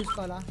 రేజ్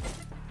తీసుకోవాలా?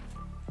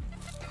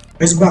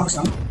 Ice box,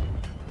 huh?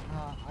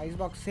 Ice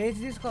box. Sage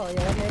తీసుకో.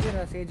 ఎవరు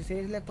లేదు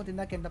సేజ్ లేకపోతే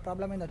ఇందాక ఎంత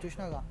ప్రాబ్లం అయిందో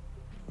చూసినావుగా.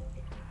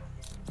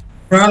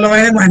 ప్రాబ్లం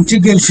అయితే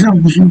మంచిగా గెలిచినాం.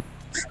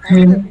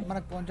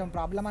 మనకు కొంచెం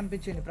ప్రాబ్లం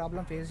అనిపించింది,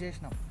 ప్రాబ్లం ఫేస్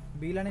చేసినాం.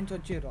 బీలో నుంచి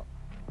వచ్చిర్రు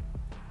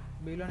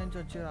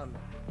వాళ్ళు.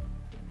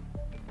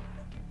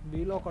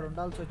 బీలో ఒకడు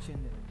ఉండాల్సి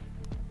వచ్చింది.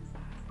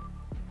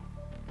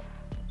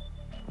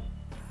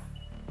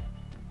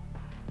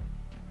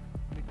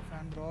 Big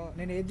fan bro.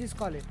 నేను ఏది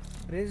తీసుకోవాలి?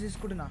 రేజ్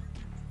తీసుకుంటున్నా.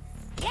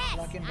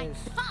 Lock in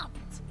raise.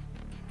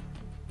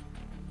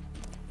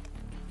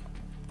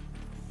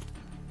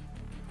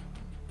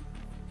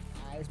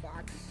 Ice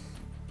box.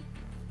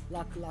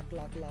 Lock.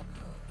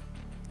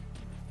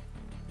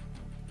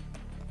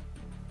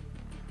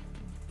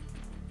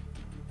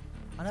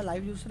 అన్న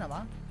లైవ్ చూస్తున్నావా?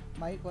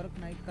 మైక్ వర్క్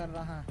నైట్ కర్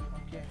రహా.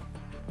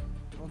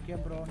 Okay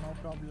bro no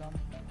problem.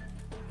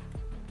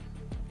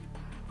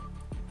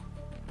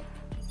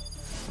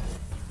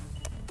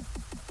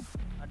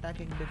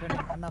 Attacking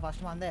defending అన్న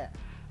ఫస్ట్ మందే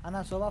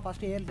అన్న. శోభా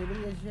ఫస్ట్ ఏ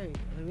రివీల్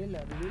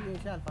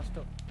చేసేయాలి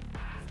ఫస్ట్.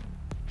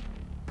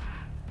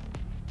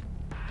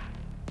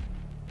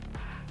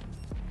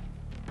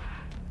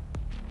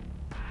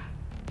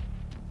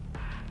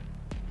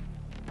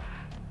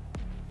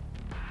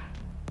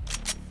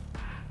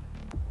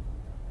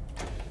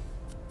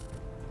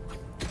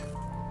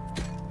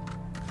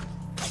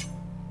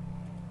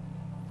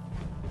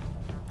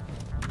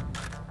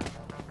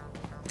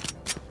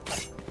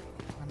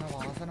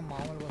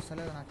 మామూలుగా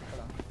వస్తలేదు నాకు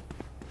ఇక్కడ.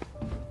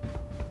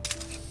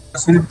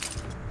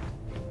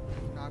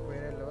 నాకు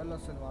వేరే లెవెల్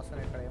వస్తుంది వాసన.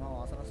 ఇక్కడ ఏమో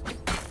వాసన వస్తుంది.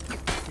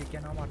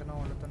 చికెన్ మటన్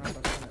వండుతున్నట్టు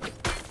వస్తుంది.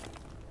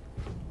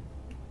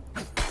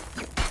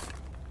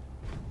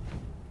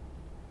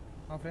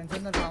 మా ఫ్రెండ్స్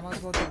అందరు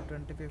ఫామర్స్ పోతారు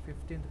 25th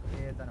 15th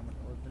ఏదన్నమాట.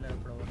 వద్దులే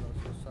ఇప్పుడు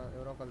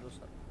ఎవరో ఒకరు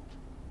చూస్తారు.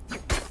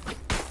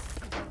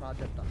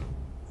 ప్రాజెక్ట్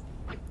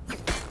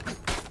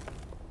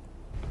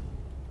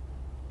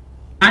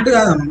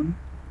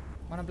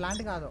మన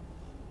ప్లాంట్ కాదు.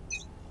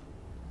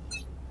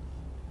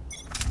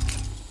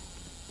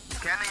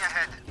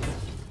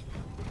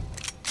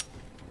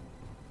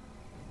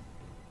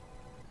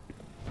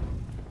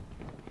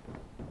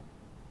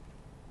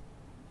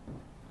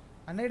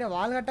 అన్న ఇక్కడ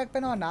వాల్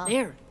కట్టకపోయినావు అన్న.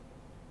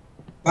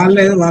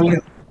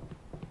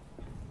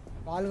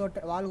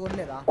 వాల్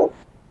కొనలేదా?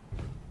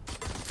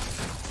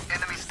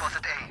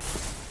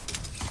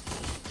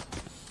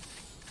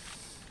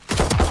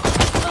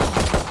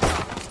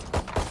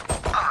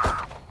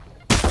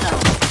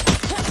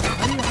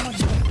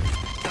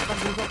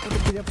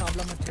 ఇదే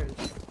ప్రాబ్లం వచ్చాడు.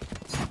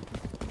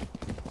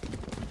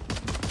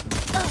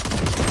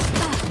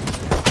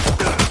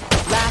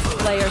 Last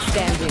player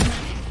standing.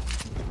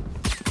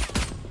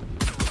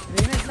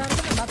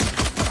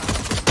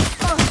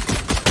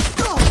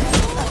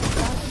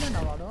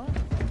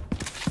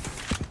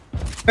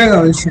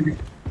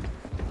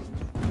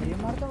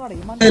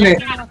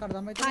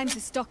 Time to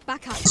stock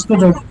back up.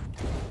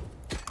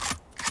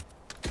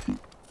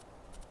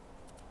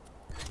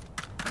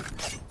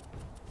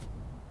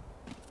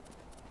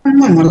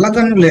 మళ్ళా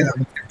గన్ను లేదా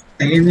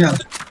ఏం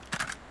చేయాలి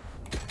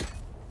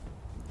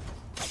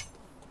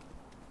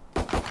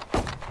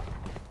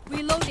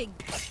Reloading.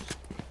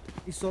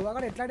 ఈ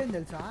సోవాగాడు ఎట్లాడేం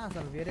తెలుసా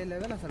అసలు వేరే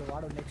లెవెల్ అసలు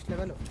వాడు next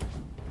level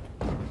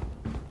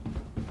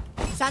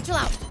Satchel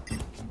out.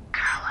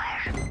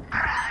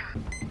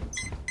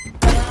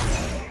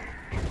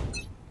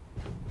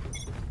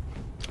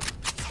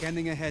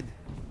 Scanning ahead.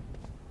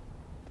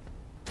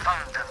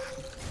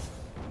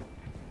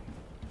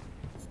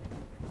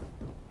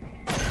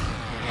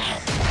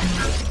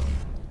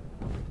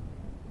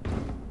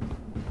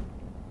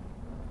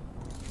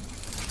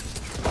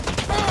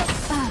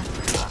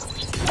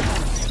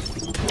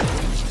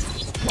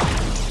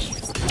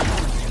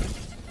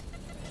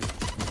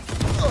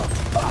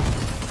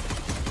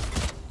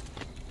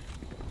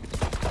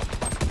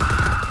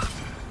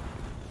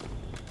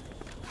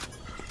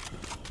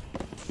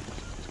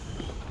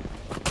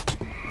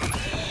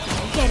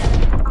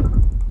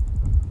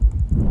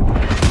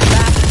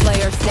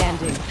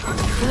 Standing.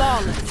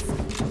 Flawless.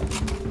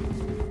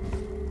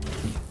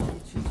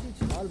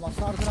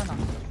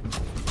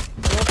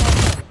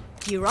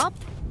 Gear up.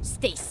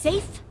 Stay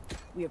safe.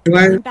 We're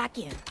Well- going back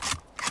in.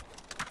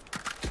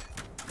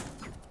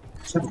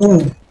 చెప్పు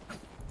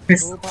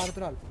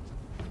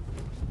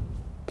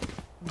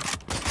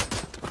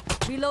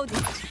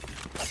Reloading.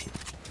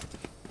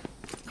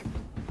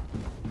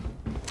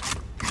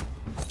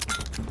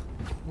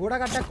 గోడ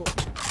కట్టకు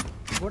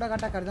గోడ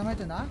కట్టకు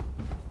అర్థమవుతుందా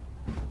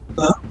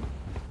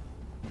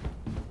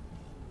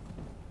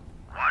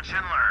Watch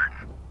and learn.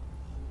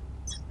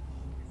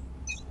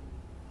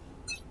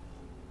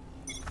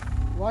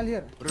 Wall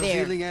here.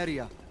 Revealing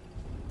area.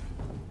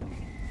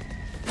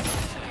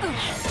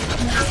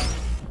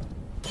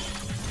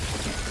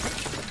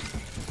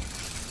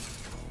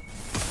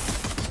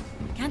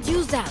 Can't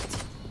use that.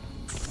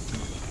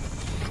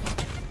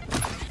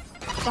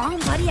 Bomb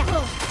buddy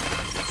out.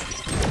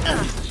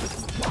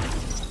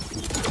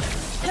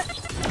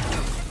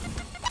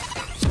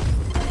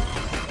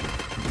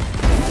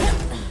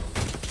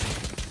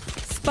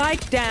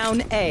 Spike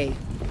down A.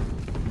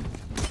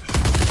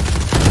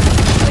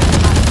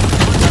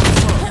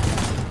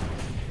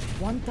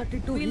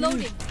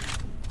 Reloading.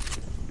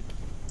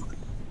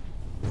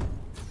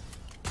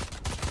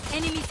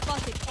 Enemy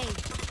spotted A.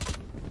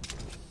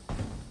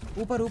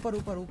 ऊपर ऊपर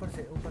ऊपर ऊपर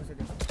से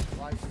देखो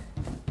वॉइस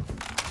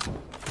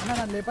अन्ना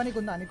ना लेपा नहीं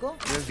कुंदा निको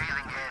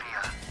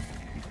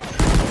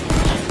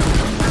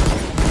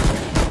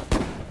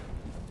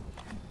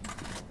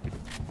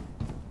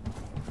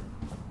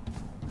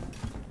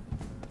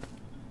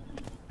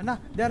अन्ना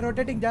they are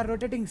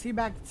rotating see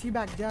back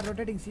they are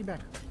rotating see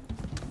back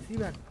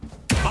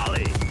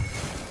Volley.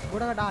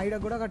 गोड़ा कटा आइडा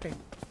गोड़ा कटे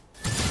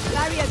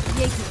Barrier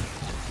created.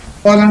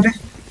 పోవాలంటే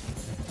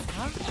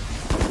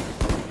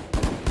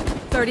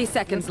 30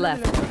 seconds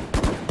left.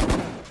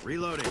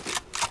 Reloading.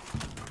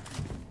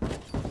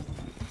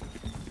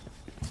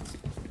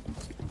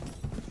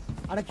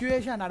 आड़ा क्यू है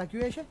आड़ा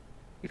क्यू है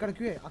इकड़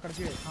क्यू है अकड़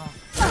क्यू है हाँ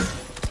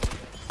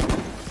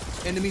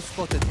Enemy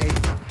spotted A.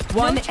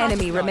 One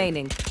enemy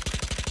remaining. 10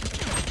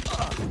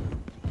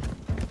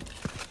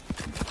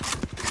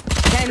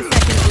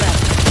 seconds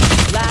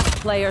left. Last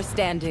player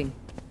standing.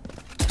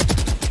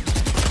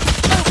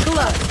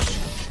 Clutch.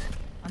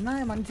 अन्ना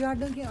ये मंची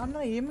आड़ने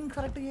अन्ना एमिंग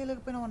करेक्ट ये लग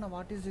पे ना अन्ना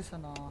what is this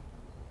अन्ना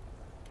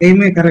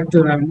ఏమే కరెక్ట్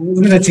రా నువ్వు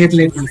మీద చేతి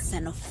లేకుండా It's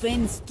an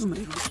offense to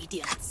my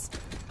radiance.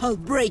 I'll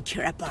break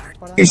her apart.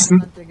 Krishna.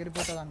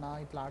 ఎగిరిపోతుంది అన్న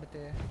ఇట్లా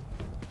ఆడితే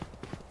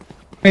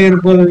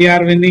Fireball, we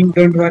are winning,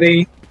 don't worry.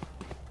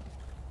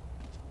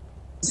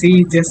 See,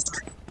 just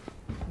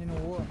నేను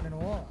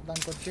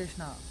దానికి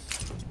వచ్చేసిన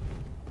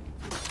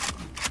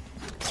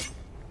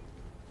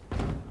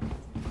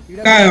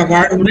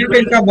వాడు ఉంటే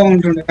ఇంకా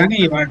బాగుంటుండే కానీ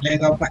వాడు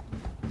లేదు అబ్బాయి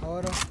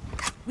ఎవరు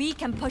We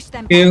can push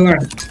them.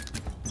 దేవుగాడు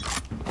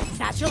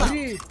Satchel out.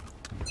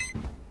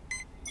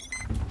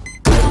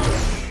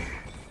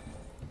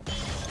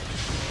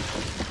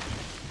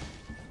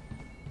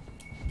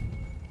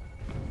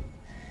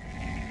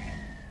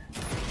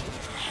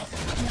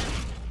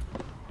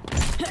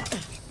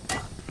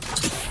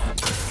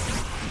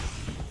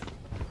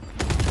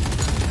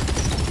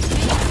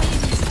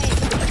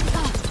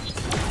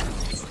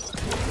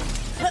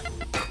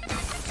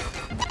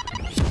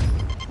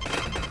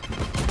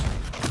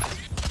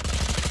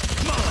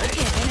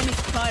 Enemy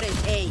spotted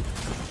A.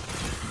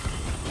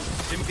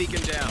 Dim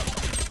beacon down.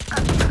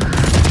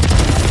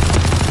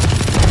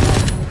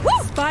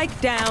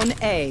 Spike down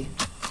A.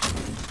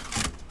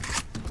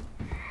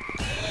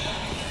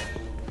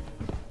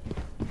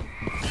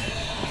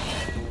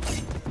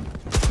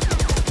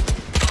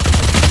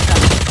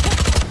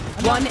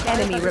 One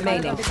enemy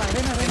remaining.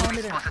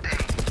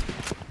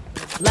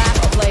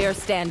 Last player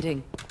standing.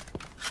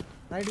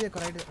 Right देखो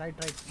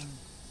right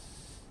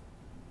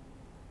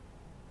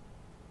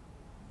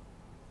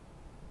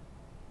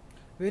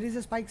Where is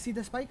the spike? See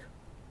the spike?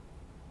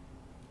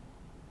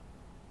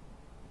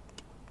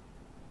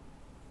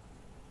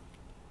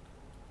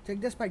 Check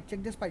the spike.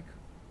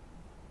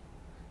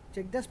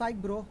 Check the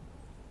spike, bro.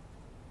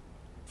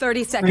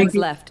 30 seconds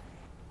left.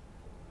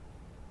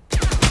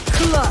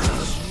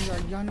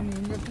 అయ్యా నేను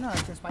ఏం చెప్పినా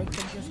spike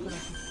check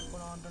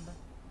చేసుకోవడం అంటుంటా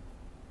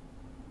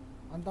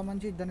అంత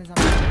మంచి ఇద్దరిని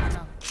సంపాదించిన.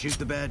 Shoot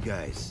the bad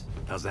guys.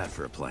 How's that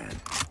for a plan?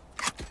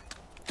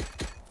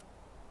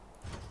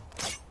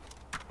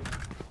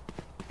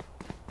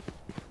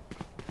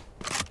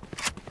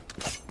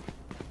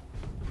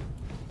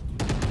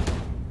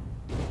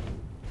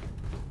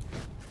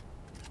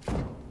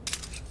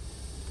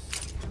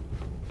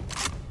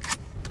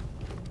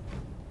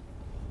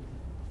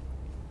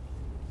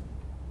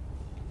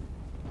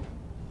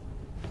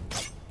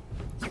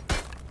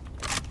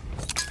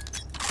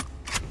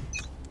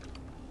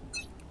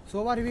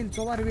 Sova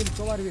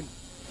reveal.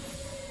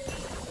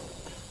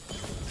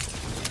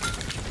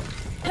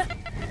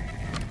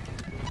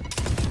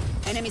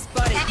 Enemy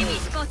spotted. Enemy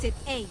spotted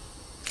A.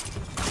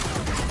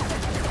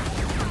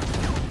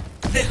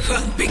 The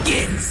hunt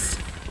begins.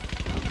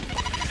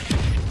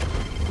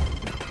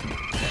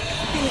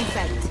 Feeling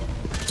sight.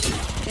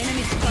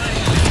 Enemy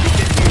spotted.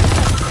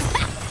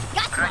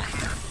 Got one.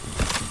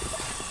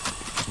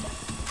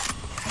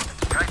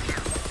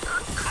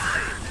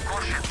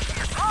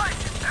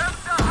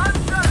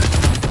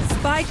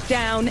 Spike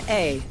down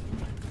A.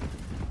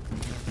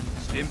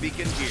 Stim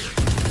beacon here.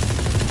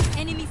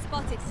 Enemy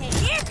spotted A.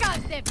 Here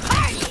comes the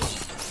party.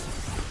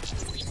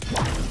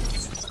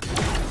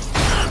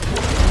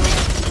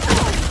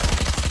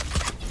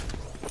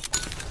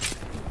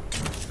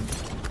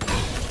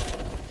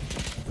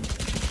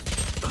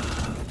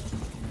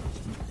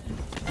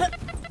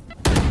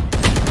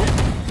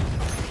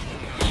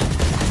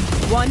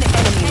 One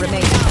enemy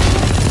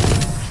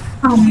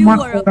remaining. You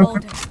are a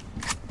boulder.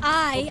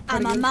 I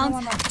am a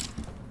mountain.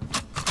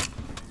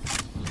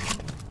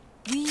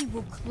 We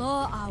will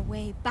claw our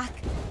way back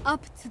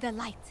up to the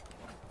light.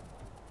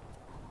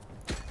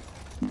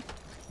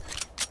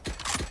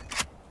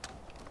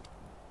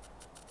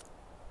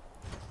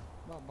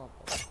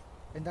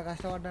 ఎంత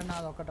కష్టపడ్డా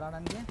అది ఒకటి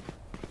రావడానికి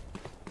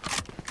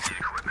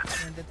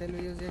ఎంత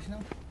తెలివి use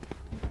చేసినావు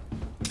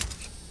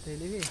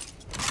తెలివి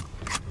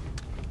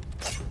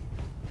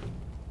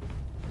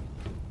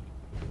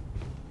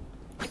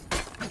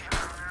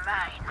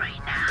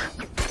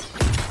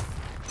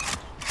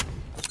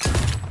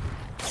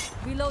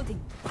Reloading.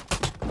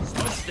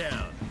 Smoke's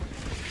down.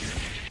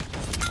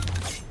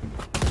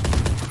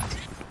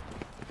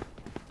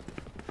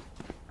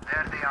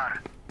 There they are.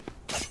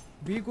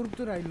 Be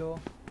కురుకుతురా ఇల్లు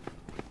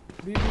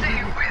be They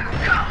will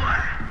cover.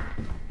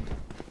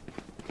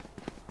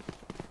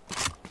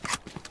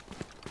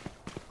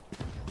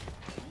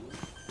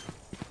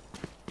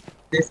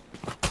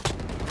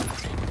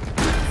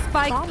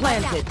 Spike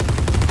planted.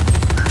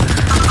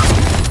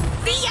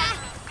 Via!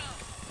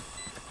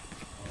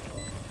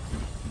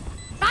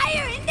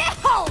 Fire in the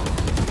hole!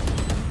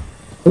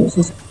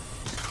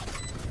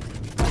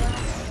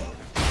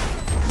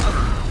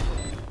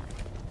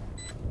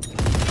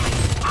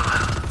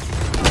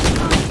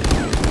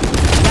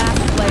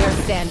 Last player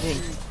standing.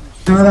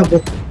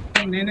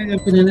 నేనే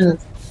చెప్పి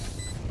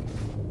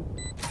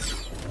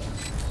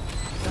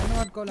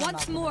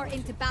Once more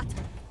into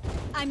battle.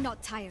 I'm not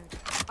tired.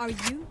 Are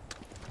you?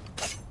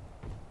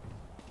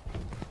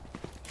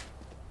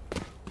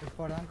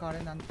 ఇప్పటిదాకా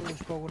ఆడింది అంతా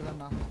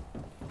చూసుకోకూడదన్నా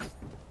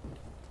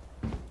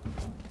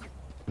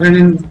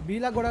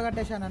బీలా గొడవ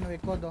కట్టేశాను నువ్వు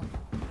ఎక్కువద్దు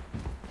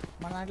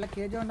మన దాంట్లో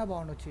కేజీ ఉన్నా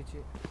బాగుండు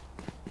వచ్చి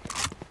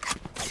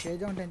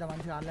కేజీ ఉంటే ఇంత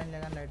మంచిగా ఆన్లైన్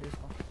లేదని లైట్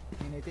తీసుకో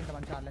నేనైతే ఇంత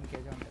మంచి ఆన్లైన్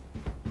కేజీ ఉంటాయి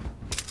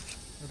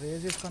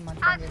రేజ్ తీసుకొని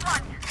మంచిగా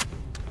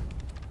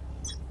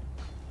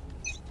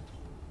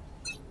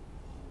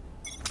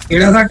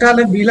ఎడ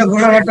కట్టాలి బీల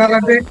గోడ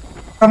కట్టాలంటే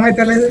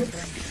అర్థమైతే లేదు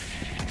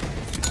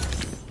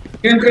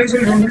ఏం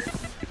టెన్షన్ ఉంది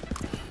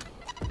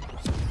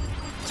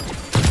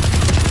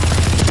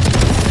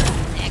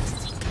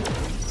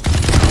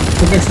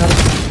okay sir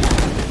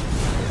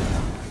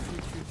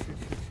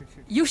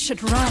You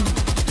should run.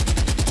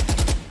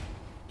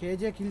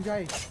 KG kill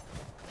Joy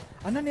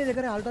అన్న నీ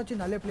దగ్గర ఆల్టో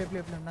వచ్చింది లేపు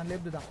నన్ను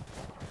లేపుదా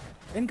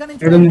వెనక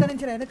నుంచి రా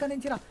వెనక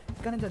నుంచి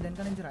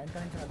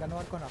గన్ను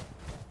పట్టుకోరా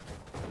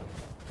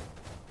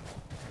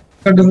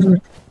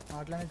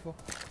అట్లా నుంచి పో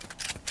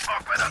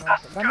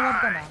గన్ను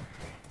పట్టుకోనా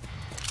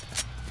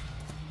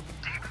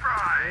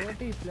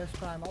ఓటీ ప్లస్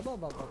ప్రైమ్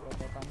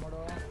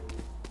తమ్ముడు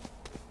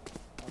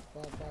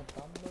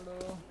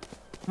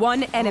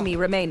One enemy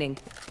remaining.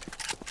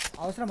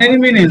 అవసరం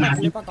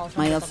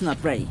My ult's not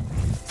ready.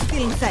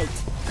 Still in sight.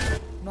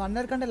 నువ్వు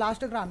అందరికంటే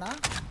లాస్ట్కి రా అన్న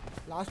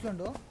లాస్ట్లో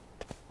ఉండు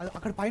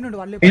అక్కడ పైన ఉండు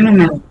వాళ్ళు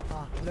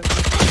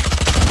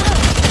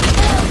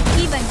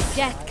Even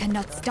death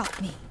cannot stop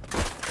me.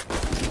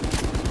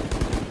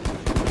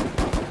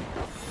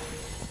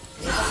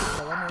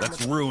 Let's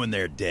ruin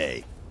their day.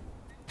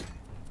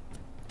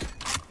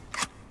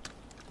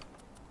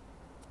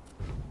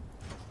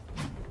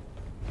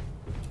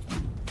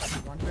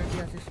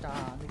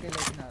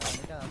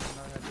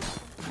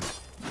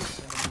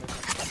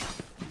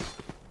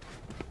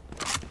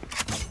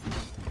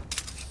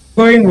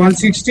 Going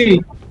 160.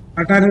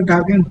 What are you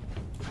talking?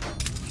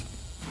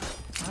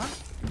 Huh?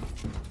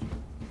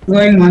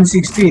 Going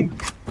 160.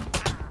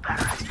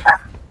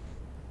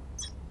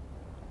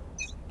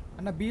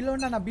 అన్న బీలో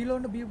ఉండు అన్న బీలో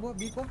ఉండు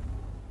బీకో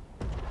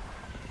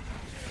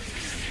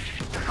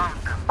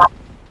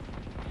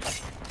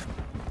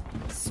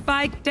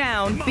Spike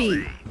down B.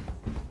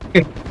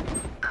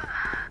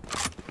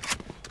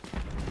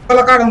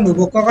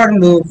 బొక్క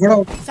కాడు కూడా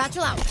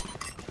Satchel out.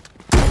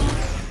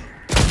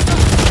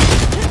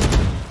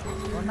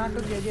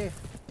 1 జేజే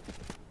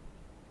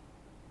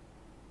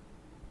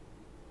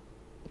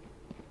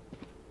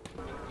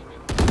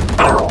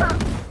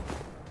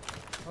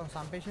ఓ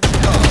సంపేష్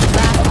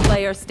Last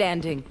player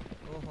standing.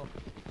 ఓహో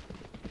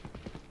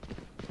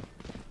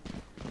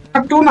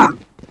టూనా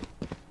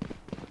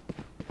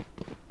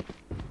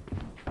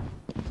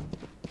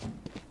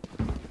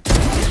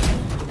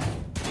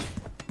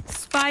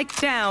Spike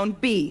down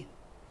B.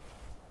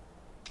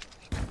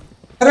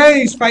 అరే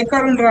స్పైక్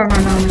కాడు ఉండరా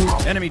నాన్న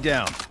Enemy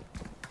down.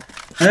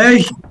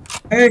 ఏయ్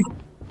ఏయ్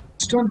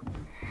స్టోన్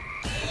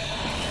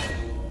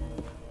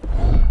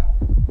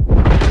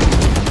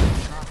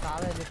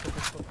కాదే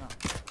తీసుకుంటున్నా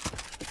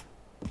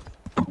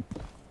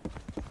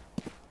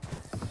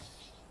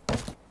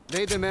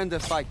They demand a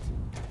fight.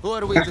 Who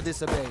are we to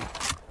disobey?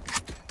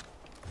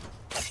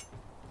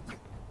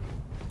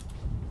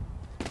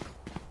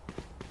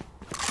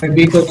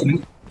 బీక్ వచ్చింది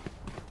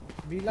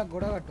వీళ్ళకి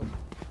గొడవ కట్టు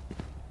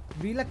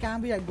వీళ్ళ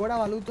క్యాంప్ గొడవ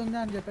వలుగుతుంది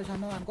అని చెప్పేసి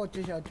అన్న అనుకో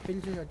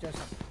పిలిచేసి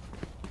వచ్చేస్తాం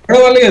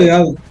వాళ్ళు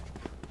కాదు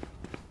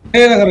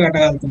ఏ దగ్గర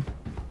కట్టగలుగుతాం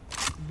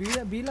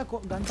వీళ్ళ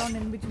గన్ సౌండ్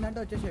వినిపించిందంటే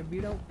వచ్చేసి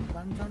వీడ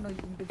గన్ సౌండ్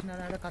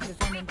వినిపించినారంటే కత్తి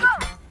సౌండ్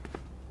వినిపించిన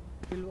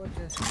పిలువ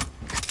వచ్చేసి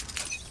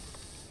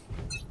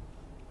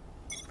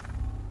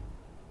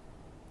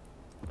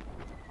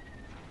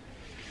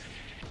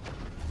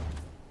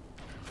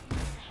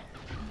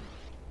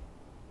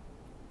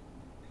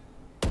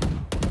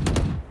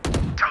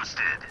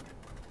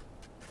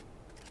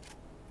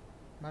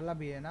మళ్ళా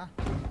బిఏనా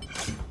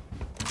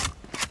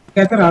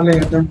అయితే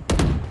రాలేదు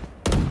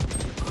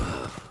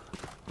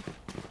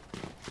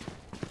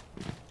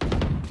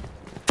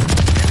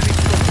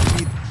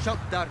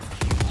Shock dart.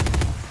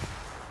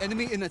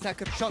 Enemy in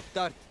attacker. Shock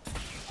dart.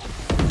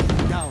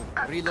 Down.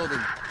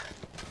 Reloading.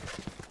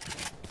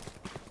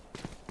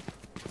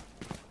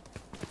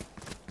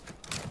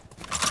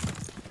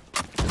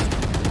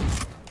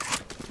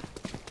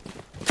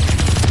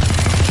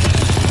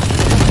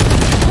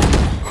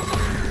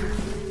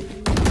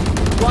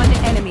 One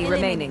enemy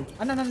remaining.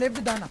 అన్న నన్ను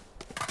లేపుదా అన్న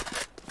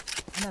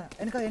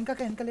అన్న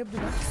వెనక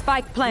లేపుదా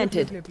Spike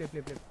planted.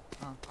 లేపు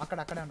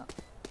అక్కడే ఉన్నా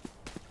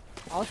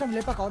అవసరం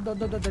లేపక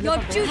వద్దు Your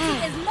duty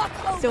is not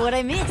over. So what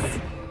I miss?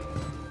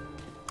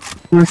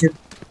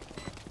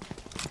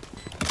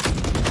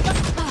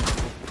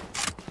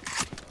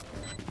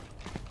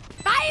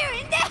 Fire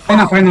in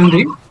there. పైన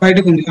ఉంది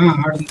బయటకు ఉంది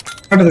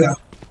ఆడదుగా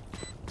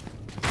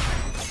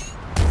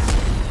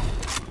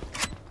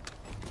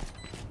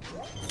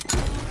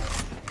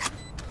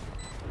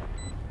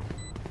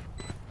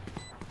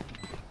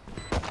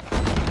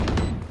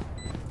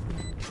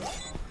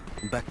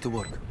Back to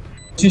work.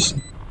 చేసి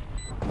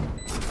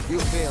You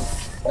failed.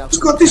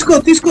 Now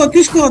తీసుకో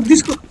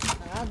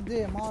అదే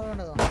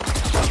మాట్లాడదు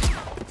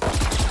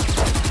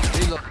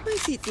reload. My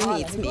city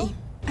needs me.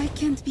 I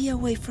can't be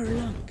away for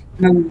long.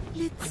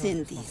 Let's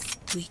end this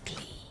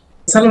quickly.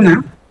 అసలునా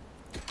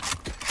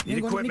Need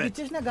నీకు equipment.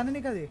 ఇచ్చేసిన గన్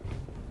నీకు అది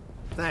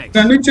Thanks.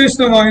 ఎందుకు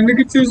ఇచ్చేసినావా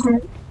ఎందుకు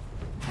ఇచ్చేసినావు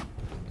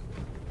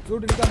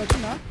చూడు నీకు అని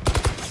వచ్చిందా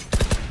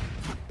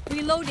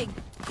Reloading.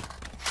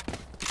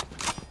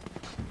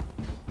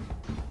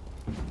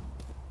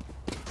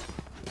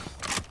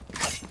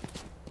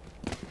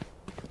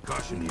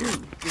 Caution here.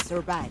 We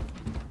survived.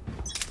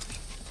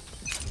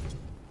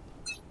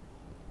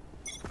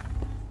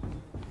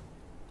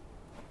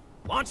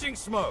 Launching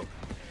smoke.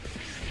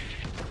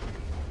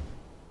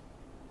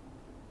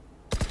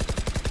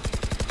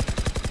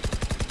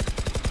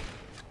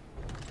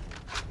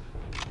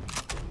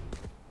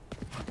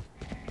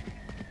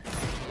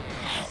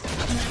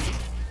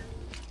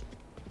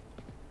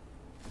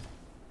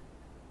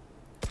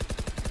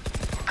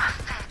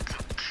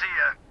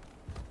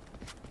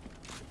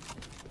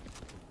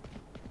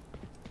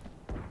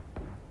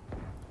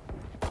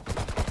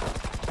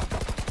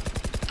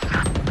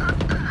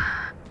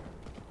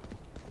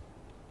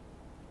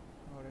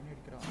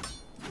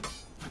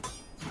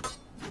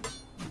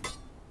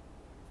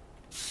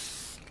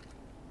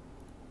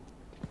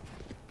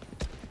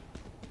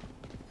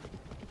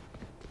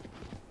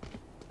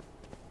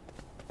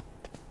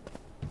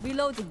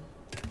 Reloading.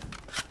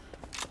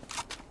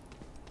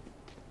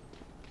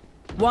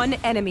 One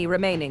enemy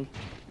remaining.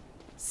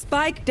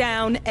 Spike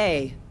down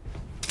A.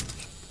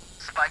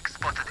 Spike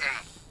spotted A.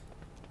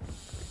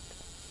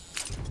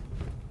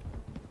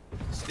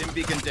 Stim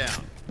beacon down.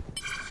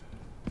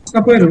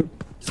 పోయారు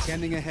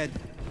Scanning ahead.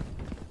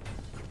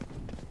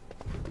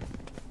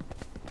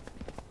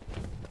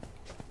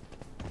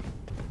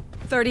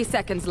 Thirty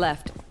seconds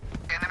left.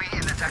 Enemy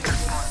in attacker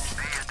spawn.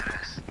 Pay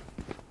address.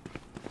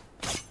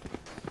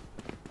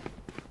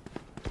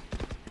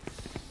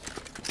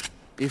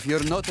 If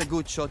you're not a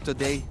good shot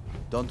today,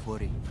 don't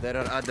worry. There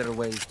are other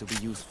ways to be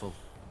useful.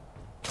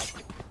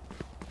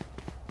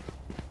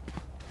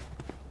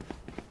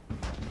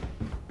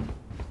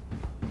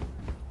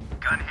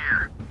 Gun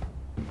here.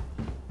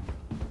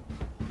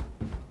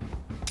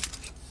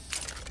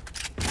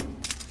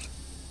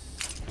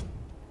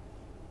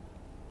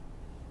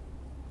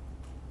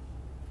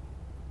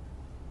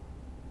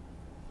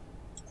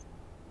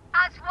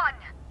 As one.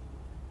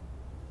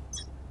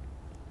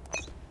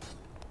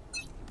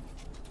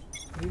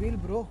 Reveal,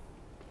 bro.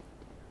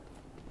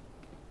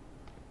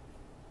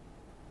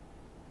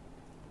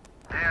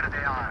 There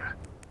they are.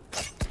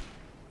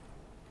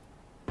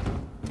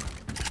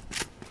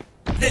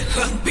 The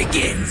hunt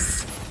begins.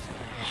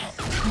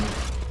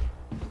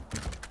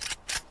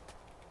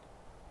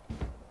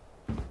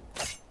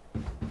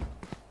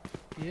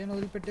 ఏం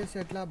వదిలిపెట్టేసి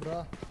ఎట్లా bro?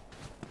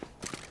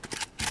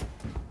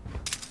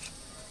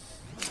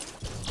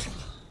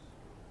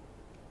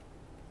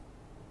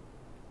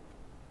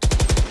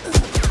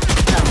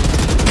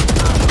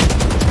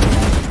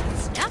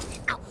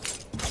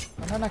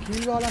 అన్న నాకు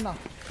heal కావాలన్నా.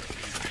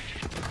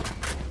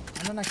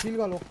 అన్న నాకు heal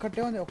కావాలి.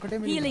 ఒక్కటే ఉంది, ఒక్కటే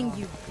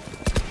మిగిలింది.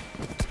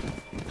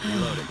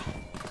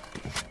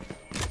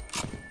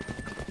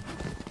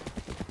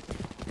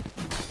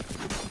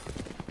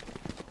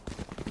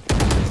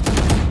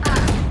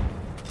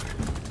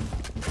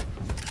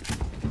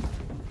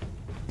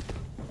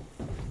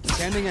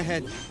 Standing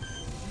ahead.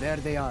 There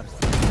they are.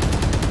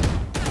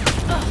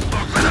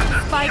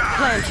 Spike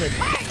planted.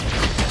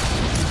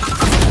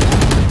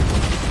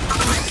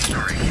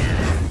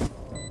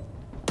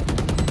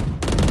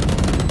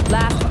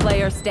 Last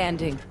player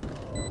standing.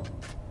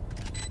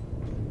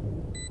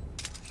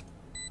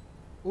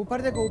 ऊपर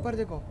देखो, ऊपर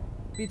देखो,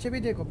 पीछे भी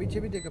देखो, पीछे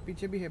भी देखो,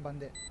 पीछे भी है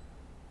बंदे.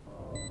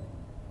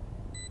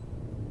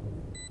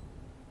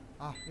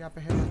 यहाँ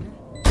पे है बंदे.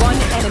 One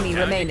enemy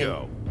remaining.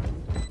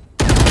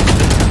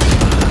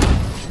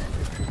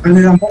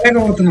 అది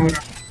చంపలేకపోతున్నావురా.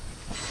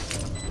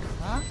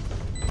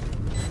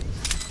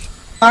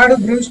 ఆడు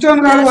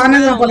బ్రిమ్స్టోన్ గాడు వానే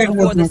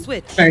చంపలేకపోతున్నాడు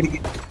సైడ్కి.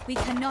 We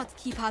cannot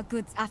keep our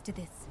goods after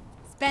this.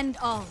 Spend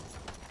all.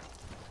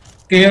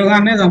 Cave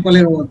గానే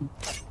చంపలేకపోతున్నాడు.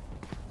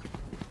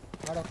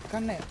 వాడు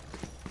ఒక్కనే.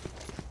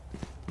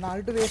 నా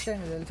హెల్త్ వేస్ట్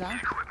అయింది తెలుసా?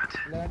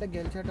 లేదంటే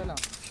గెలిచేటలా.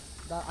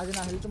 అది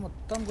నా హెల్త్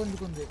మొత్తం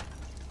గుంజుకుంది.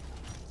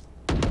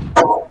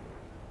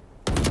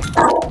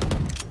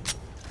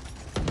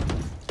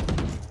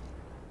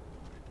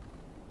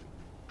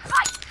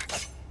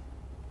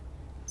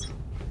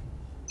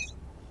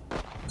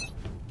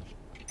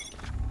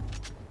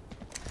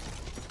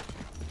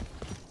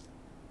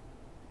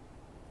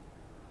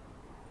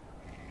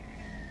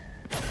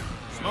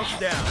 Smoke's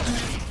down.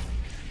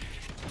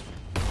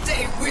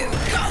 They will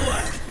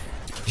cower.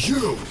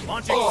 You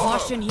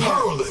Caution are here.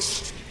 powerless.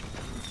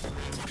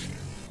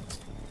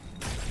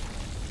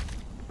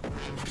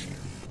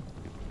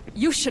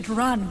 You should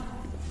run.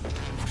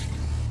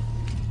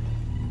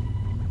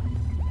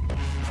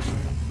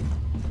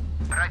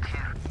 Right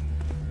here.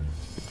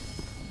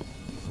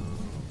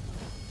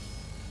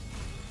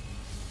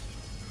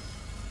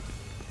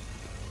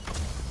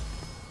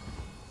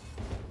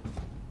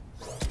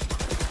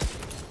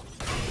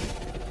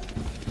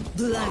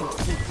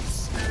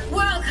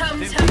 Welcome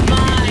to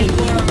my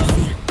world.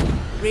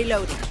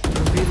 Reloading.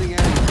 Revealing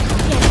area.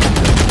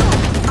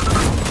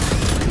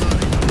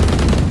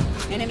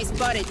 Enemy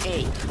spotted A.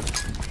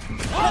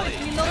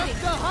 Reloading.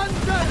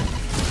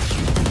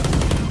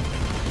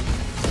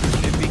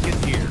 If we get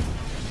here.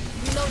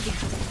 Reloading.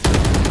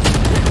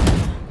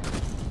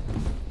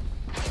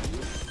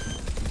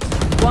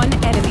 One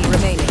enemy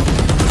remaining.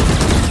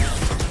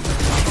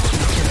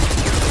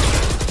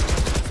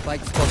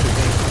 Spike spotted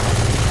A.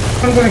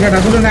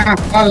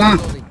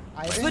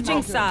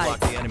 Switching Block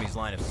sides. the enemy's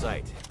line of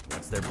sight.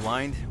 Once they're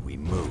blind, we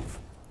move.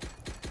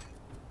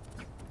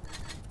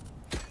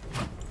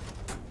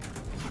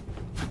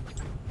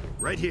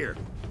 Right here.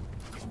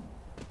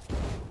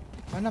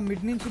 అన్న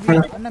mid నుంచి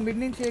అన్న mid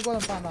నుంచి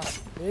ఏకోదాం పా అన్న.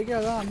 AK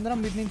కదా అందరం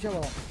mid నుంచే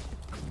పోదాం.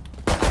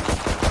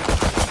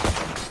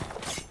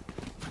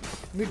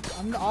 Mid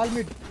all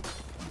mid.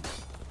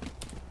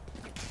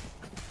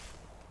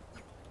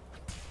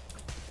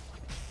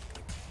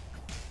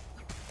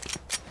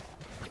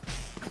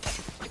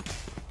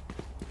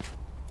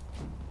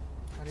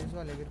 హరీష్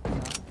వాళ్ళు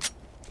ఎగిరిపోయా.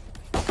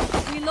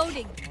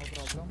 Reloading. No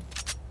problem.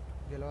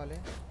 గెలవాలి.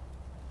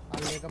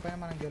 అది లేకపోయినా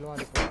మనం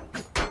గెలవాలి ఇప్పుడు.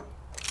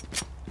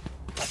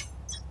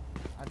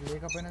 అది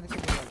లేకపోయినది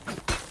గెలవాలి.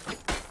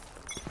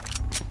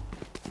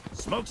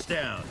 Smoke's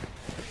down.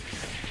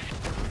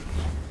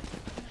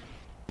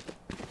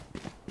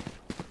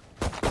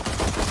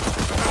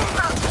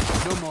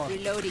 No more.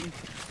 Reloading.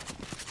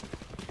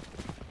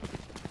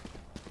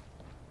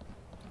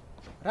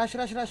 Rush,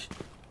 rush, rush.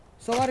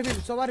 Sovar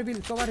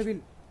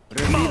bill.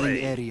 Revealing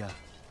area.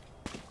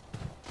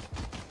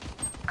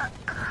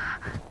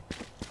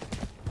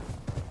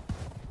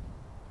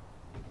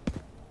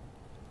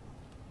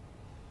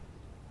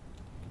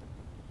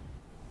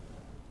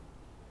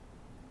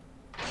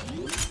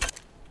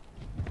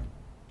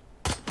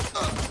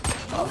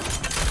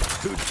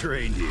 Who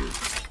trained you?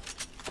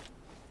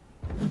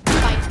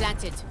 Spike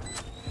planted.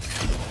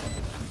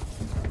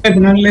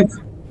 Left.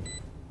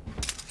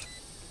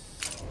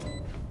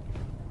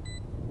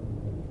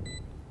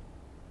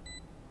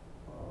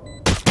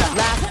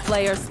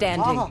 player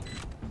standing. Aha.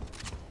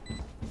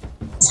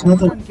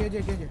 Smoke. KJ.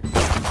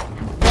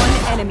 One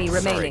enemy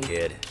remaining.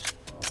 kid.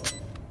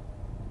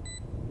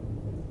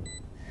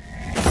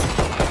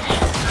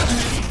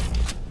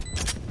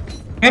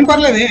 ఏం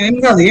పర్లేదు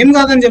ఏం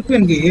కాదని చెప్పు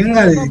ఇంక ఏం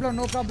కాదు ఇది.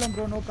 No problem,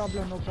 bro. No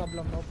problem.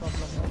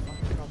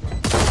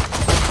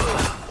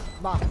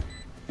 బా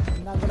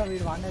ఇందాక కూడా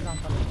వీడు వాడేది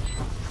అంటారు.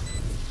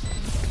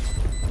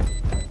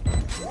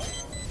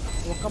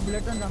 ఒక్క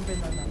బుల్లెట్ అని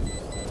చంపింది అన్న.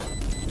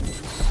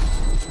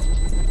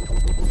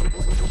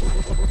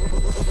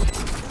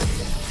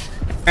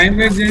 టైం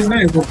వేస్ట్ చేసినా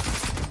ఎక్కువ.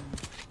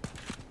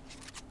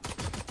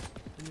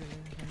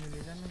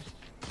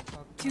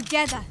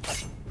 Together,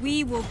 we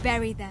will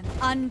bury them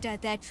under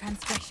their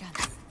transgressions.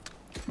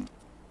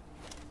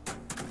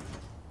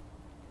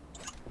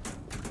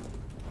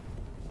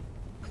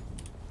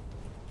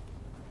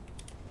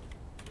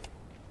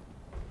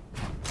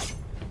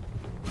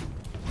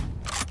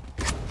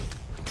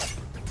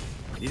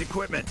 Need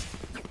equipment.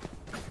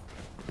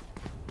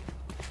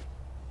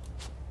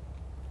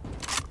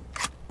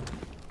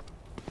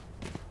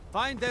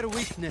 Find their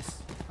weakness.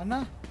 Anna.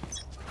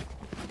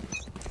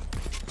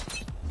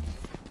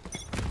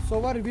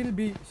 Sova will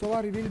be.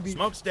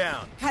 Smoke's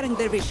down. Cutting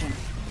their vision.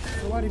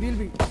 Sova will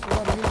be.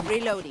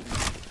 Reloading.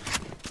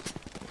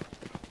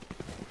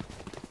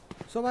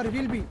 Sova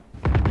will be.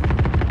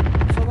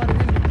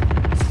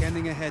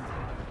 Scanning ahead.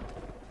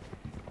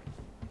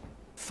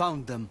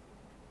 Found them.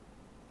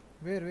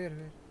 Where?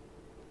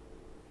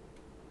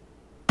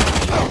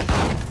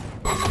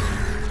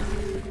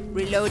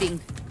 Reloading.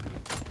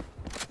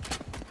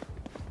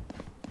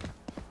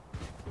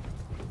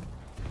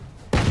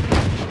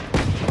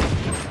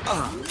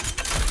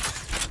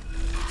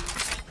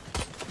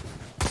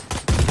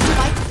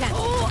 Spike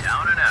planted.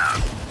 Down and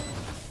out.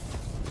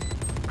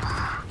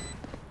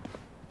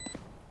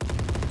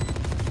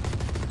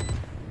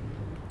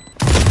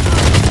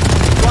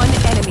 One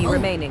enemy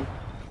remaining.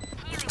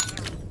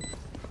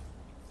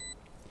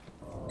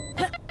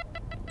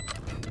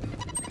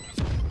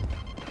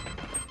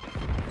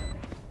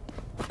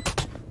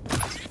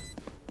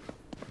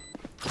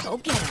 Go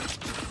get him.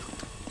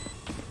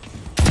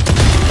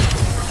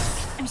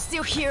 I'm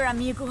still here,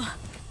 amigo.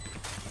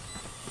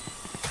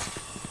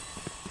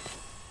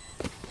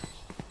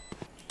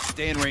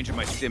 Stay in range of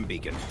my stim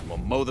beacon. We'll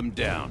mow them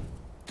down.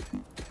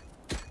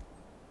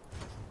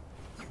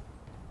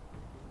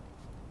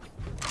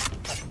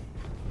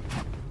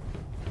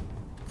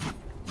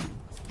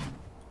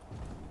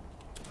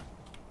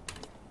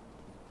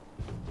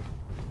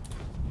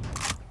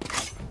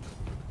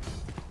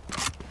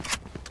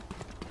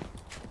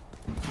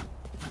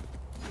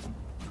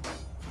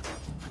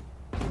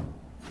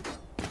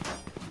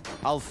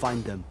 I'll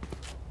find them.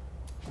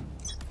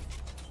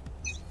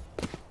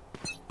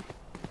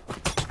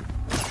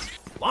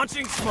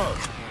 Launching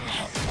smoke.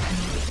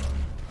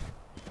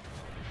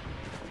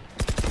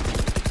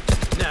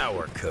 Now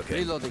we're cooking.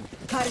 Reloading.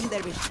 Cutting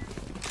their vision.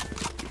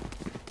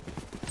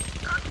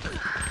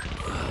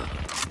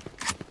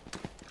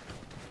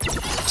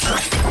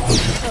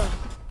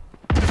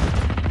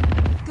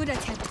 Good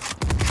attempt.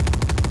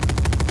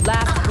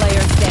 Last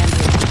player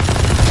standing.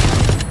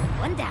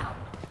 One down.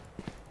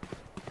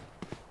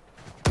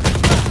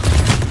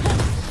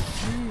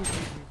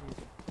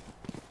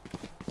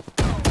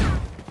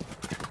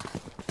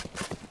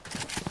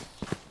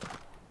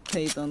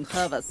 They don't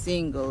have a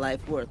single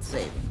life worth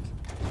saving.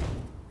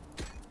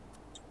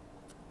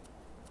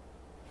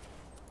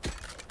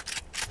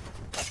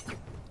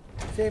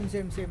 Same.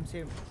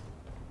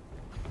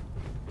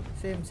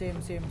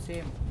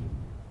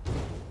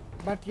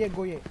 But ye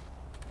go ye.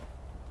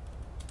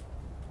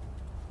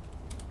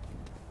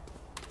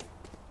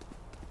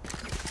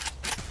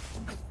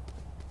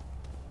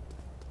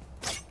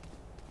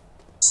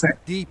 Set.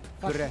 Deep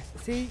breath.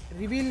 See,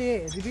 reveal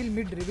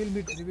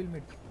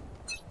mid.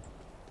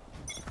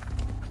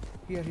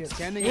 Here.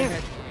 Scanning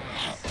ahead.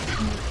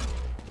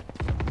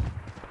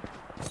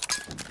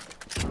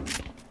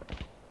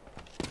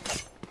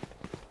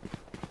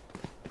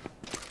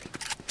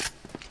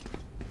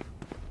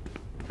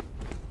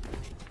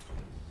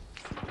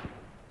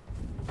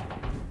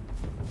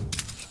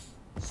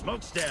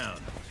 Smoke's down.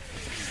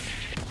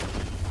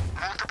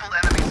 Multiple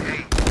enemies A.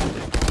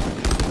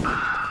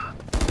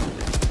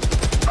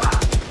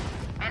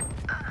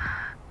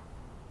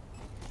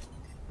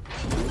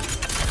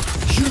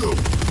 You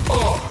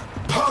are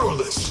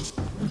powerless.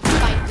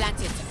 Spike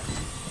planted.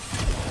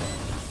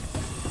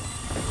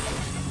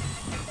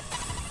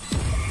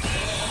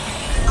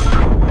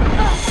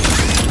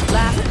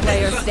 Last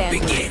player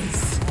standing.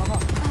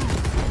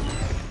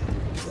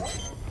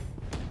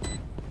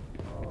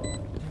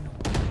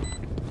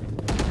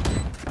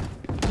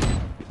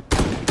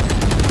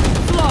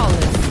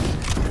 Flawless.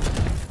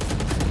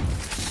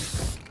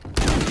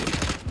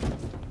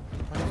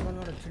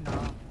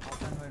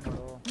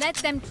 Let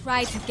them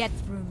try to get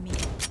through me.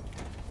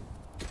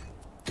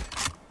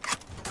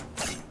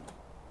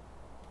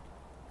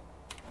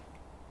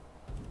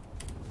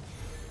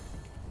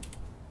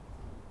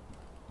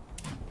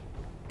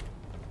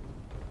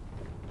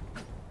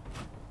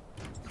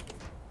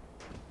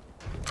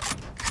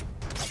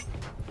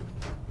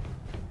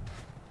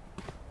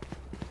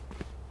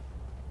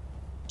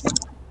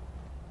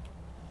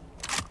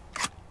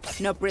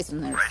 No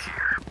prisoners.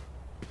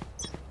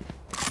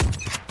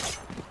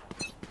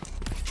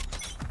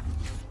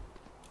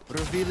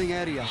 Revealing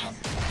area.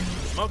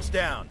 Smoke's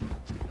down.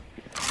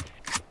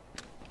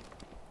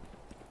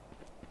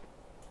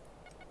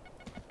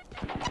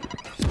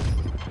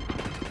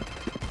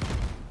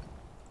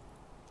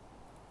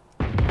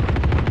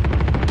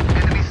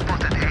 Enemy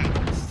spotted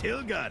A.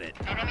 Still got it.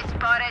 Enemy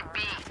spotted B.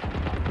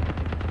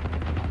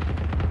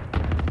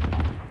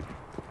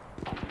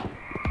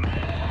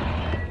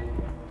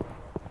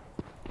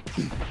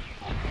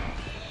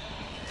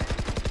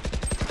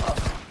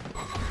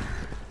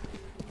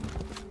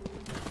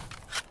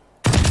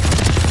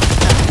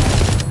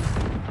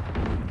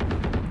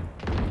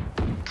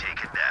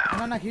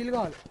 అన్న నాకు heal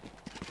కావాలి.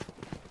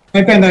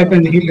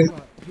 అయిపోయింది heal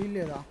heal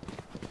లేదా?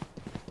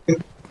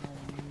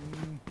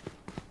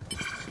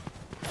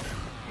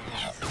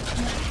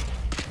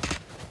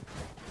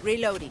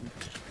 Reloading.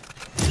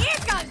 Here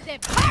comes the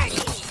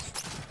party!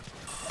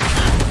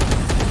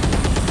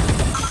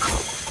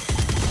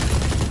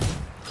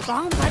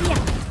 Bomb area.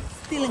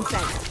 Still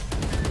inside.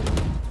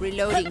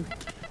 Reloading.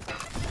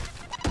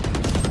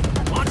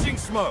 Launching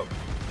smoke.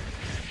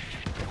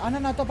 అన్న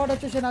నాతో పాటు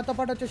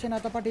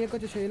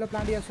ఏకొచ్చేసి ఏలో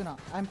plant చేస్తున్నా.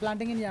 I'm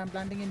planting in yeah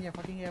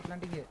fucking yeah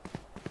planting here.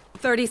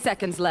 30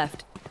 seconds left.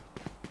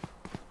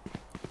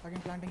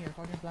 Fucking planting here.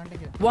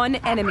 One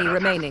enemy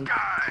remaining.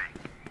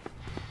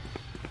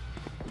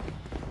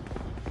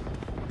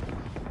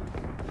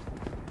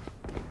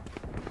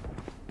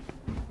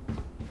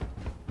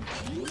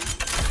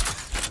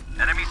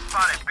 Enemy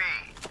spotted B.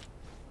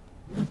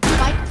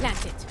 Spike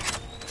planted.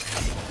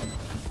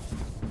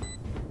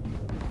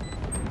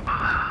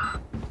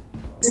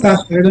 Stop.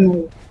 I don't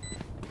know.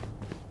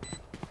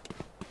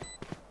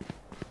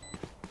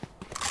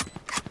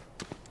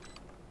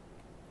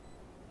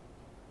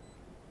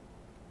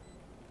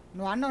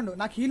 నువ్వు అన్నాడు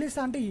నాకు heal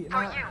ఇస్తా అంటే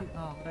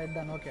right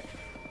done okay.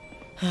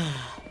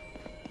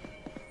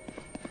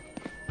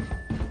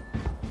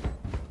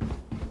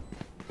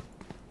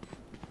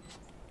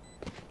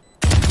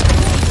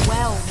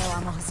 Well, meu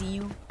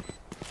amorzinho.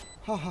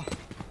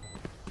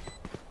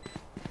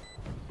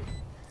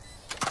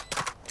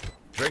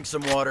 Drink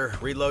some water,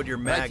 reload your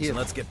mags, here. and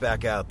let's get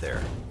back out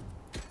there.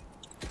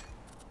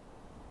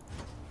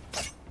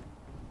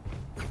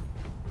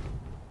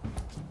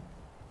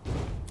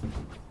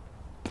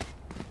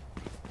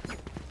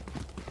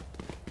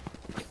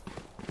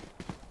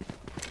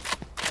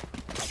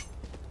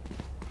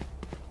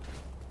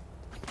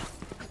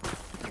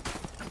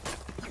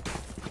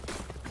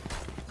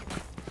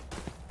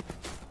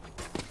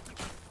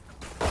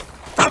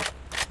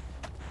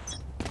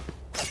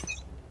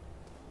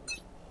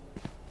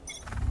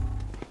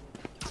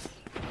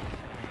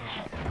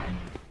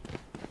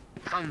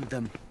 Found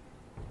them.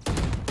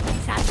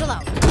 Satchel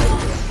out.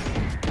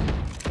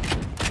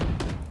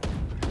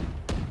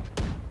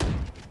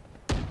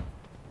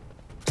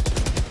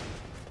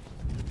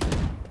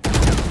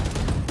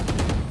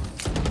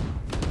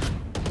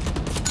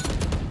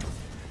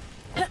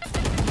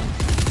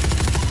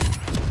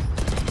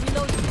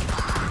 Reloading.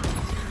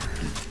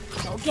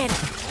 Go get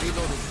it.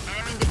 Reloading.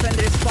 Enemy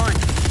defender spawn.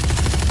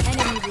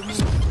 Enemy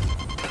removed.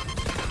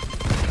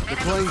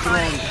 Deploying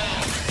drone.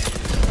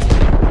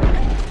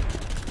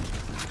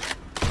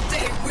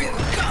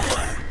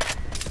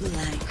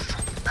 Like.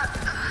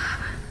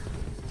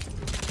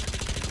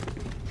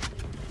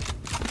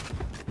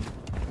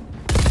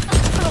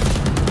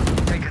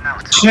 Taken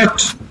out.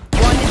 Shit.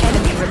 One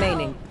enemy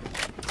remaining.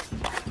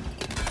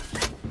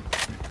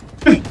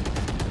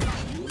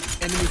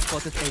 Enemy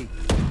spotted A.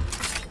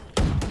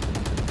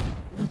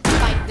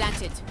 Spike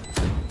planted.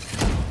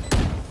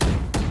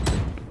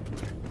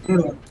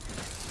 Good.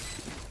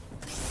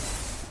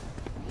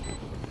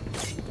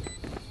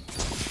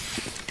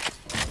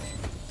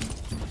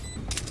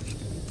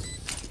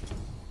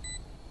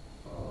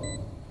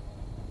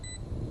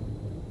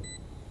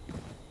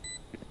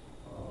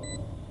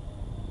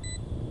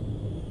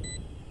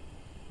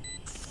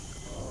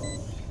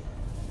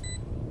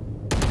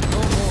 No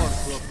more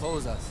to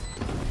oppose us.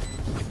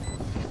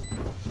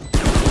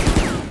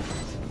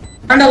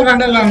 Vandal.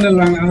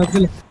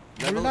 Level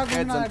Bulla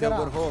heads guna until agara.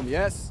 we're home,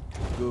 yes?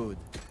 Good.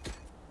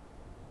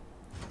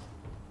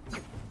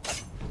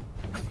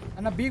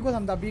 అన్న be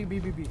కోసం దా be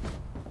blow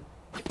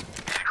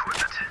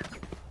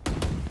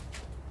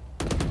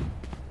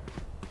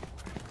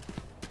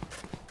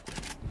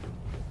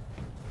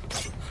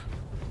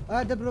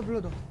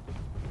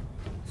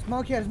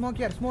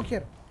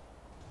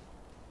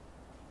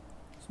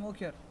smoke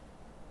here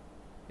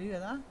ఇది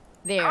కదా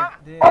There.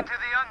 Into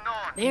the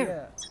unknown. There.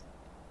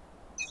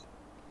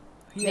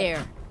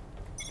 There.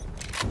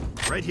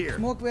 Right here.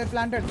 Smoke were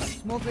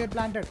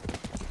planted.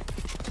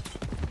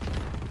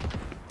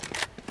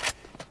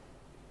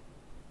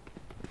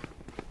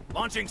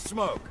 Launching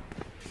smoke.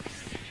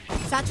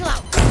 Satchel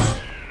out.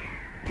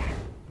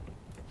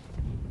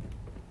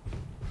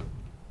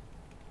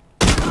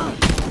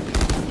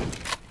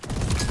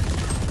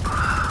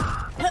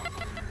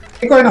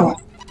 ఎక్కువైనావా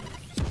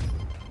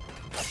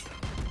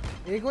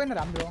ఏకోయిన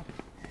Ram bro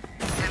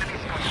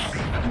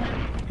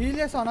heal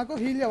చేసావా నాకు?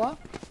 Heal చేయవా?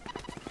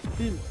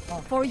 Heal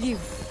For you.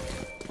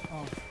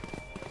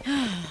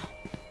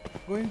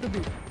 Going to be.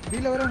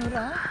 బీలో ఎవరైనా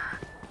ఉన్నారా?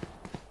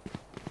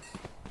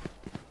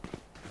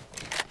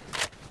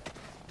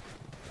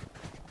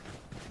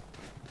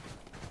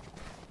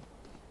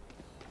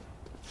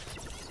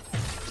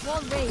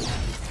 Wall raised.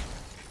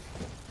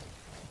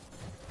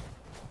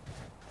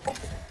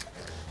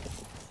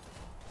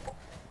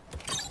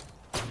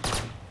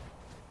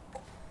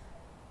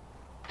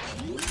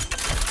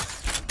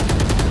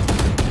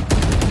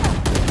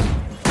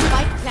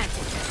 Spike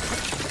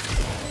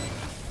planted.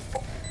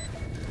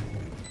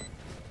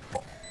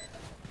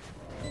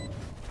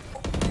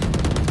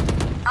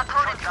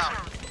 Opponent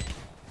down.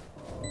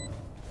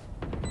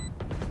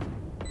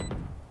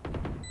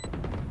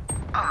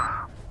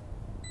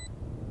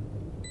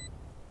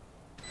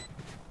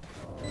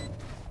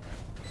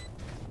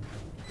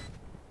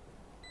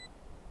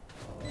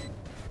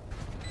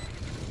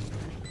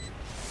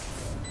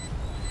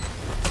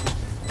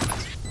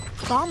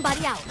 Bomb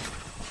buddy out.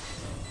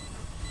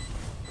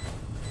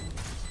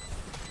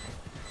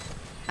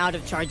 Out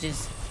of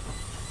charges.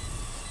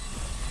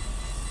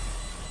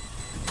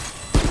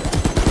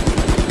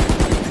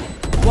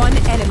 One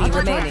enemy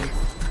remaining.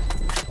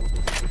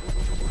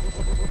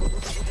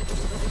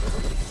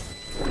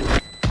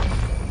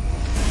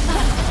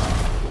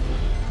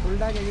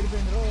 ఫుల్డాగ్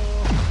ఎగిరిపోయింది రో.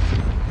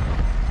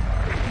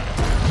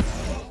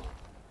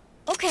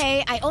 Okay,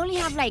 I only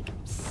have like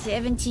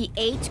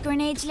 78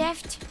 grenades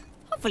left.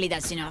 Hopefully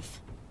that's enough.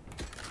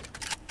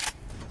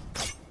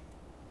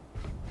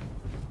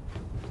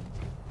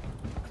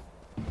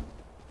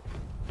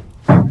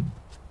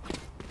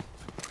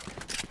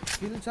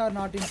 Skills are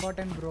not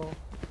important, bro.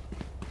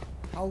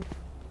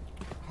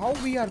 How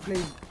we are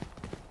playing.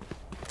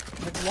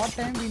 At what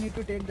time we need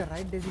to take the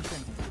right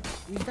decision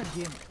is the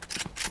game.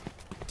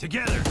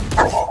 Together.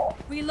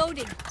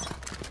 Reloading.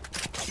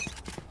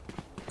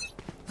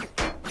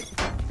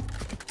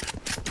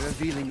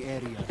 Revealing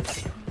area.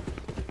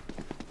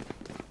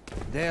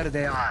 There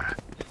they are.